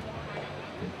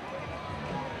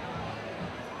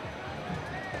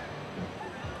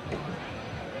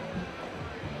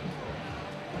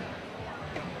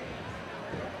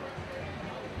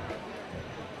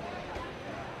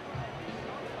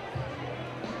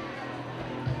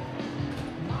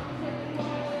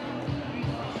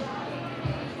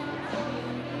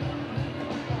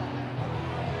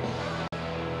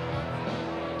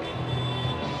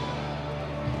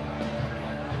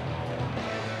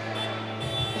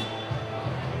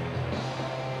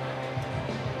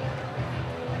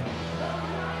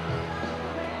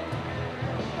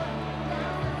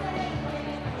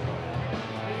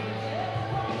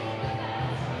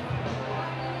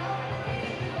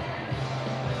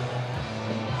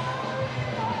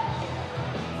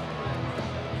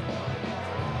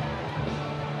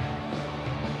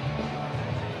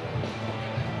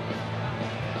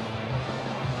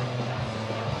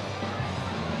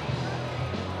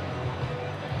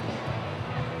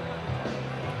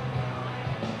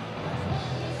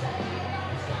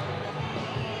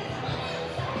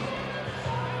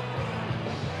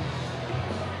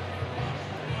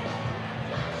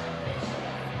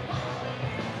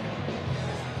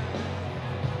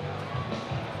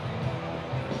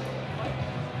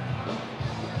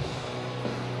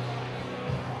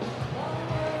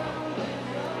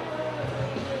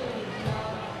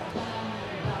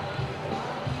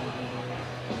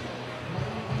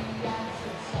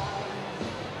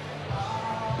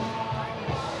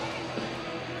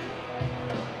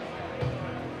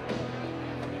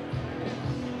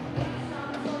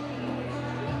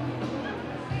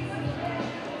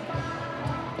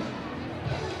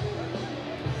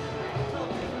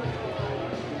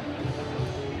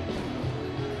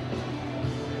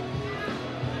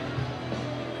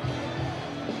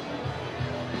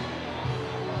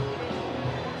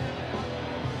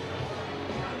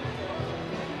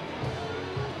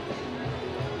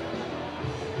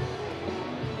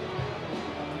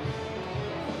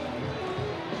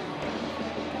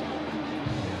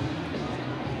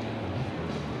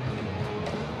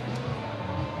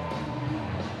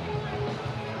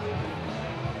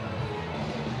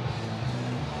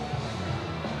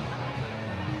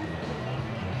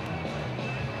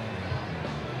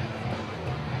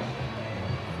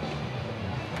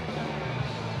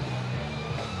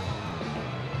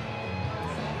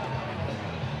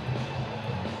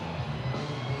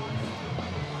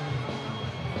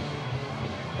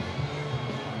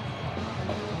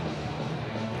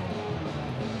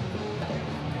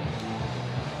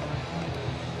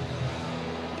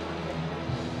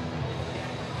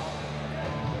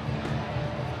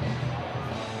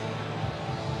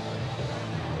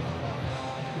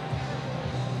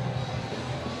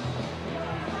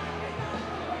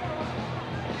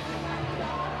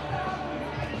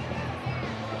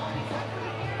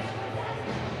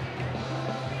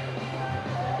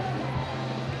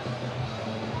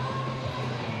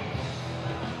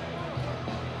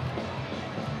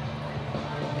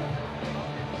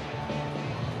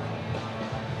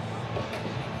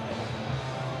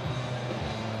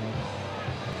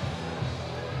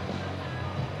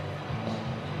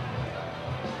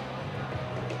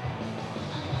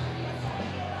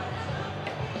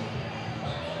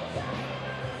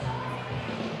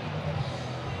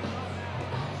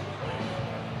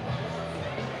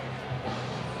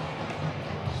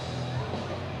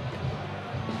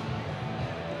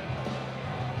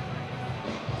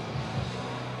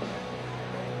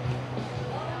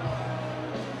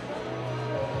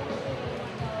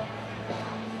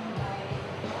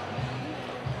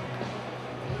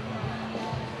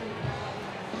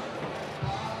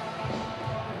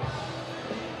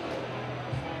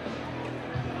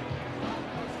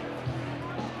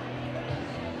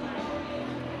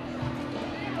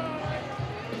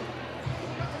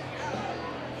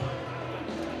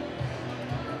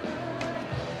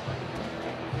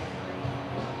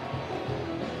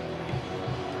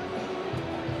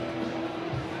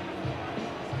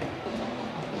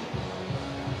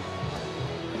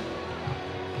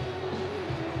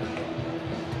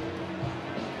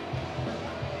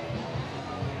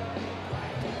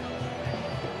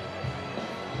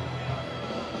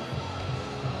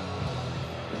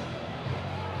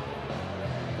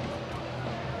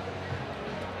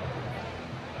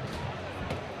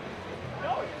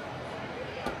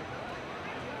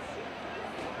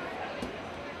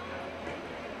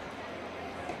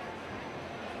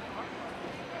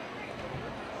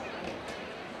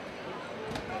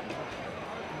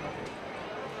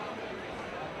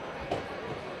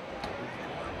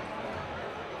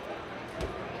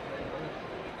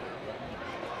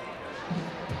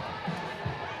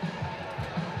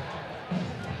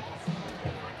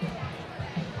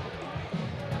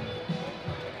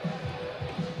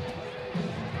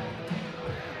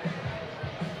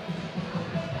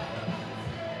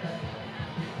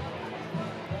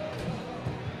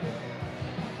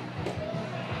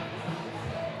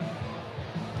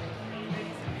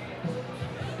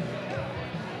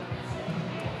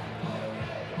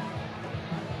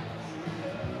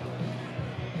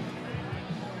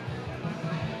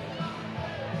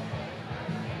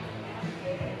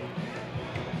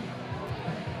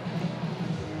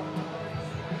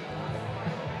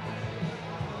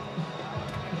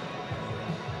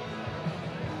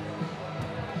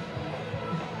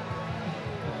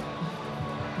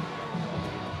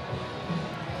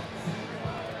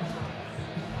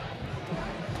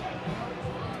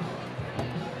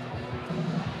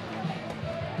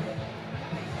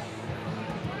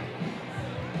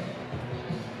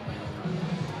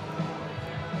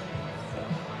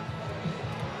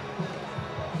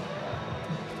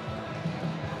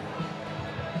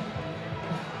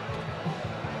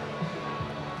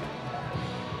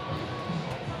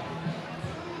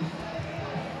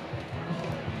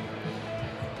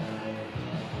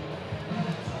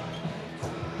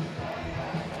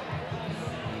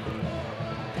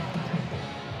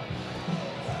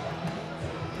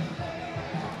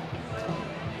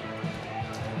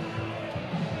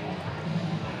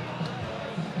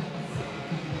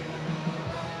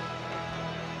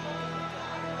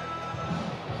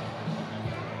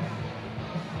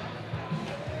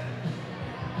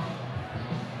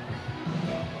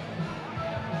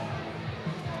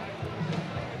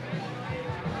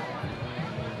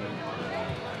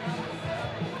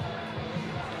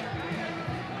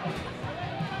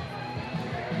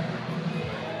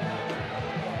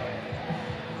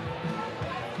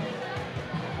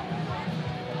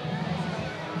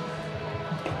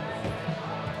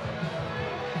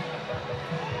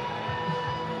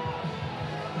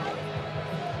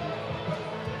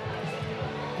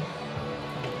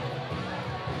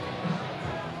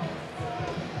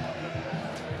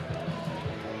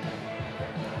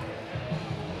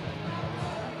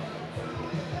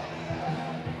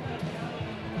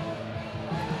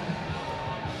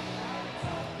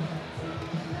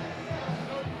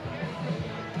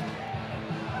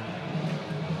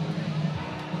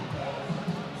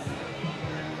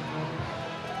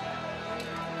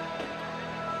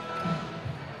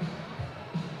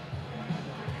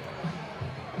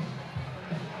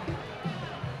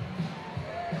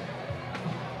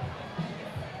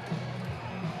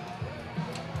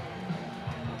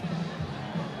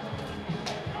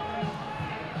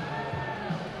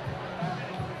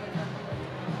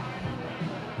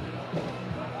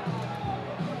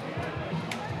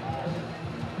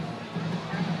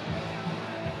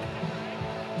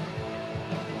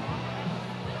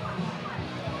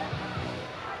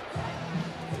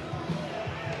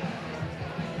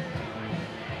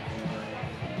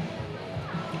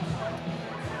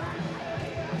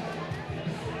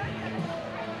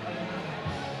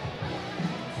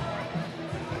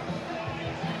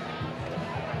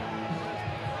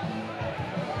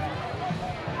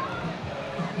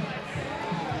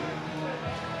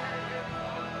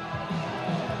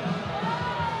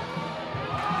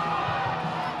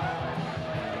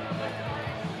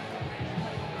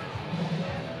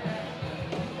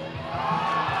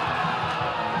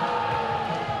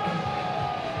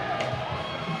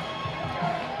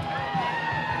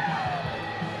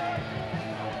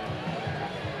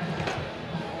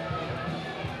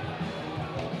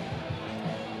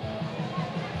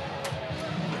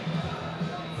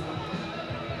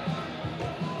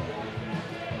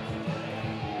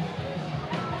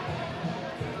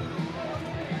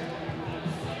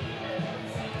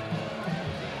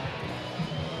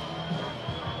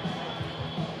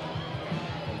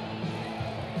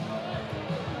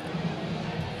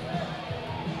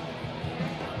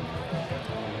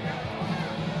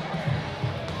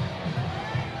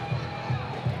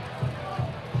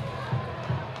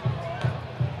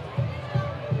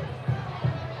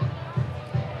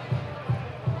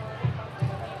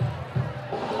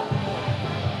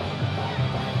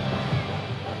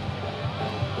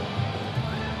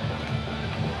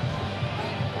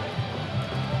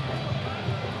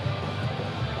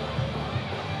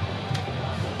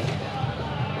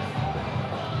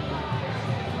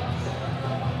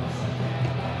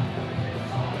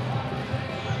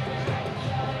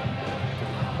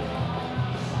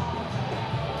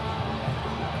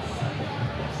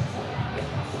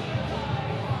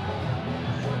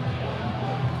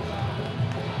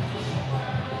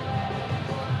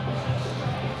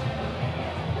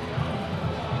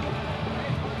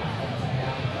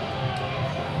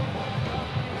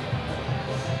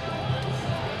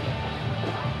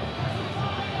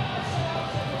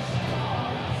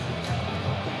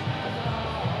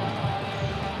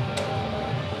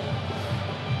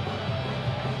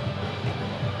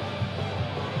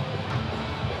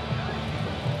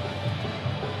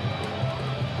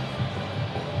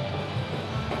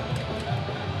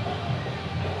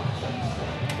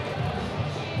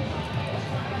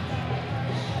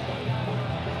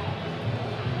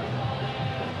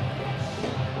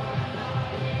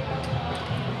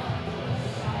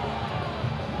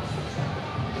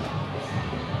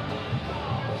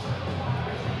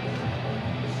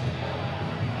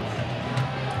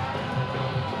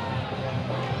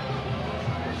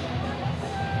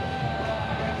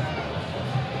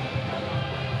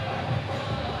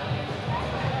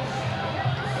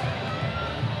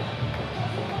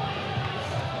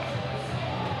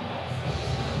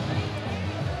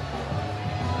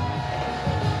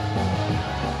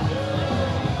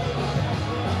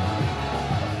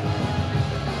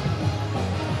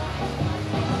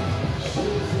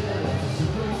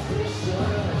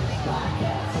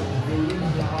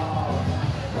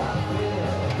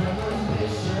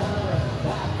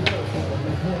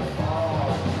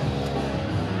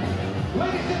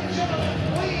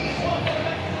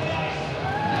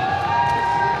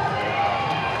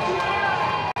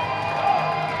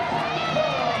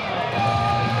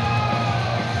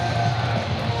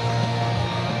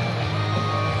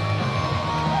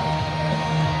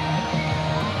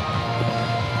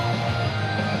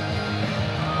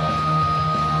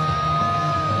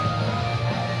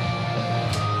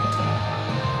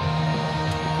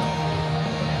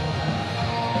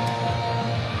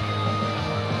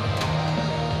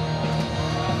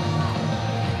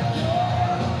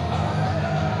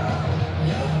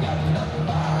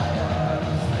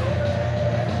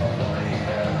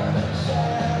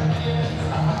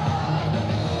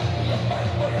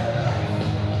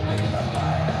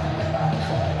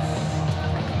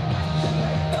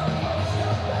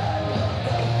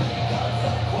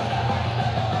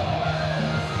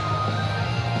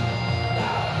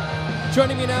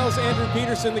 Joining me now is Andrew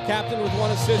Peterson, the captain, with 1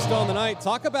 assist on the night.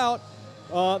 Talk about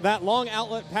that long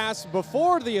outlet pass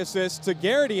before the assist to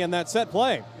Garrity in that set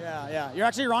play. Yeah. You're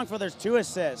actually wrong for there's 2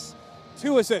 assists.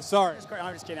 2 assists, sorry.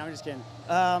 I'm just kidding.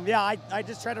 Yeah, I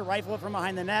just tried to rifle it from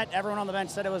behind the net. Everyone on the bench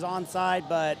said it was onside,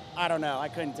 but I don't know. I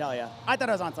couldn't tell you. I thought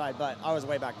it was onside, but I was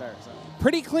way back there. So.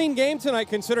 Pretty clean game tonight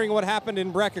considering what happened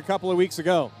in Breck a couple of weeks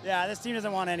ago. Yeah, this team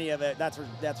doesn't want any of it. That's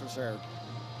for sure.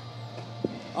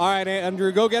 All right,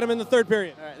 Andrew, go get him in the third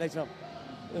period. All right, thanks, Phil.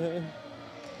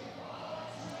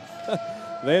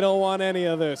 They don't want any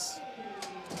of this.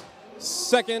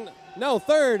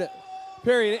 Third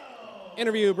period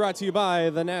interview brought to you by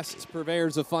The Nest,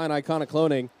 purveyors of fine iconic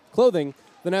clothing,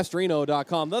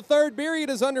 thenestreno.com. The third period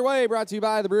is underway, brought to you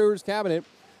by the Brewers Cabinet.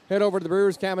 Head over to the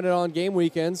Brewers Cabinet on game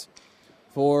weekends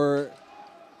for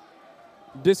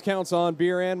discounts on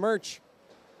beer and merch.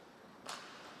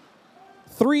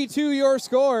 3-2 your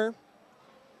score.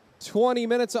 20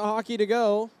 minutes of hockey to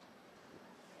go.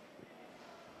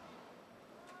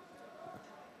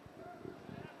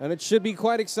 And it should be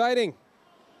quite exciting.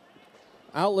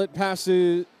 Outlet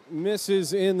passes,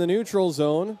 misses in the neutral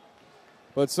zone,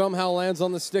 but somehow lands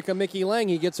on the stick of Mickey Lang.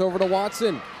 He gets over to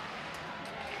Watson.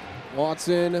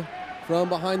 Watson from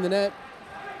behind the net.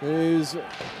 His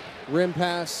rim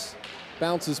pass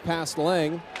bounces past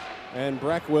Lang, and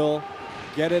Breck will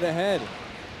get it ahead.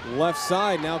 Left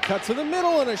side, now cut to the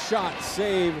middle, and a shot.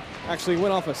 Save, actually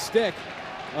went off a stick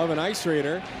of an Ice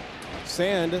Raider.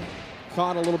 Sand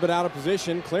caught a little bit out of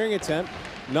position, clearing attempt,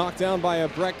 knocked down by a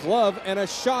Breck glove, and a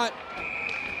shot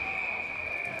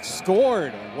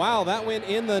scored. Wow, that went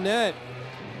in the net.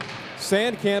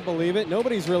 Sand can't believe it.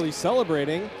 Nobody's really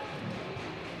celebrating.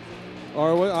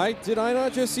 Or did I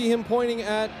not just see him pointing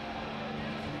at...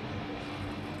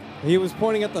 He was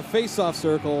pointing at the face-off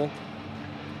circle.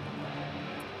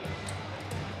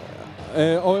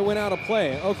 It went out of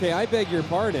play. Okay, I beg your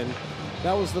pardon.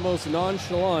 That was the most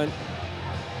nonchalant.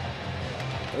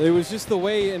 It was just the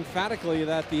way emphatically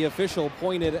that the official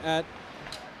pointed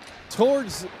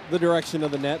towards the direction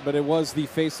of the net, but it was the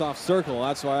face-off circle.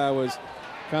 That's why I was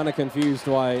kind of confused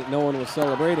why no one was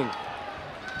celebrating.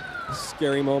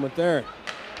 Scary moment there.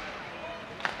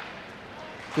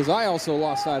 Because I also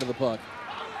lost sight of the puck.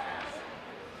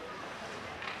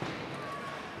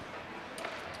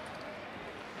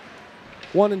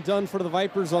 One and done for the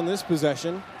Vipers on this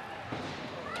possession.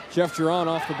 Jeff Giron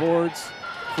off the boards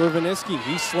for Viniski.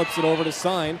 He slips it over to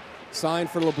Sign. Sign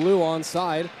for LeBleu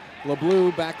onside.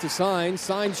 LeBleu back to Sign.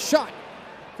 Sign's shot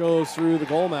goes through the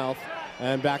goal mouth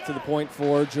and back to the point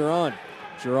for Giron.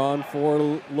 Giron for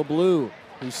LeBleu,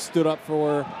 who stood up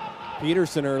for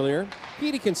Peterson earlier.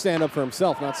 Petey can stand up for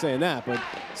himself, not saying that, but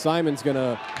Simon's going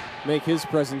to make his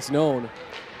presence known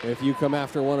if you come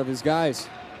after one of his guys.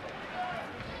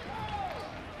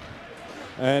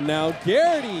 And now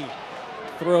Garrity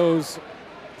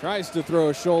tries to throw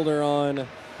a shoulder on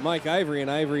Mike Ivory,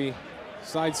 and Ivory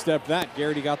sidestepped that.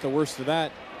 Garrity got the worst of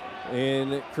that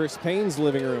in Chris Payne's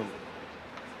living room.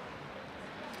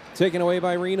 Taken away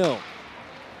by Reno.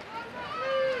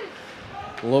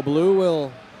 LeBleu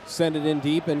will send it in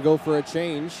deep and go for a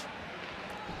change.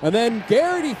 And then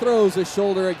Garrity throws a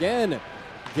shoulder again.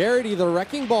 Garrity, the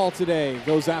wrecking ball today,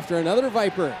 goes after another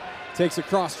Viper. Takes a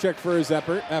cross check for his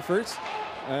efforts.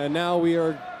 And now we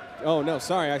are, oh no,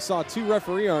 sorry, I saw 2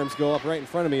 referee arms go up right in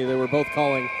front of me. They were both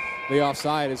calling the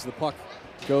offside as the puck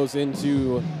goes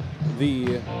into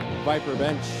the Viper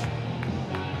bench.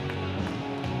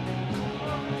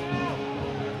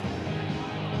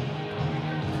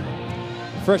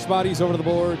 Fresh bodies over to the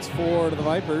boards for the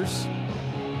Vipers.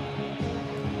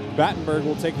 Battenberg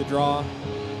will take the draw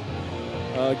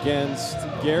against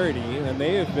Garrity, and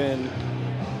they have been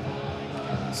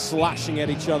slashing at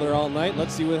each other all night.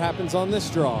 Let's see what happens on this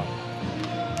draw.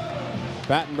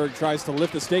 Battenberg tries to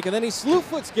lift the stake, and then he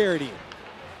slew-foots Garrity.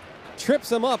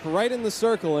 Trips him up right in the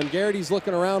circle, and Garrity's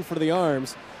looking around for the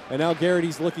arms. And now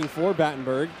Garrity's looking for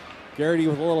Battenberg. Garrity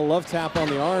with a little love tap on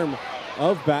the arm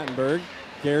of Battenberg.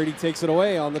 Garrity takes it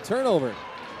away on the turnover.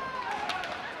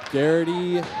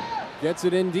 Garrity gets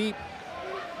it in deep.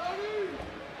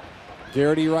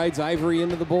 Garrity rides Ivory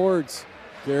into the boards.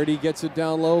 Garrity gets it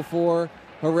down low for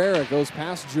Herrera. Goes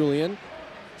past Julian.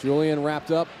 Julian wrapped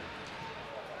up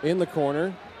in the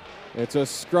corner. It's a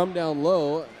scrum down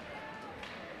low.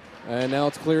 And now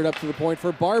it's cleared up to the point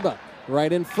for Barba.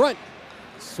 Right in front.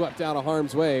 Swept out of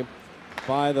harm's way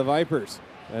by the Vipers.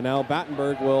 And now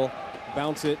Battenberg will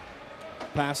bounce it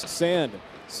past Sand.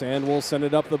 Sand will send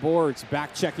it up the boards.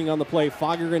 Back checking on the play.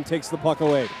 Fagergren takes the puck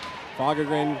away.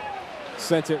 Fagergren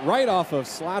sent it right off of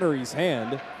Slattery's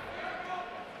hand.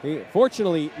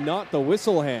 Fortunately, not the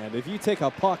whistle hand. If you take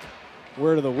a puck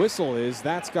where the whistle is,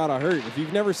 that's got to hurt. If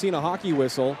you've never seen a hockey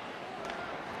whistle,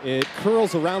 it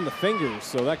curls around the fingers,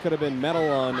 so that could have been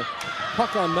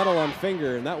puck on metal on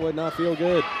finger, and that would not feel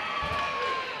good.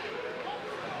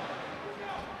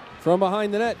 From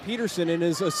behind the net, Peterson in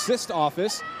his assist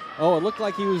office. Oh, it looked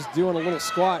like he was doing a little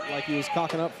squat, like he was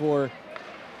cocking up for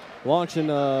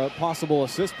launching a possible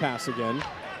assist pass again.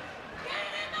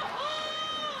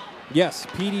 Yes,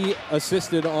 Petey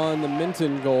assisted on the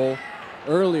Minton goal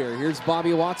earlier. Here's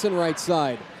Bobby Watson, right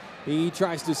side. He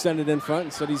tries to send it in front.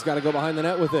 Instead, he's got to go behind the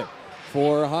net with it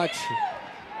for Hutch.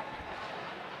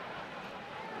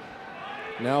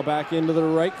 Now back into the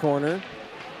right corner.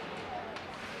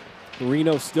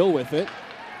 Reno still with it,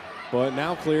 but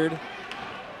now cleared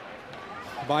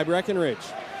by Breckenridge.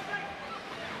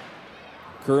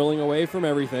 Curling away from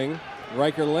everything.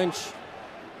 Riker Lynch.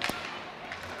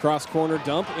 Cross corner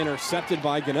dump, intercepted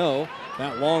by Gunnoe.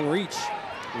 That long reach.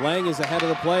 Lang is ahead of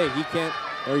the play.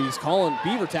 He's calling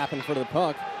Beaver tapping for the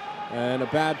puck. And a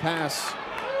bad pass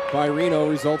by Reno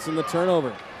results in the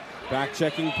turnover. Back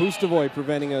checking Pustovoy,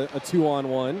 preventing a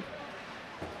 2-on-1.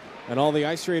 And all the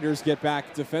Ice Raiders get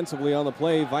back defensively on the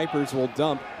play. Vipers will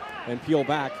dump and peel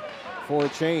back for a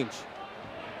change.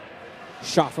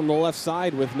 Shot from the left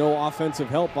side with no offensive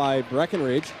help by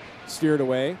Breckenridge. Steered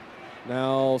away.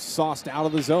 Now sauced out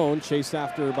of the zone, chased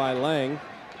after by Lang.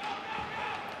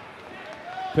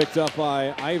 Picked up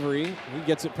by Ivory. He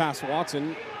gets it past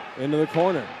Watson into the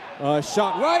corner.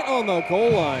 Shot right on the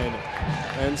goal line.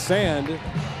 And Sand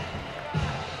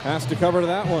has to cover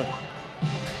that one.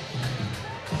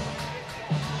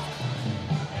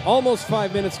 Almost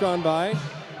 5 minutes gone by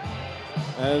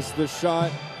as the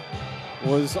shot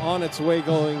was on its way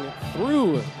going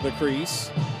through the crease.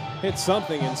 Hit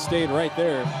something and stayed right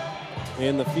there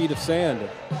in the feet of Sand.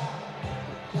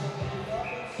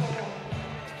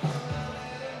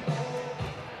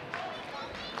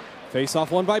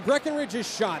 Face-off won by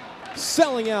Breckenridge's shot.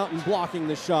 Selling out and blocking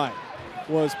the shot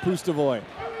was Pustovoy.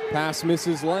 Pass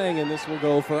misses Lang, and this will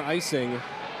go for icing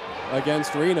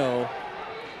against Reno.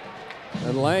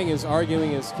 And Lang is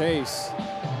arguing his case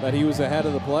that he was ahead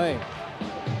of the play.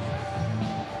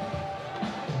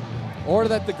 Or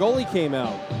that the goalie came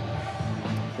out.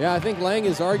 Yeah, I think Lang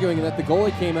is arguing that the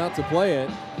goalie came out to play it,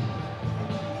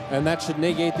 and that should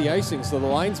negate the icing. So the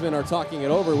linesmen are talking it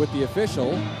over with the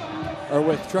official, or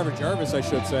with Trevor Jarvis, I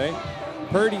should say.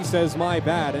 Purdy says, my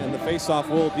bad, and the faceoff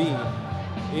will be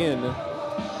in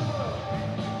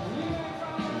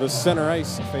the center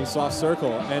ice faceoff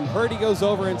circle. And Purdy goes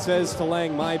over and says to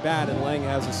Lang, my bad, and Lang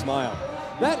has a smile.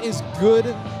 That is good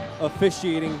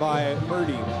officiating by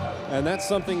Purdy, and that's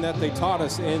something that they taught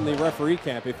us in the referee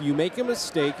camp. If you make a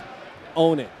mistake,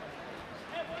 own it.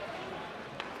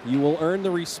 You will earn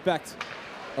the respect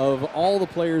of all the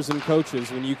players and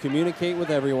coaches when you communicate with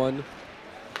everyone.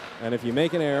 And if you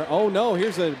make an error, oh no,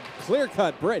 here's a clear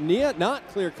cut. Not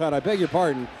clear cut, I beg your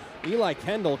pardon. Eli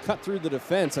Kendall cut through the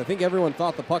defense. I think everyone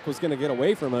thought the puck was going to get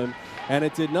away from him, and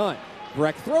it did not.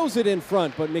 Breck throws it in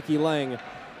front, but Mickey Lang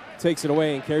takes it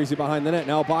away and carries it behind the net.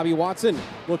 Now Bobby Watson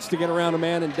looks to get around a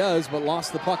man and does, but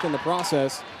lost the puck in the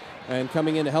process. And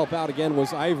coming in to help out again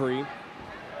was Ivory.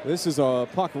 This is a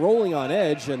puck rolling on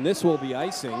edge, and this will be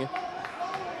icing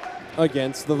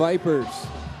against the Vipers.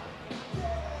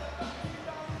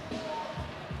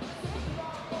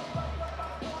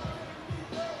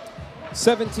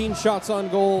 "17 shots on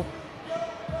goal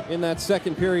in that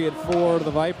second period for the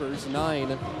Vipers,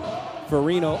 9 for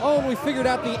Reno. Oh, and we figured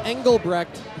out the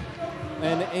Engelbrecht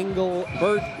and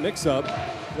Engelbert mix-up.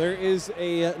 There is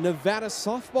a Nevada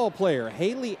softball player,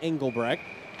 Haley Engelbrecht,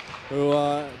 who,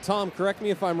 Tom, correct me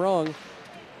if I'm wrong,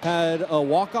 had a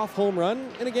walk-off home run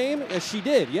in a game? She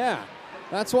did, yeah.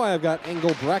 That's why I've got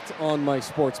Engelbrecht on my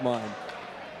sports mind,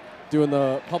 doing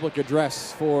the public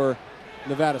address for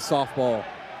Nevada softball.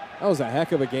 That was a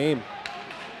heck of a game.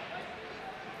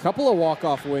 Couple of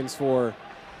walk-off wins for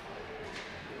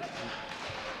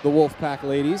the Wolfpack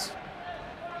ladies.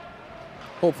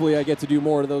 Hopefully I get to do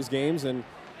more of those games and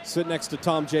sit next to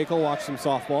Tom Jekyll, watch some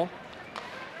softball.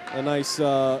 A nice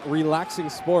relaxing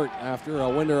sport after a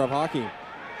winter of hockey.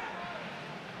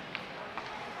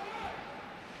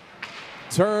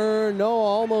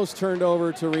 Almost turned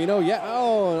over to Reno. Yeah,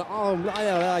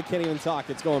 I can't even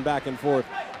talk. It's going back and forth.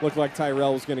 Looked like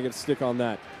Tyrell was going to get a stick on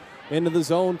that. Into the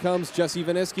zone comes Jesse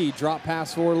Vaniski. Drop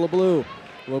pass for LeBleu.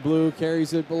 LeBleu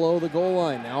carries it below the goal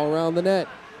line. Now around the net.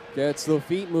 Gets the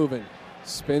feet moving.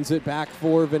 Spins it back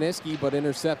for Vaniski, but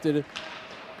intercepted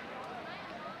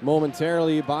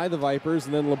momentarily by the Vipers.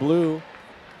 And then LeBleu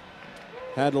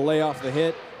had to lay off the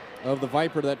hit of the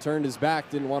Viper that turned his back.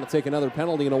 Didn't want to take another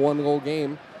penalty in a one-goal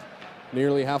game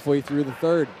nearly halfway through the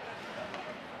third.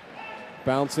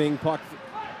 Bouncing puck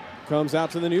comes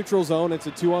out to the neutral zone. It's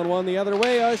a 2-on-1 the other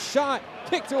way. A shot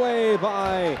kicked away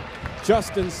by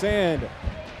Justin Sand.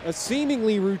 A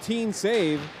seemingly routine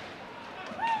save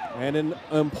and an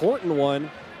important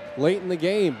one late in the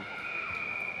game.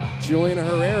 Julian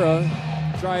Herrera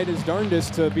tried his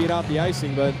darndest to beat out the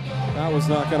icing, but that was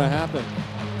not going to happen.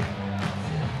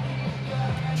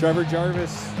 Trevor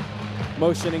Jarvis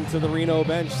motioning to the Reno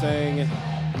bench saying,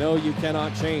 "No, you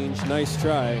cannot change. Nice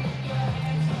try."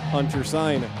 Hunter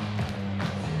sign.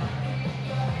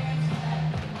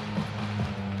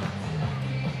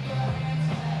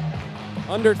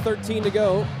 Under 13 to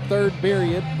go, third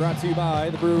period, brought to you by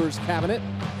the Brewers Cabinet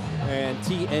and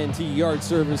TNT Yard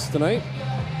service tonight.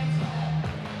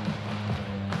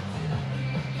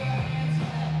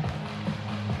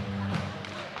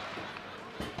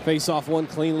 Face-off won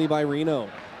cleanly by Reno.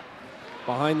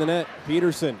 Behind the net,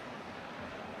 Peterson.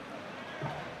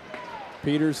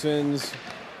 Peterson's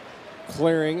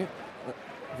clearing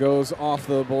goes off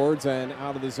the boards and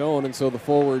out of the zone, and so the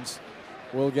forwards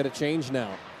will get a change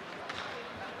now.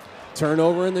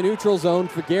 Turnover in the neutral zone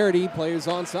for Garrity. Plays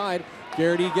onside.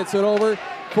 Garrity gets it over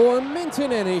for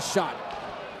Minton, and his shot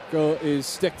is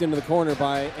sticked into the corner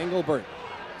by Engelbert.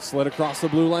 Slid across the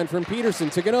blue line from Peterson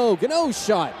to Gunnoe. Gunnoe's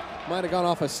shot might have gone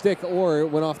off a stick or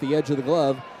it went off the edge of the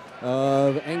glove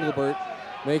of Engelbert,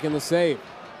 making the save.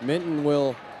 Minton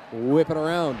will whip it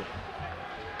around.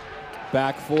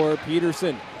 Back for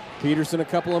Peterson. Peterson a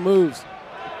couple of moves.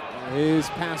 His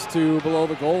pass to below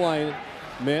the goal line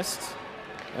missed.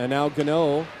 And now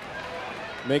Gunnoe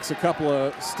makes a couple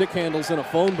of stick handles in a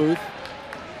phone booth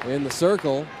in the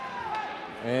circle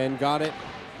and got it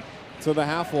to the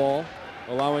half wall,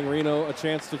 allowing Reno a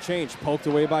chance to change. Poked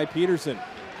away by Peterson.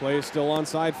 Play is still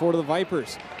onside for the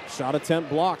Vipers. Shot attempt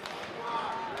blocked.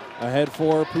 Ahead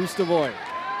for Pustovoy.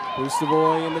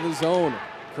 Pustovoy into the zone.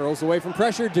 Curls away from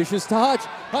pressure, dishes to Hutch.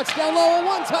 Hutch down low, a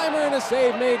one-timer and a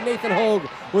save made. Nathan Hogue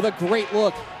with a great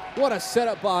look. What a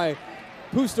setup by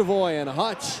Pustovoy and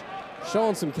Hutch,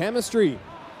 showing some chemistry.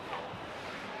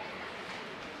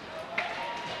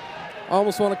 I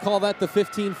almost want to call that the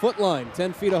 15-foot line.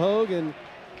 10 feet of Hogue and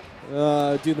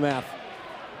do the math.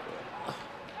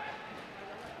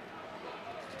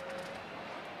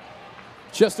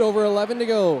 Just over 11 to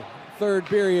go, third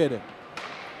period.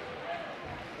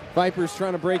 Vipers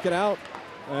trying to break it out,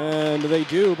 and they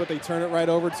do, but they turn it right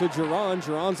over to Giron.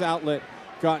 Giron's outlet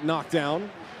got knocked down,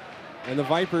 and the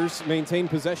Vipers maintain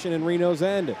possession in Reno's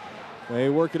end. They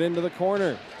work it into the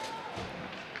corner.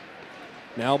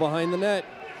 Now behind the net,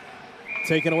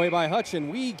 taken away by Hutchison.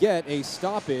 We get a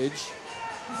stoppage.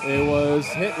 It was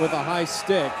hit with a high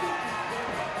stick,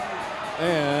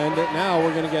 and now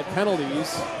we're going to get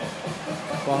penalties.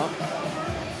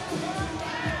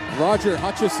 Roger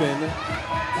Hutchison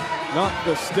knocked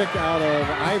the stick out of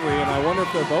Ivory, and I wonder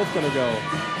if they're both going to go.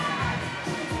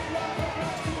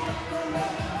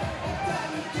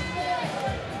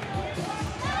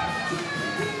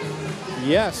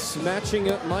 Yes, matching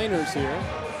up minors here.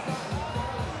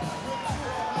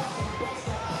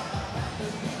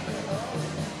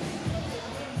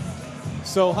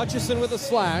 So Hutchison with a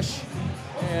slash,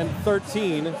 and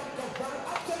 13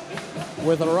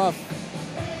 with a rough.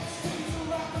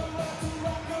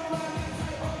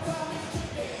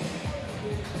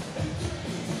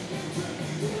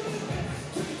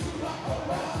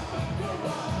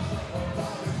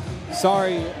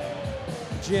 Sorry,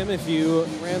 Jim, if you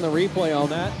ran the replay on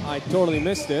that. I totally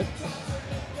missed it.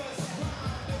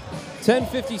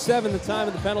 10:57 the time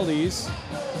of the penalties.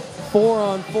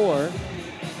 4-on-4.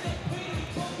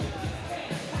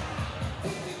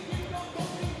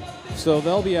 So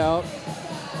they'll be out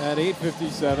at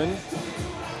 8:57.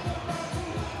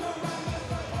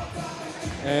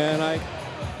 And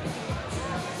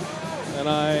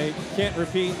I can't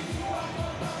repeat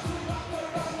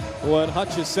what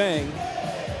Hutch is saying.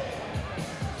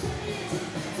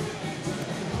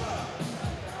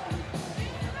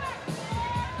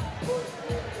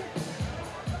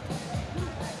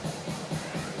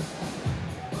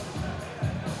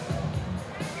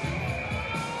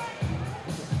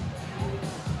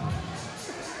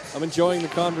 I'm enjoying the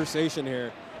conversation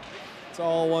here. It's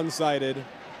all one-sided.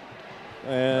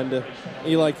 And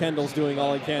Eli Kendall's doing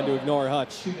all he can to ignore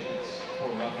Hutch.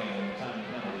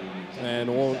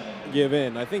 And won't give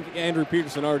in. I think Andrew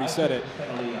Peterson already said it.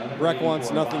 Breck wants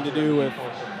nothing to do with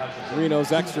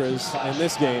Reno's extras in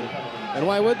this game. And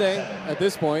why would they? At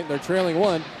this point, they're trailing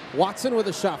one. Watson with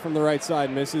a shot from the right side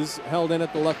misses. Held in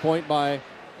at the left point by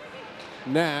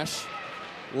Nash.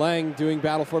 Lang doing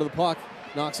battle for the puck.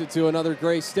 Knocks it to another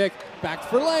gray stick. Back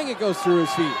for Lang. It goes through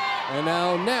his feet. And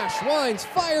now Nash winds,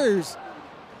 fires.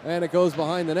 and it goes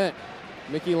behind the net.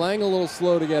 Mickey Lang a little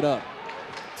slow to get up.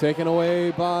 Taken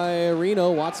away by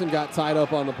Reno. Watson got tied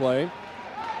up on the play.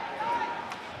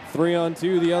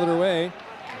 3-on-2 the other way.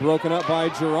 Broken up by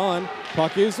Geron.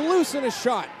 Puck is loose and a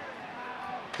shot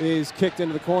is kicked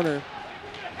into the corner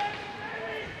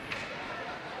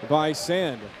by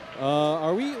Sand.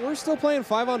 We're still playing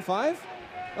 5-on-5?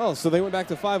 Oh, so they went back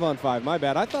to 5-on-5. My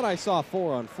bad. I thought I saw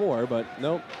 4-on-4, but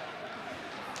nope.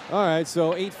 All right,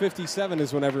 so 8:57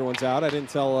 is when everyone's out. I didn't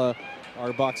tell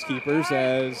our box keepers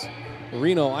as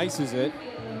Reno ices it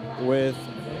with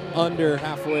under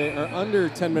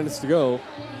 10 minutes to go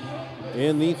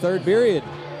in the third period.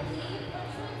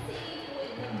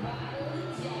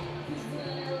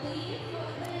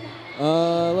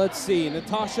 Let's see.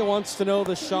 Natasha wants to know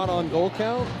the shot on goal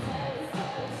count.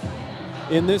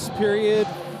 In this period,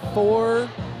 4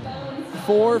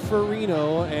 for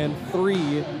Reno and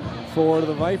 3 for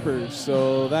the Vipers.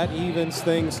 So that evens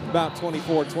things about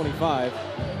 24-25.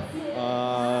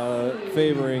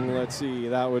 Favoring, let's see,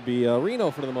 that would be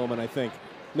Reno for the moment, I think.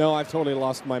 No, I've totally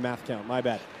lost my math count. My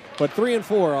bad. But 3 and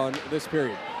 4 on this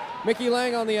period. Mickey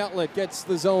Lang on the outlet gets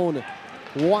the zone.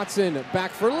 Watson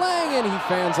back for Lang, and he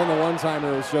fans on the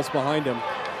one-timer. It was just behind him.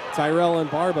 Tyrell and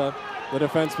Barba, the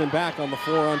defenseman, back on the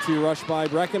 4-on-2 rush by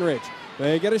Breckenridge.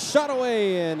 They get a shot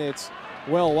away, and it's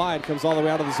well wide. Comes all the way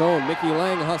out of the zone. Mickey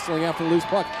Lang hustling after the loose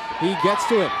puck. He gets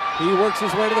to it. He works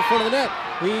his way to the front of the net.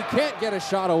 He can't get a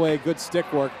shot away. Good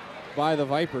stick work by the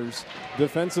Vipers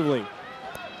defensively.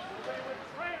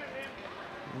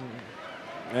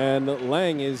 And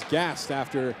Lang is gassed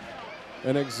after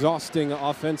an exhausting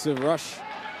offensive rush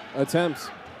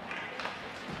attempt.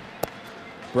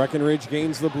 Breckenridge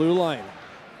gains the blue line.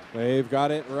 They've got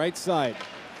it right side.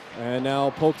 And now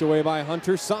poked away by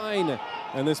Hunter Sign.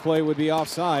 And this play would be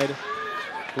offside.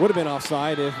 Would have been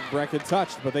offside if Breck had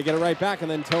touched, but they get it right back.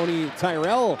 And then Tony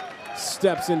Tyrell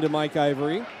steps into Mike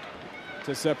Ivory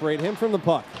to separate him from the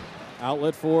puck.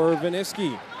 Outlet for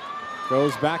Viniski.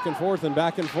 Goes back and forth and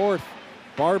back and forth.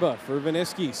 Barba for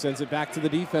Viniski sends it back to the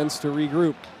defense to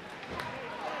regroup.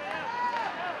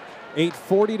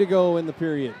 8:40 to go in the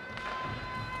period.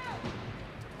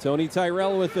 Tony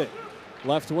Tyrell with it.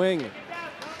 Left wing.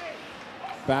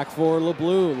 Back for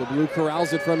LeBlue. LeBlue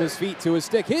corrals it from his feet to his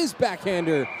stick. His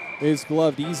backhander is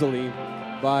gloved easily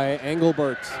by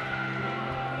Engelbert.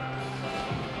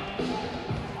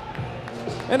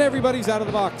 And everybody's out of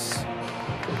the box.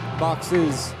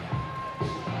 Boxes.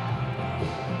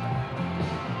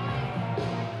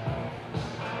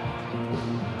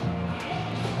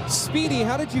 Speedy,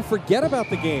 how did you forget about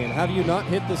the game? Have you not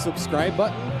hit the subscribe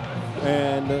button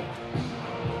and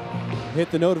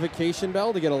hit the notification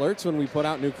bell to get alerts when we put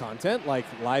out new content like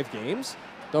live games?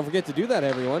 Don't forget to do that,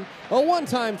 everyone. A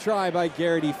one-time try by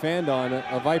Garrity Fandon.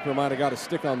 A Viper might have got a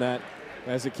stick on that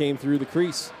as it came through the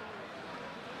crease.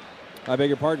 I beg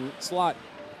your pardon, slot.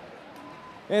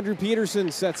 Andrew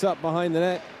Peterson sets up behind the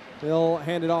net. He'll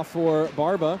hand it off for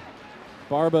Barba.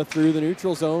 Barba through the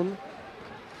neutral zone.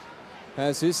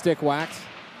 Has his stick whacked.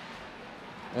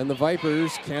 And the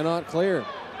Vipers cannot clear.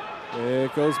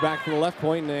 It goes back to the left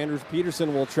point, and Andrew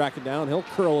Peterson will track it down. He'll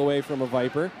curl away from a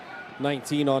Viper.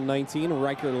 19 on 19,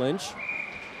 Riker Lynch.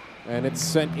 And it's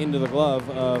sent into the glove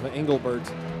of Engelbert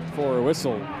for a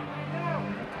whistle.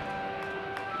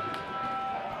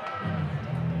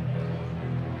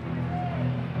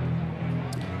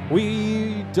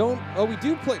 We do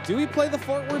we play the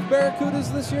Fort Worth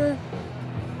Barracudas this year?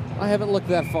 I haven't looked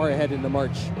that far ahead into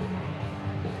March.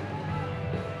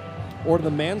 Or the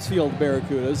Mansfield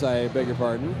Barracudas, I beg your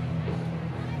pardon.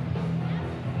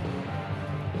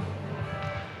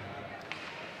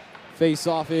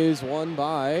 Face-off is won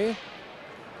by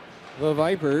the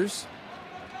Vipers.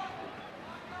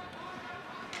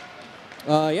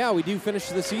 Yeah, we do finish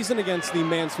the season against the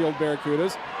Mansfield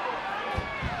Barracudas.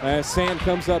 As Sand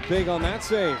comes up big on that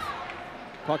save.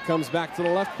 Puck comes back to the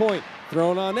left point.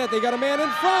 Thrown on net. They got a man in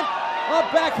front. A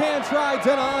backhand try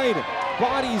denied.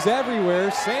 Bodies everywhere.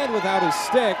 Sand without his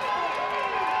stick.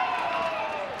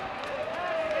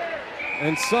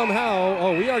 And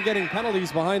somehow, we are getting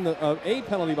penalties behind a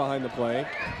penalty behind the play.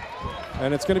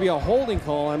 And it's going to be a holding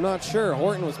call. I'm not sure.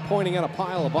 Horton was pointing at a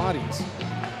pile of bodies.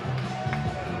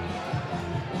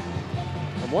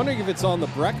 I'm wondering if it's on the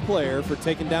Breck player for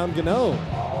taking down Gunnoe.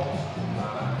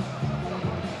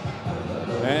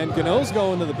 And Gunnoe's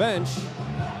going to the bench.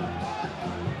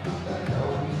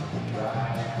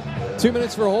 2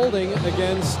 minutes for holding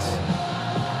against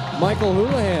Michael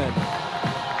Houlihan.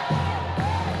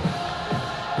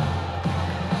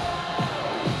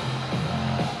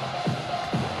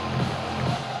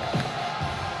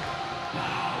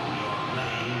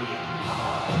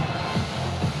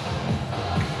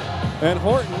 And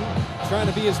Horton trying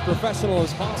to be as professional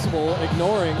as possible,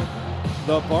 ignoring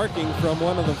the barking from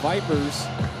one of the Vipers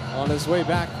on his way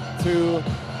back to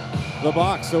the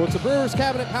box. So it's a Brewers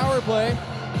cabinet power play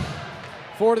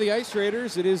for the Ice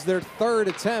Raiders. It is their third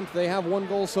attempt. They have one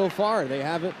goal so far. They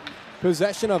have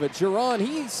possession of it. Giron,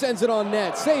 he sends it on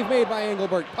net. Save made by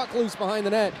Engelbert. Puck loose behind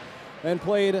the net and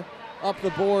played up the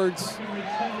boards.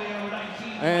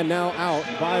 And now out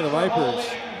by the Vipers.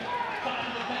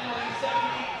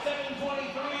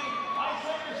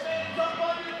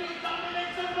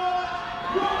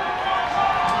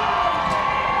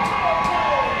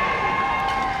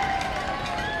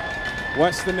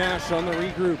 Weston Nash on the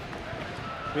regroup,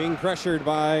 being pressured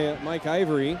by Mike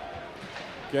Ivory.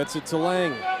 Gets it to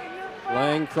Lang.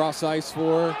 Lang cross ice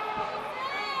for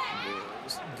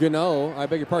Gunnoe, I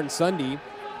beg your pardon, Sunday.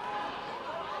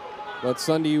 But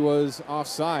Sunday was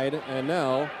offside, and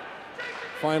now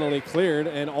finally cleared,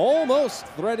 and almost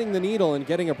threading the needle and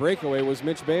getting a breakaway was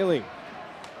Mitch Bailey.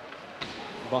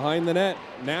 Behind the net,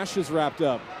 Nash is wrapped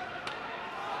up.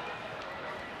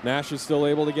 Nash is still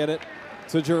able to get it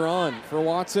to Giron for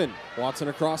Watson. Watson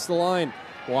across the line.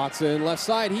 Watson left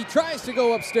side. He tries to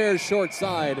go upstairs short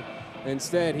side.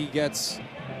 Instead, he gets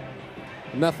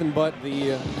nothing but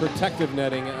the protective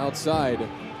netting outside.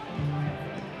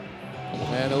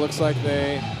 And it looks like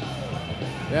they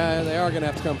are going to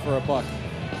have to come for a puck.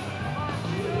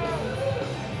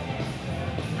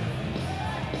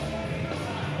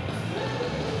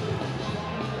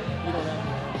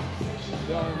 You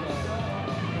don't have to.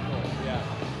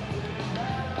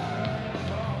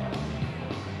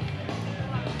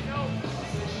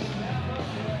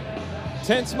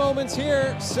 Tense moments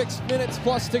here, 6 minutes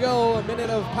plus to go, a minute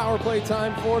of power play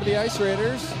time for the Ice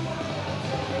Raiders.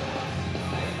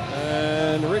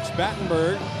 And Rick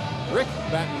Battenberg,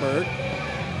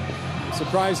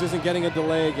 surprised isn't getting a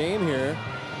delay game here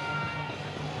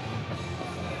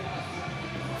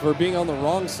for being on the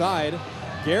wrong side.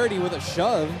 Garrity with a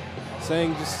shove,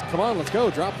 saying just come on, let's go,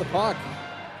 drop the puck.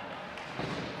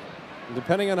 And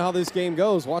depending on how this game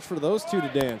goes, watch for those two to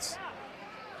dance.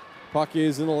 Puck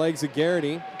is in the legs of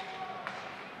Garrity.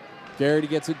 Garrity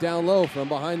gets it down low from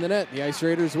behind the net. The Ice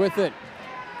Raiders with it.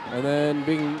 And then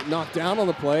being knocked down on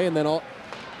the play, and then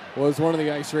was one of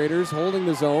the Ice Raiders holding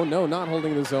the zone. No, not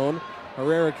holding the zone.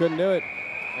 Herrera couldn't do it.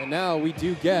 And now we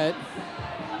do get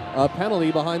a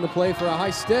penalty behind the play for a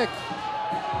high stick.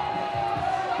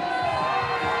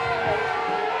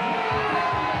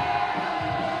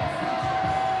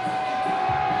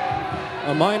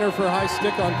 A minor for high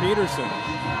stick on Peterson.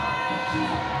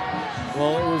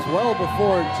 Well, it was well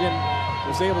before Jim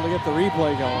was able to get the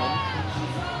replay going.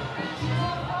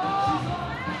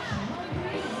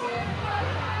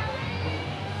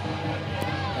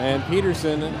 And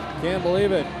Peterson can't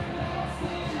believe it.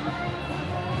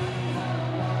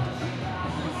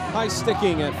 High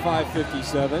sticking at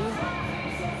 5:57.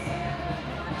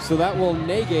 So that will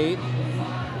negate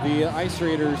the Ice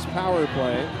Raiders power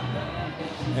play.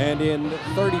 And in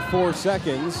 34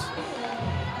 seconds,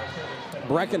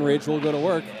 Breckenridge will go to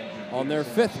work on their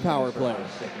 5th power play.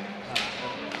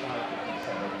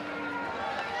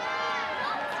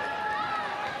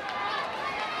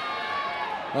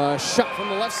 Shot from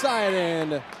the left side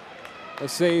and a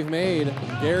save made.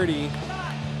 Garrity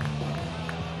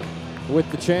with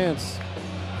the chance.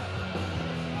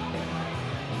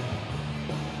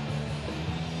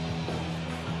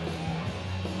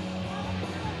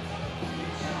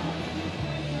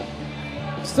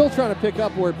 Still trying to pick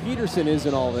up where Peterson is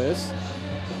in all this.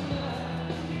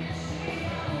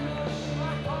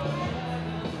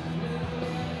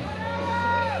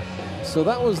 So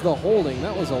that was the holding.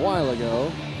 That was a while ago.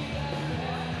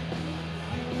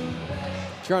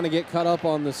 Trying to get caught up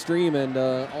on the stream and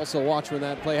also watch when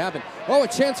that play happened. Oh, a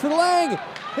chance for Lang.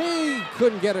 He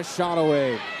couldn't get a shot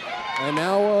away. And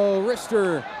now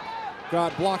Richter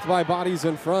got blocked by bodies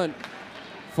in front.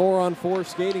 4-on-4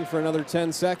 skating for another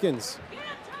 10 seconds.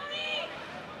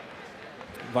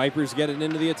 Vipers get it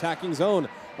into the attacking zone.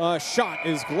 Shot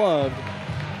is gloved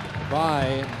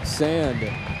by Sand.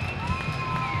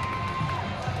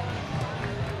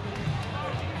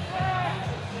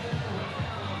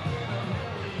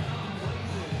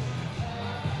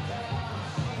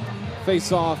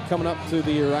 Face off coming up to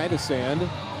the right of Sand.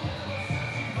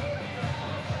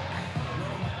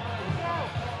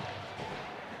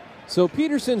 So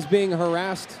Peterson's being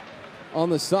harassed on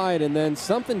the side, and then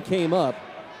something came up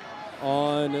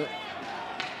on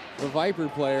the Viper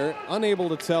player, unable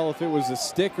to tell if it was a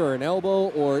stick or an elbow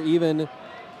or even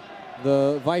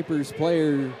the Vipers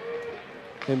player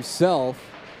himself.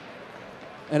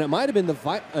 And it might have been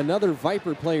another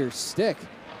Viper player's stick.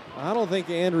 I don't think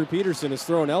Andrew Peterson is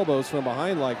throwing elbows from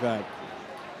behind like that.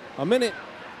 A minute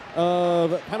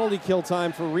of penalty kill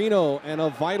time for Reno, and a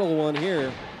vital one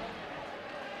here.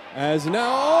 As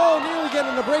now, nearly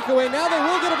getting a breakaway. Now they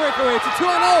will get a breakaway. It's a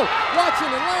 2-0. Watson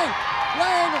and Lang.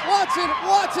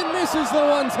 Watson misses the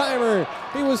one-timer.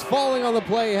 He was falling on the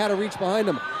play, had to reach behind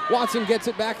him. Watson gets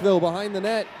it back, though, behind the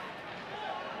net.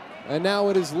 And now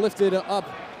it is lifted up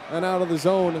and out of the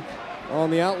zone on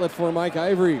the outlet for Mike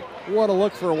Ivory. What a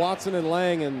look for Watson and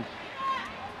Lang, and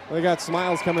they got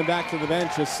smiles coming back to the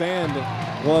bench as Sand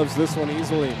gloves this one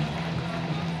easily.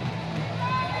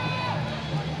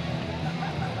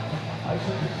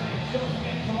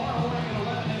 Tomorrow morning at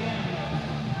 11 a.m.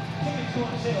 Tickets go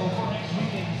on sale for next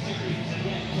weekend series.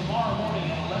 Again, tomorrow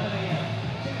morning at 11 a.m.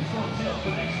 Tickets go on sale for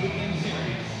next weekend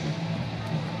series.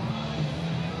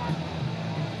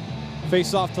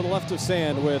 Face off to the left of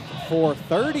Sand with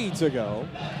 4:30 to go.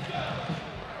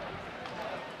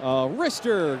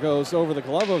 Wrister goes over the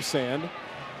glove of Sand.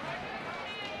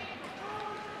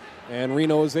 And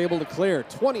Reno is able to clear.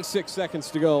 26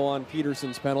 seconds to go on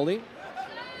Peterson's penalty.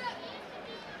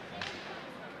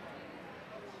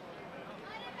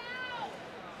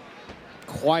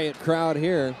 Quiet crowd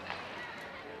here.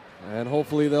 And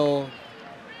hopefully they'll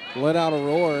let out a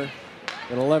roar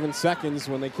in 11 seconds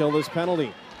when they kill this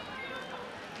penalty.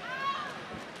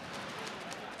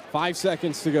 5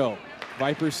 seconds to go.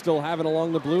 Vipers still have it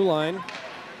along the blue line.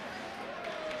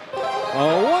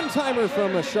 A one-timer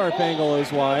from a sharp angle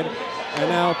is wide. And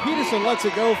now Peterson lets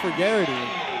it go for Garrity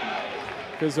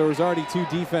because there was already 2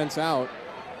 defense out.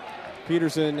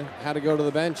 Peterson had to go to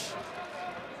the bench.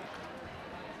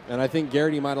 And I think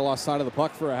Garrity might have lost sight of the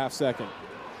puck for a half second.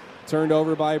 Turned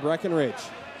over by Breckenridge.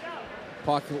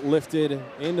 Puck lifted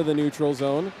into the neutral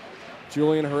zone.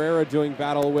 Julian Herrera doing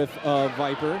battle with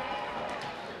Viper.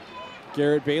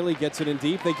 Garrett Bailey gets it in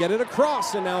deep. They get it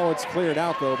across, and now it's cleared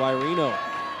out, though, by Reno.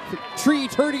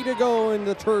 3:30 to go in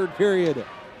the third period.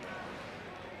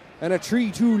 And a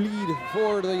 3-2 lead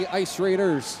for the Ice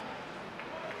Raiders.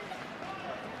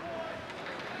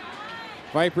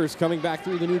 Vipers coming back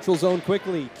through the neutral zone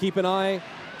quickly. Keep an eye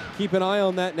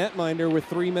on that netminder with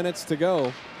 3 minutes to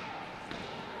go.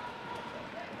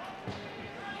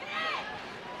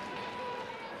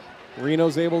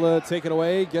 Reno's able to take it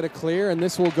away, get it clear, and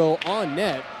this will go on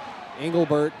net.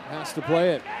 Engelbert has to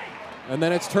play it. And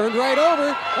then it's turned right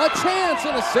over. A chance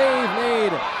and a save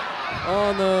made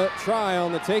on the try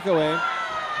on the takeaway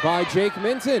by Jake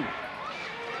Minton.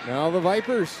 Now the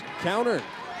Vipers counter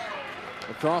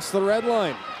across the red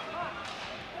line.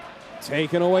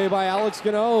 Taken away by Alex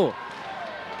Gunnoe.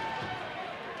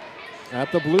 At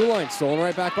the blue line, stolen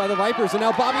right back by the Vipers, and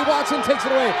now Bobby Watson takes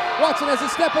it away. Watson has a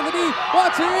step on the D.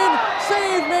 Watson in,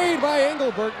 save made by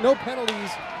Engelbert. No penalties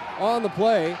on the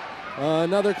play.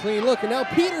 Another clean look, and now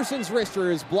Peterson's wrister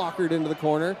is blockered into the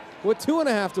corner with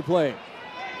 2.5 to play.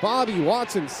 Bobby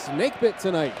Watson snake bit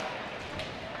tonight.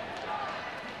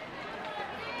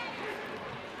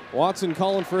 Watson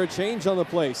calling for a change on the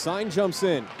play. Sign jumps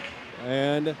in,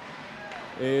 and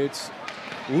it's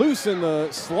loose in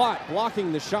the slot.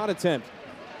 Blocking the shot attempt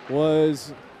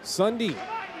was Sunday.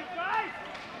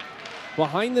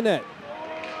 Behind the net,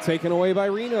 taken away by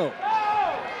Reno.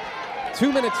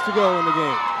 2 minutes to go in the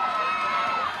game.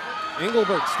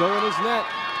 Engelbert still in his net.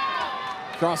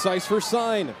 Cross ice for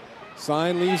Sign.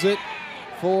 Sign leaves it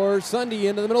for Sunday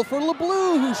into the middle for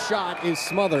LeBlue, whose shot is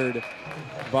smothered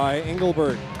by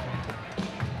Engelbert.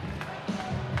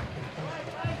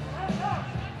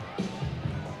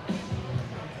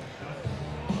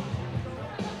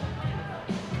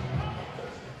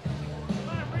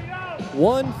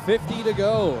 .150 to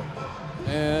go,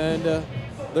 and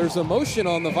there's a motion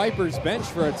on the Vipers bench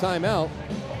for a timeout,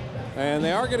 and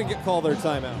they are going to call their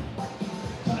timeout.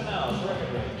 Timeout,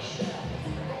 Breckenridge.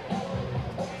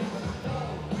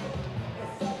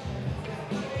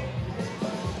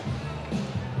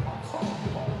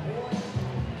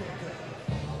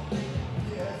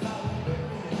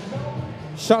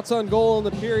 Shots on goal in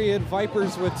the period,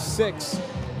 Vipers with 6,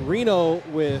 Reno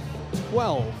with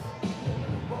 12.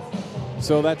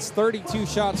 So that's 32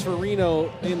 shots for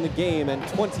Reno in the game and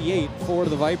 28 for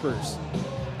the Vipers.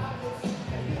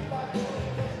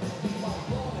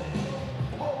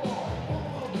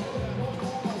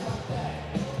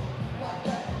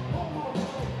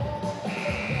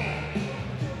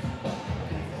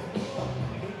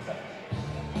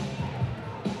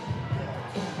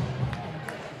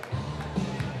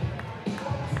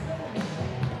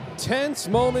 Tense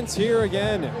moments here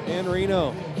again in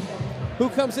Reno. Who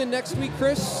comes in next week,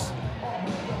 Chris?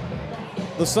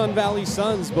 The Sun Valley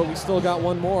Suns, but we still got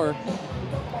one more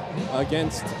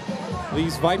against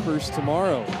these Vipers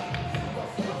tomorrow.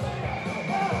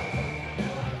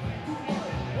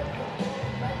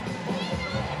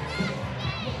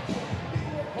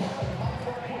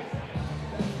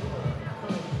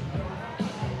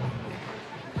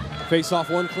 Face-off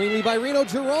won cleanly by Reno.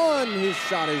 Giron, his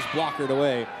shot is blockered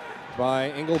away by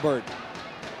Engelbert.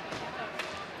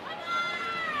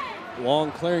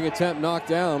 Long clearing attempt knocked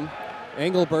down.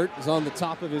 Engelbert is on the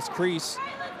top of his crease,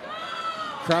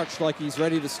 crouched like he's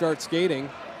ready to start skating.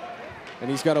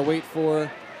 And he's got to wait for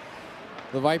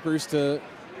the Vipers to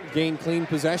gain clean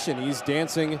possession. He's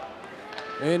dancing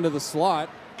into the slot.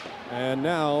 And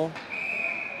now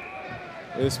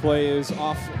this play is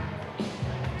off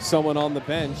someone on the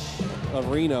bench of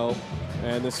Reno,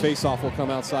 and this faceoff will come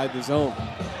outside the zone.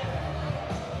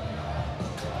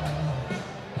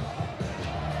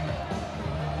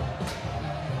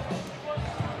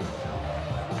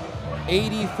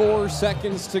 .84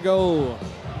 seconds to go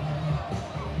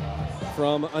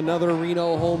from another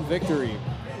Reno home victory.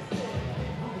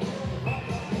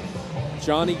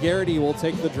 Johnny Garrity will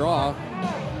take the draw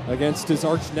against his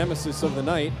arch nemesis of the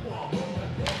night,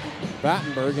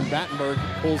 Battenberg, and Battenberg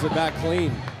pulls it back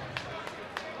clean.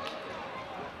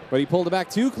 But he pulled it back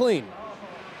too clean.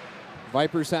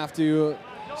 Vipers have to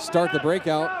start the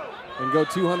breakout and go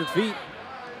 200 feet.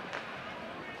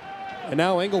 And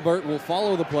now Engelbert will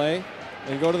follow the play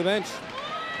and go to the bench.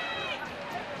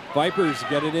 Vipers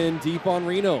get it in deep on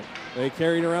Reno. They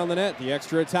carry it around the net. The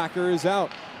extra attacker is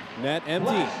out. Net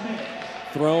empty.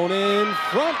 Thrown in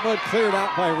front, but cleared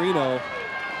out by Reno.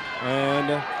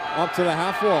 And up to the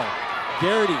half wall.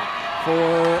 Garrity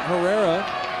for Herrera.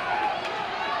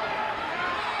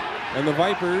 And the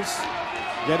Vipers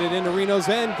get it into Reno's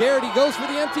end. Garrity goes for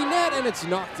the empty net, and it's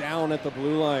knocked down at the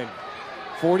blue line.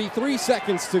 43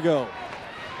 seconds to go.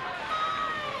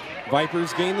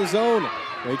 Vipers gain the zone.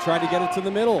 They try to get it to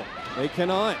the middle. They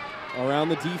cannot. Around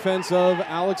the defense of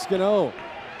Alex Gunnoe.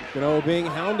 Gunnoe being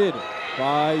hounded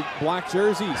by black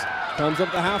jerseys. Comes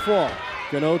up the half wall.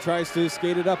 Gunnoe tries to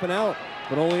skate it up and out,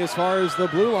 but only as far as the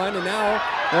blue line, and now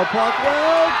the puck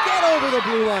will get over the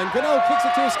blue line. Gunnoe kicks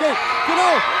it to escape.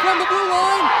 Gunnoe from the blue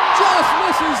line just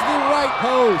misses the right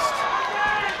post.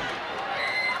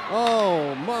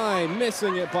 Oh my,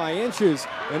 missing it by inches.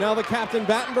 And now the captain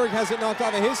Battenberg has it knocked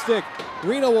off of his stick.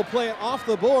 Reno will play it off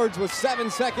the boards with 7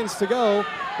 seconds to go.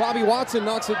 Bobby Watson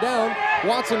knocks it down.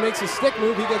 Watson makes a stick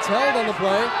move. He gets held on the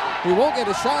play. He won't get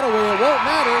a shot away. It won't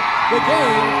matter. The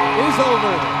game is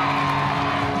over.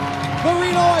 The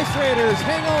Reno Ice Raiders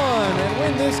hang on and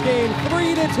win this game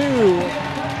 3-2.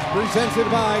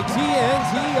 Presented by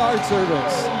TNT Yard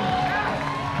Service.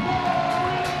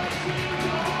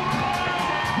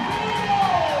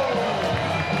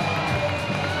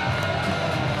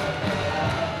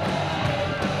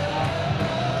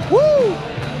 Woo!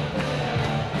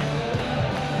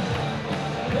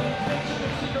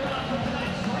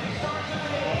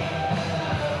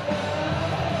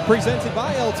 Presented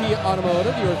by LT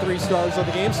Automotive, your 3 stars of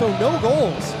the game, so no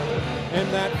goals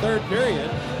in that third period.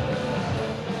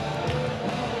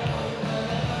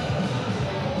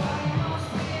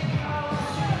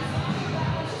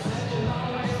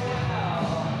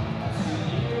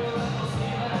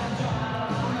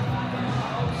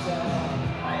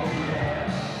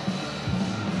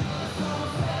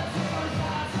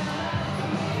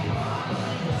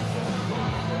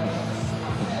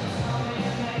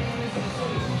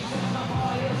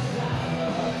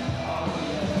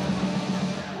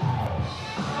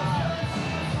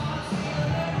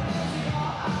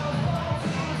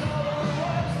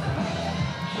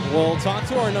 We'll talk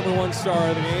to our number 1 star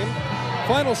of the game.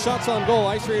 Final shots on goal,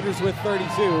 Ice Raiders with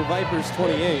 32, Vipers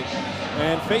 28.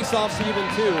 And face-offs even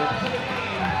too.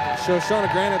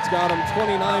 Shoshana Granite's got them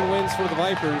 29 wins for the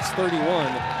Vipers, 31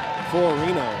 for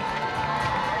Reno.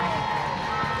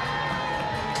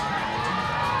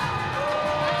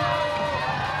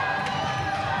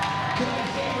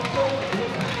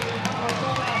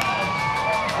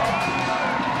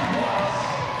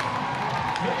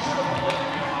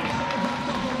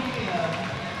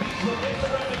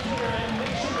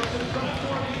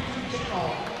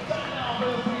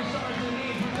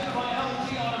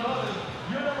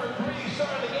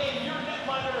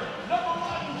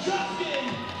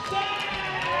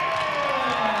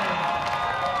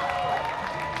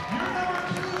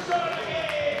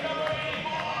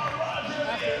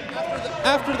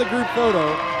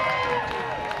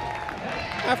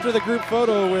 After the group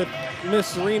photo with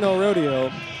Miss Reno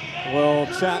Rodeo, we'll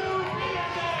chat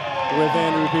with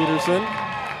Andrew Peterson.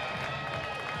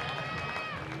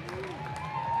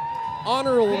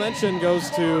 Honorable mention goes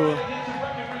to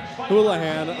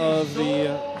Houlihan of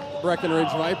the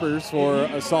Breckenridge Vipers for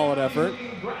a solid effort.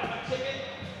 Grab a ticket.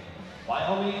 By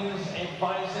all means,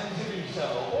 advise them to do so.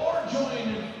 Or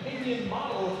join Indian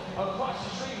Model across the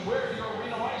street where your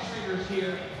Reno Ice Raiders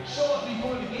here. Show up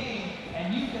before the game,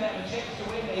 and you can have a chance to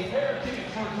win a pair of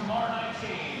tickets for tomorrow night's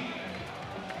game.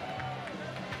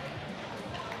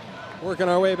 Working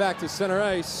our way back to center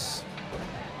ice.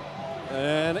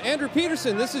 And Andrew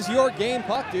Peterson, this is your game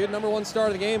puck, dude. #1 star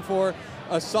of the game for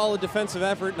a solid defensive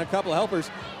effort and a couple of helpers.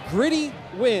 Gritty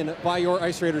win by your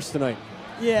Ice Raiders tonight.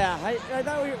 Yeah, I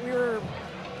thought we were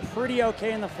pretty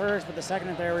okay in the first, but the second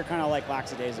and third we were kind of like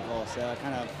lackadaisical. So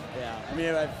kind of, yeah. I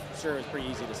mean, I'm sure it was pretty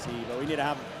easy to see, but we need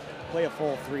to play a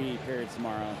full 3 periods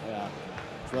tomorrow. Yeah,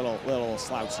 it's a little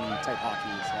slouchy type hockey.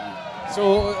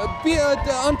 So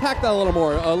unpack that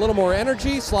a little more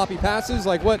energy, sloppy passes.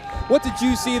 Like what did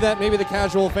you see that maybe the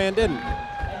casual fan didn't?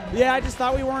 Yeah, I just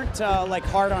thought we weren't like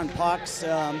hard on pucks.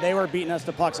 They were beating us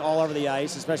to pucks all over the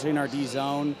ice, especially in our D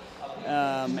zone.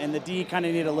 And the D kind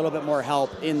of needed a little bit more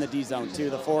help in the D zone too.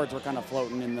 The forwards were kind of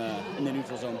floating in the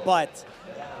neutral zone. But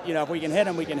you know, if we can hit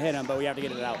them, we can hit them. But we have to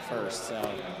get it out first.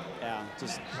 So yeah,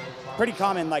 just pretty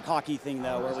common like hockey thing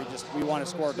though, where we want to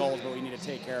score goals, but we need to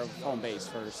take care of home base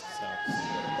first. So.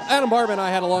 Adam Barber and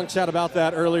I had a long chat about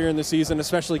that earlier in the season,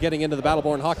 especially getting into the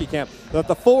Battleborn hockey camp, that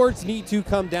the forwards need to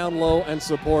come down low and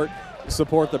support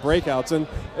the breakouts. And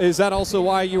is that also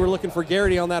why you were looking for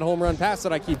Garrity on that home run pass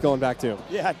that I keep going back to?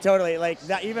 Yeah, totally. Like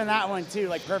that, even that one too.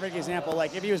 Like perfect example.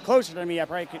 Like if he was closer to me, I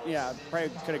probably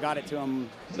could have got it to him.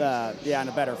 In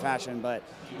a better fashion. But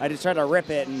I just tried to rip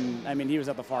it, and I mean he was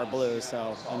at the far blue.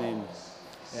 So I mean,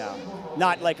 yeah,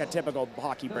 not like a typical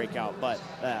hockey breakout, but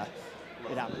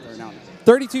it happened every now and then.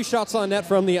 32 shots on net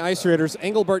from the Ice Raiders.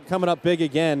 Engelbert coming up big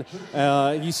again.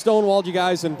 He stonewalled you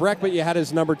guys in Breck, but you had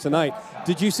his number tonight.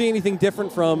 Did you see anything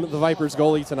different from the Vipers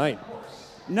goalie tonight?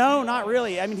 No, not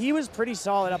really. I mean, he was pretty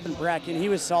solid up in Breck, and he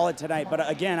was solid tonight. But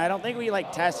again, I don't think we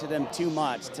like tested him too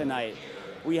much tonight.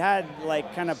 We had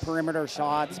like kind of perimeter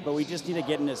shots, but we just need to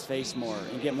get in his face more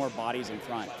and get more bodies in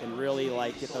front and really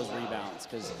like get those rebounds,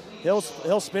 because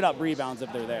he'll spit up rebounds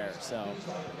if they're there. So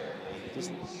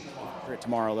just for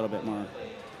tomorrow a little bit more.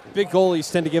 Big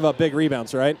goalies tend to give up big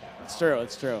rebounds, right? It's true.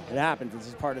 It's true. It happens. It's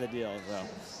just part of the deal. So.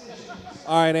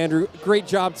 All right, Andrew, great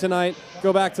job tonight.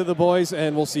 Go back to the boys,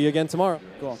 and we'll see you again tomorrow.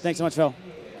 Cool. Thanks so much, Phil.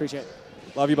 Appreciate it.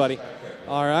 Love you, buddy.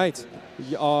 All right.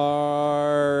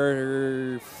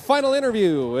 Our final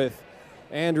interview with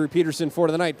Andrew Peterson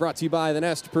for the night, brought to you by the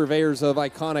Nest, purveyors of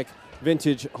iconic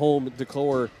vintage home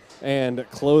decor and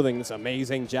clothing. This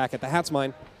amazing jacket. The hat's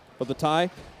mine, but the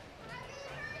tie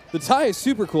is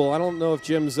super cool. I don't know if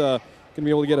Jim's going to be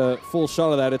able to get a full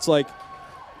shot of that.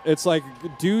 It's like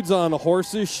dudes on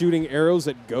horses shooting arrows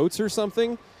at goats or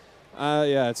something.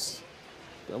 Yeah,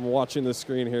 I'm watching the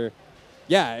screen here.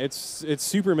 Yeah, it's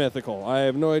super mythical. I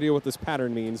have no idea what this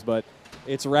pattern means, but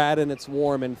it's rad and it's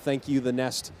warm, and thank you, the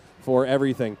Nest, for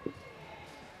everything.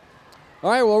 All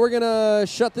right, well, we're going to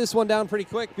shut this one down pretty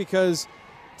quick, because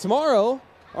tomorrow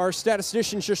our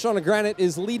statistician, Shoshana Granite,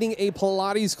 is leading a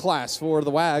Pilates class for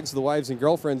the WAGs, the wives and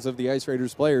girlfriends of the Ice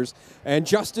Raiders players, and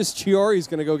Justice Chiori is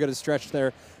going to go get a stretch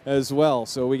there as well,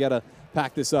 so we got to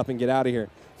pack this up and get out of here.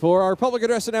 For our public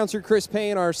address announcer, Chris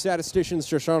Payne, our statisticians,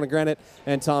 Shoshana Granite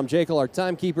and Tom Jekyll, our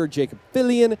timekeeper, Jacob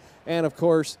Fillion, and, of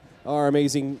course, our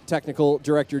amazing technical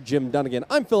director, Jim Dunnigan.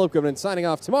 I'm Philip Goodman, signing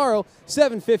off tomorrow,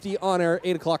 7:50 on air,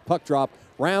 8 o'clock puck drop,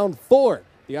 round 4.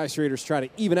 The Ice Raiders try to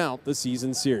even out the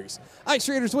season series. Ice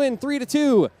Raiders win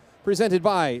 3-2, presented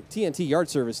by TNT Yard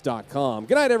Service.com.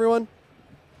 Good night, everyone.